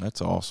up there.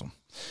 That's awesome.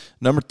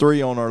 Number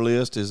 3 on our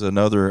list is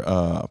another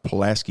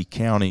Pulaski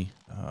County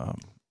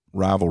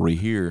rivalry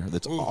here.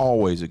 That's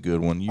always a good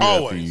one year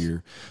after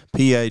year.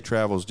 PA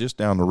travels just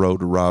down the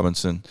road to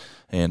Robinson,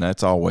 and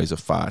that's always a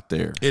fight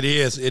there. It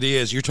is. It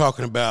is. You're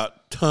talking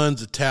about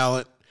tons of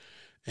talent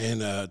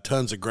and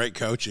tons of great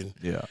coaching.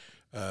 Yeah.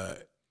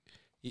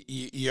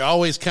 You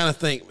always kind of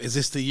think, is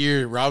this the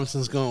year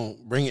Robinson's going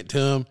to bring it to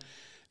them?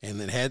 And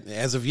it hadn't.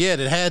 As of yet,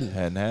 it hadn't.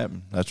 Hadn't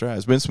happened. That's right.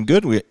 It's been some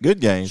good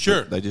games.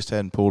 Sure. They just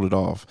hadn't pulled it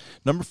off.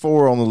 Number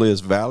 4 on the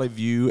list, Valley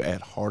View at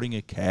Harding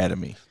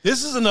Academy.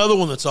 This is another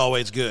one that's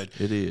always good.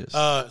 It is.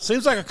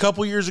 Seems like a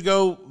couple years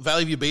ago,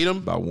 Valley View beat them.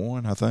 By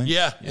 1, I think.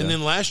 Yeah. And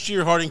then last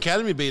year, Harding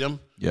Academy beat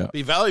them. Yeah.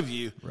 Beat Valley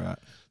View. Right.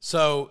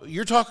 So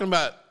you're talking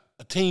about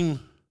a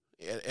team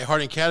at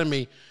Harding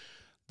Academy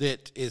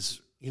that is,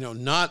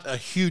 not a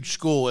huge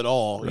school at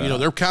all. Right.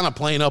 They're kind of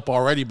playing up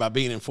already by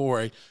being in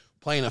 4A,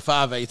 playing a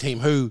 5A team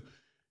who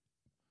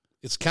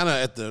it's kind of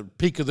at the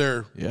peak of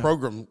their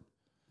program.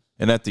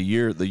 And at the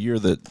year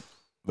that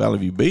Valley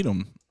View beat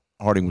them,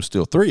 Harding was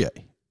still 3A.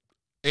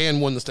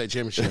 And won the state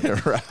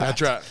championship. Right.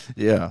 That's right.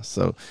 Yeah,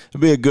 so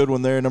it'll be a good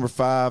one there. Number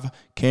 5,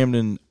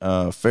 Camden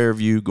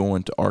Fairview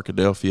going to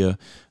Arkadelphia.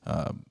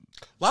 A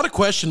lot of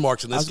question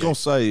marks in this game. I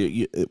was going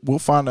to say, we'll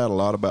find out a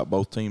lot about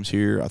both teams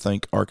here. I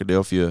think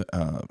Arkadelphia,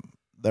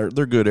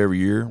 they're good every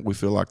year. We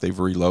feel like they've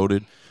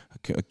reloaded.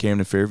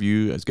 Camden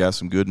Fairview has got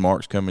some good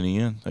marks coming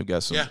in. They've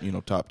got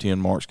some, top 10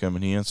 marks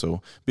coming in.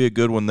 So be a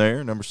good one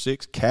there. Number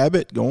 6,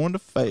 Cabot going to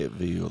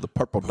Fayetteville, the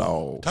Purple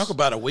Dogs. Talk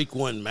about a week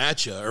 1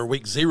 matchup or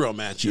week 0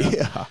 matchup.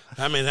 Yeah.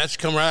 I mean, that's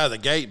come right out of the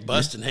gate,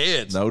 busting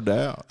heads. No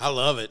doubt. I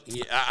love it.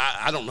 Yeah,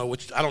 I don't know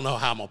I don't know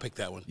how I'm gonna pick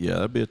that one. Yeah,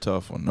 that'd be a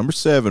tough one. Number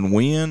 7,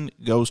 Wynn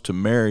goes to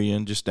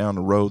Marion, just down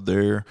the road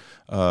there.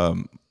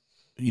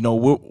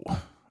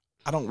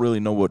 I don't really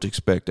know what to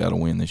expect out of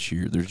Wynn this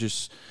year.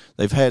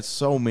 They've had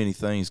so many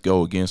things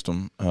go against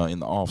them in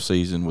the off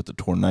season with the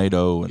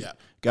tornado, and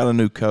got a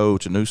new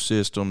coach, a new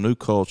system, new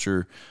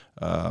culture.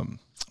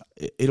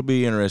 It'll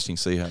be interesting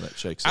to see how that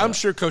shakes out. I'm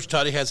sure Coach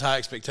Toddy has high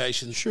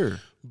expectations. Sure,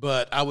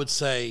 but I would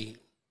say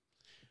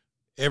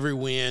every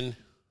win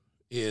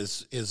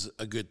is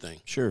a good thing.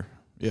 Sure,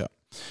 yeah.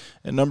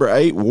 And number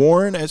 8,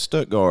 Warren at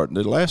Stuttgart.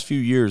 The last few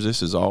years,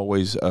 this has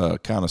always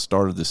kind of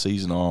started the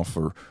season off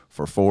for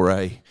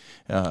 4A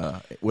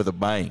with a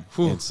bang.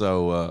 Whew. And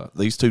so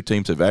these two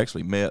teams have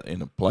actually met in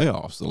the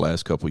playoffs the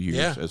last couple of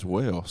years as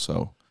well.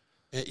 So,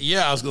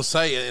 yeah, I was going to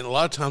say, and a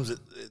lot of times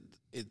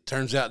it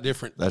turns out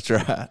different. That's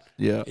right.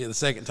 Yeah. The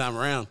second time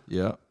around.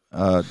 Yeah.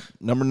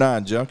 Number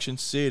 9, Junction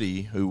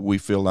City, who we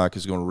feel like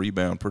is going to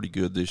rebound pretty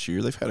good this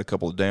year. They've had a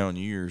couple of down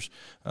years,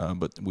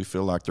 but we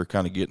feel like they're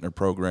kind of getting their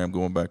program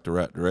going back the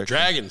right direction.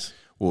 Dragons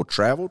will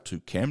travel to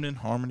Camden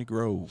Harmony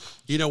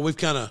Grove. We've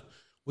kind of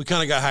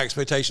got high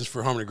expectations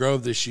for Harmony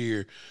Grove this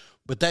year,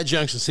 but that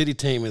Junction City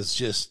team is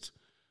just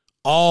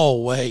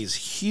always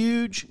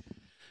huge,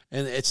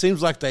 and it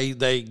seems like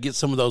they get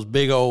some of those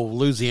big old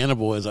Louisiana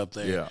boys up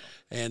there. Yeah,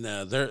 and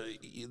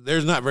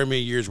there's not very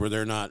many years where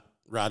they're not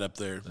right up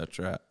there. That's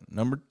right.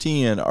 Number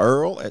 10,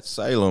 Earl at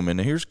Salem. And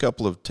here's a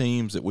couple of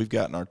teams that we've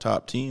got in our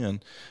top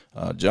 10.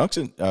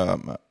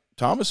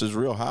 Thomas is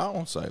real high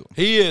on Salem.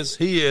 He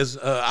is.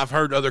 I've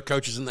heard other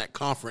coaches in that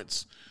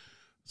conference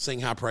sing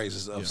high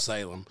praises of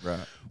Salem. Right.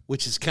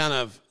 Which is kind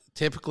of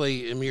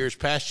typically in years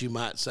past you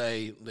might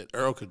say that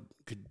Earl could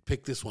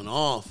pick this one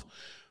off.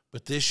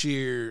 But this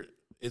year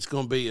it's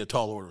going to be a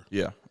tall order.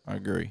 Yeah, I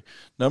agree.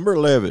 Number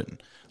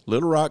 11,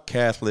 Little Rock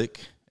Catholic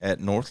at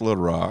North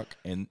Little Rock,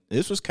 and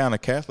this was kind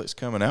of Catholic's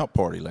coming out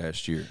party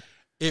last year.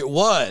 It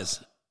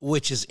was,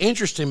 which is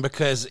interesting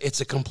because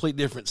it's a complete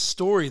different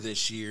story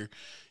this year.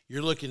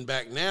 You're looking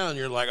back now and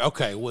you're like,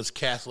 okay, was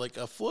Catholic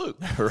a fluke?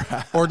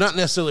 Right. Or not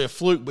necessarily a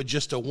fluke, but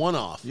just a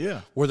one-off. Yeah.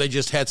 Where they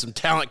just had some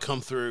talent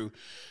come through.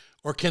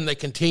 Or can they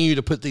continue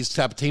to put these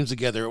type of teams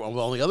together? Well,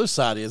 on the other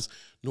side is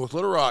North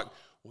Little Rock,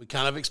 we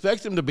kind of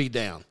expect them to be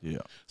down.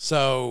 Yeah.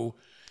 So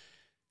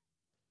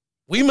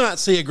we might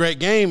see a great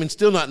game and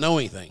still not know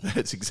anything.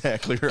 That's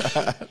exactly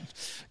right.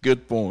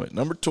 Good point.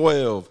 Number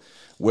 12,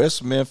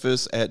 West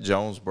Memphis at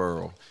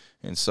Jonesboro.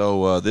 And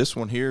so this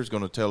one here is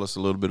going to tell us a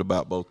little bit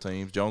about both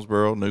teams.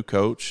 Jonesboro, new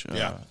coach.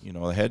 Yeah.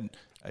 They had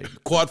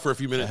quad for a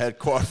few minutes. Had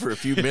quad for a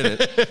few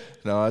minutes.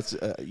 No, it's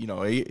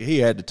he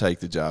had to take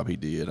the job he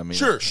did. I mean,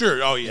 sure.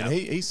 Oh yeah. And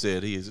he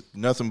said he has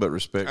nothing but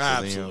respect for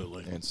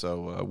Absolutely. them. And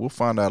so we'll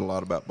find out a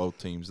lot about both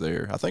teams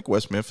there. I think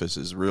West Memphis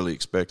is really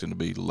expecting to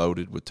be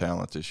loaded with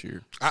talent this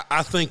year.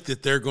 I think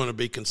that they're going to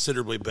be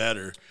considerably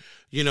better.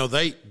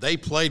 They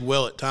played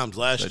well at times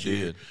last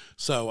year. Did.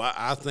 So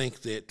I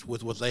think that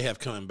with what they have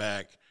coming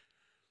back,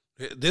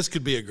 This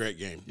could be a great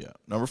game. Yeah.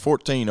 Number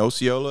 14,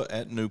 Osceola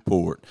at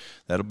Newport.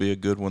 That'll be a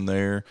good one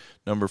there.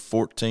 Number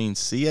 14,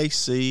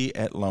 CAC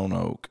at Lone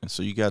Oak. And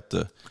so you got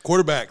the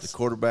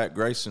quarterback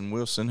Grayson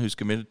Wilson, who's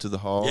committed to the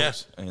Hogs.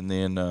 Yes. And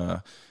then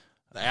the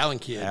Allen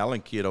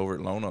kid over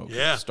at Lone Oak.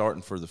 Yeah.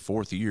 Starting for the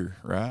 4th year,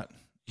 right?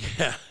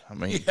 Yeah. I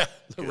mean,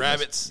 the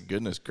Rabbits.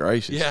 Goodness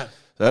gracious. Yeah.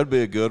 So that'd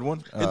be a good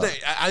one.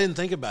 I didn't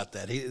think about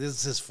that. This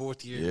is his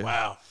 4th year. Yeah.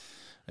 Wow.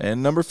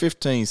 And number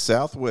 15,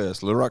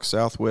 Southwest. Little Rock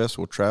Southwest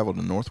will travel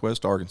to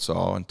Northwest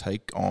Arkansas and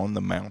take on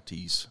the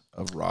Mounties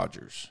of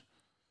Rogers.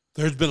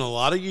 There's been a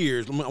lot of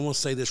years, I want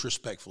to say this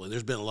respectfully,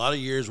 there's been a lot of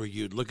years where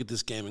you'd look at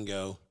this game and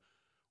go,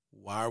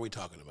 why are we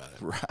talking about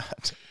it?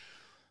 Right.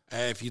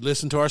 If you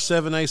listen to our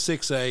 7A,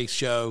 6A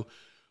show,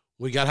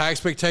 we got high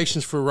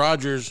expectations for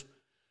Rogers.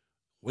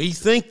 We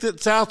think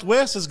that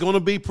Southwest is going to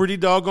be pretty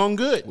doggone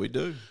good. We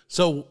do.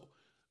 So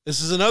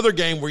this is another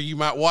game where you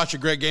might watch a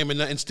great game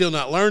and still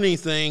not learn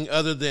anything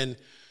other than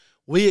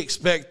we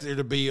expect there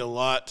to be a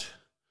lot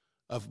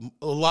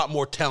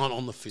more talent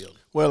on the field.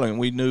 Well, and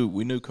we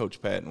knew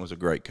Coach Patton was a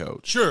great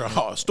coach. Sure,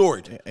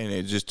 storied. And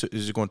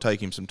it's going to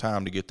take him some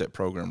time to get that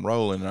program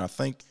rolling. And I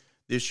think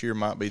this year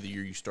might be the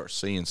year you start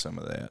seeing some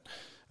of that.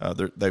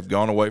 They've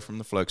gone away from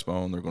the flex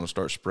bone. They're going to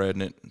start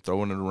spreading it,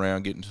 throwing it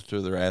around, getting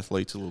to their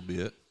athletes a little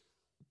bit.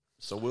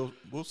 So we'll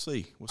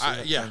see. We'll see how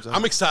it turns out.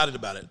 I'm excited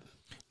about it.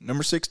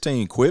 Number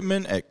 16,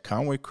 Quitman at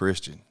Conway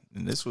Christian.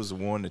 And this was the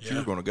one that you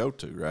were going to go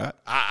to, right?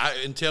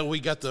 I until we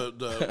got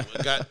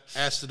got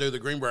asked to do the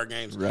Greenbrier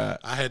games. Right.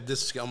 I had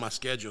this on my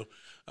schedule.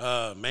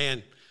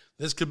 Man,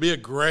 this could be a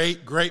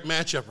great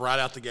matchup right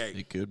out the gate.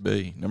 It could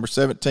be. Number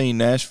 17,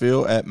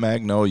 Nashville at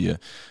Magnolia.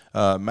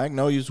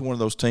 Magnolia is one of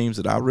those teams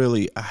that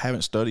I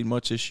haven't studied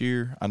much this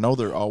year. I know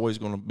they're always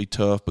going to be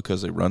tough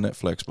because they run that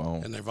flex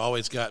bone. And they've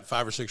always got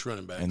 5 or 6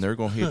 running backs. And they're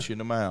going to hit you in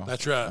the mouth.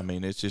 That's right. I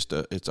mean, it's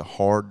a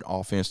hard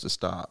offense to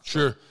stop.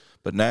 Sure.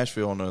 But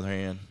Nashville, on the other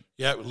hand.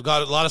 Yeah, we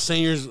got a lot of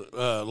seniors,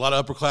 a lot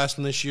of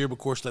upperclassmen this year. Of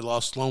course, they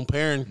lost Sloan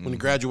Perrin when he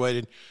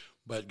graduated,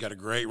 but got a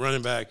great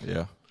running back.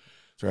 Yeah,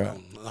 that's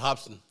right.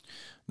 Hobson.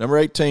 Number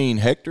 18,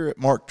 Hector at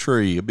Mark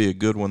Tree. It'll be a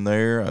good one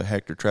there.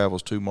 Hector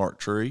travels to Mark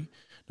Tree.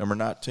 Number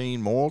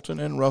 19,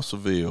 Morrilton and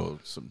Russellville.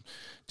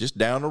 Just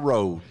down the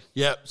road.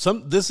 Yeah,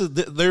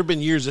 there have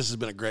been years this has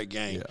been a great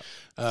game.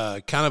 Yeah.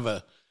 Kind of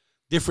a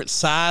different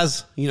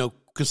size,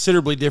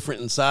 considerably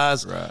different in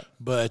size. Right.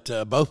 But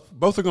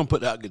both are going to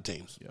put out good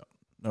teams. Yeah.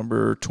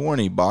 Number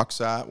 20,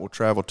 Bauxite will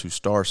travel to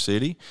Star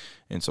City.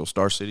 And so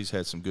Star City's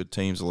had some good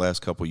teams the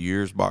last couple of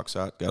years.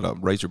 Bauxite got a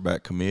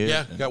Razorback commit.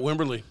 Yeah, got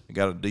Wimberly.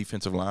 Got a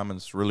defensive lineman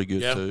that's really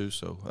good too.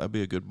 So that'd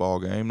be a good ball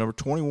game. Number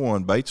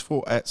 21,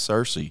 Batesville at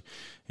Searcy.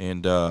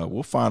 And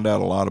we'll find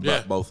out a lot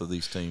about both of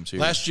these teams here.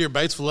 Last year,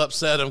 Batesville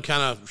upset them,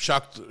 kind of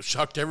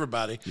shocked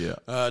everybody.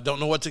 Yeah. Don't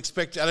know what to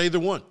expect out of either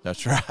one.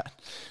 That's right.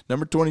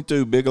 Number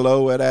 22,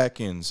 Bigelow at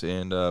Atkins.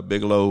 And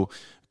Bigelow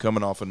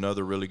coming off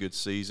another really good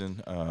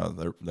season.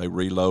 They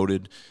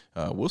reloaded.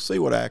 We'll see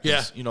what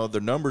Atkins,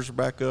 their numbers are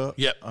back up.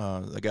 Yep.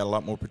 They got a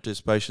lot more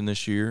participation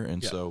this year.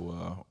 And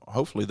so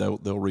hopefully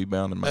they'll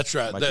rebound. And That's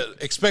right.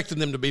 Expecting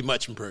them to be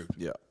much improved.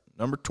 Yeah.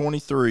 Number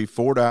 23,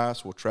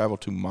 Fordyce will travel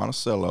to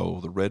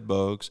Monticello. The Red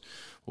Bugs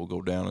will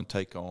go down and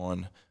take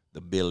on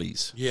the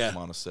Billies of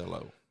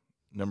Monticello.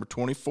 Number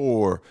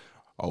 24,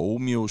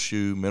 Old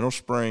Muleshoe, Mineral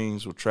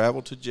Springs will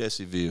travel to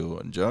Jesseville.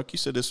 And, Junk, you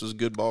said this was a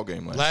good ball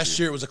game last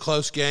year. It was a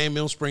close game.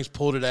 Mineral Springs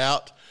pulled it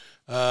out.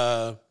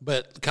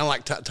 But kind of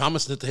like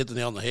Thomas hit the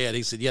nail on the head.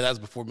 He said, that was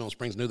before Mineral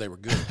Springs knew they were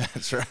good.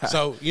 That's right.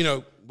 So,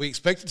 we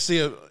expected to see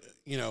a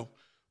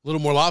little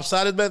more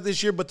lopsided bet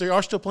this year, but they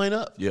are still playing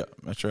up. Yeah,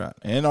 that's right.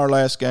 And our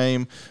last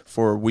game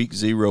for Week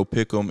 0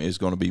 Pick'em is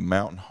going to be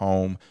Mountain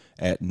Home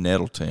at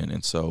Nettleton.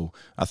 And so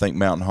I think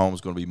Mountain Home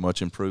is going to be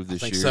much improved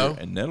this year. So.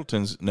 And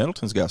Nettleton's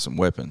got some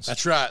weapons.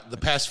 That's right. The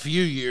past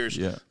few years,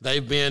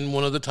 they've been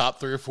one of the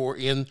top 3 or 4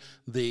 in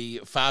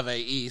the 5A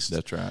East.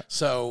 That's right.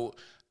 So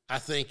I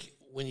think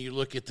when you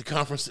look at the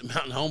conference that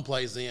Mountain Home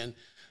plays in,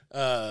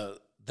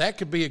 that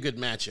could be a good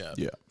matchup.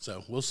 Yeah.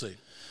 So we'll see.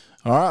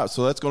 All right,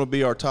 so that's going to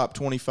be our top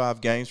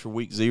 25 games for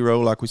Week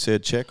 0. Like we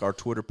said, check our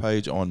Twitter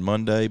page on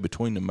Monday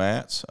between the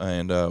mats,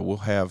 and we'll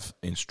have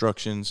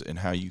instructions and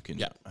how you can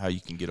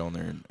get on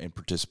there and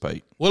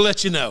participate. We'll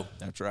let you know.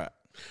 That's right.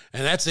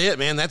 And that's it,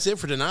 man. That's it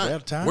for tonight. We're out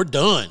of time? We're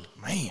done.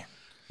 Man.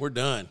 We're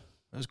done.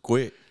 That was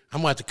quick.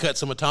 I'm going to have to cut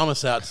some of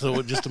Thomas out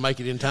just to make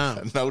it in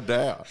time. No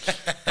doubt.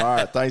 All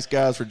right, thanks,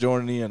 guys, for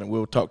joining in, and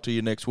we'll talk to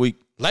you next week.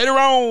 Later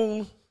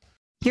on.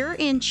 Your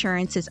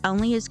insurance is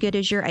only as good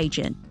as your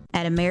agent.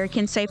 At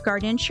American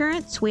Safeguard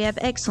Insurance, we have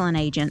excellent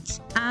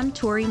agents. I'm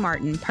Tori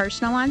Martin,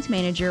 Personal Lines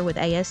Manager with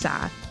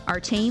ASI. Our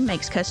team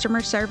makes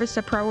customer service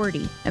a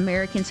priority.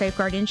 American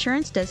Safeguard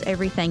Insurance does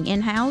everything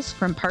in-house,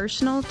 from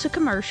personal to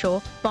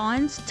commercial,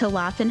 bonds to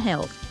life and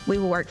health. We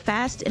will work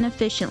fast and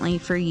efficiently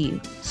for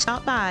you.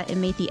 Stop by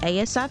and meet the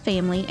ASI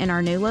family in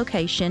our new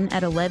location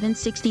at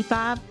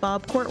 1165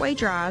 Bob Courtway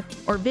Drive,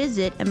 or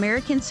visit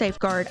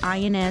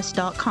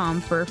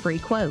AmericanSafeguardINS.com for a free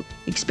quote.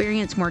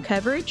 Experience more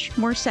coverage,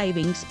 more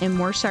savings, and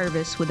more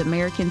service with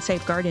American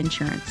Safeguard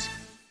Insurance.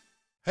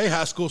 Hey,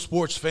 high school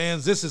sports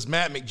fans, this is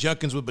Matt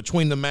McJunkins with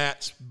Between the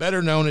Mats,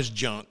 better known as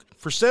Junk.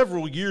 For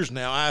several years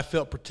now, I have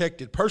felt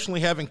protected personally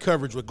having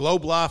coverage with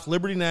Globe Life,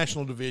 Liberty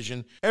National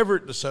Division,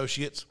 Everett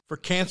Associates for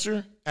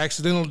cancer,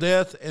 accidental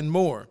death, and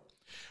more.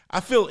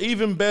 I feel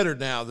even better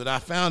now that I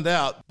found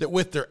out that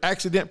with their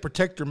Accident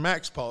Protector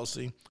Max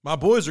policy, my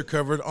boys are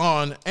covered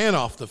on and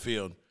off the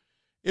field.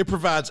 It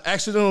provides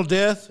accidental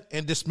death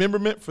and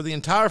dismemberment for the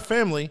entire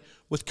family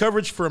with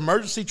coverage for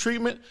emergency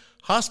treatment,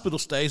 hospital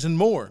stays, and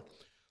more.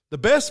 The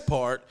best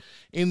part,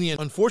 in the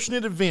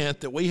unfortunate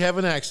event that we have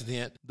an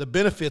accident, the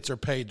benefits are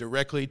paid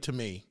directly to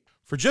me.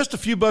 For just a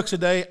few bucks a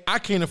day, I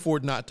can't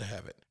afford not to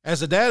have it.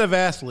 As a dad of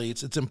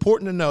athletes, it's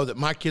important to know that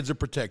my kids are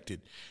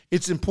protected.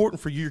 It's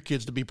important for your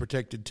kids to be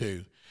protected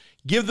too.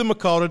 Give them a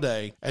call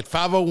today at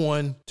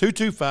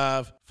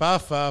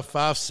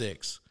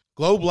 501-225-5556.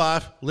 Globe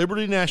Life,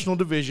 Liberty National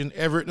Division,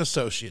 Everett &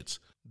 Associates.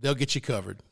 They'll get you covered.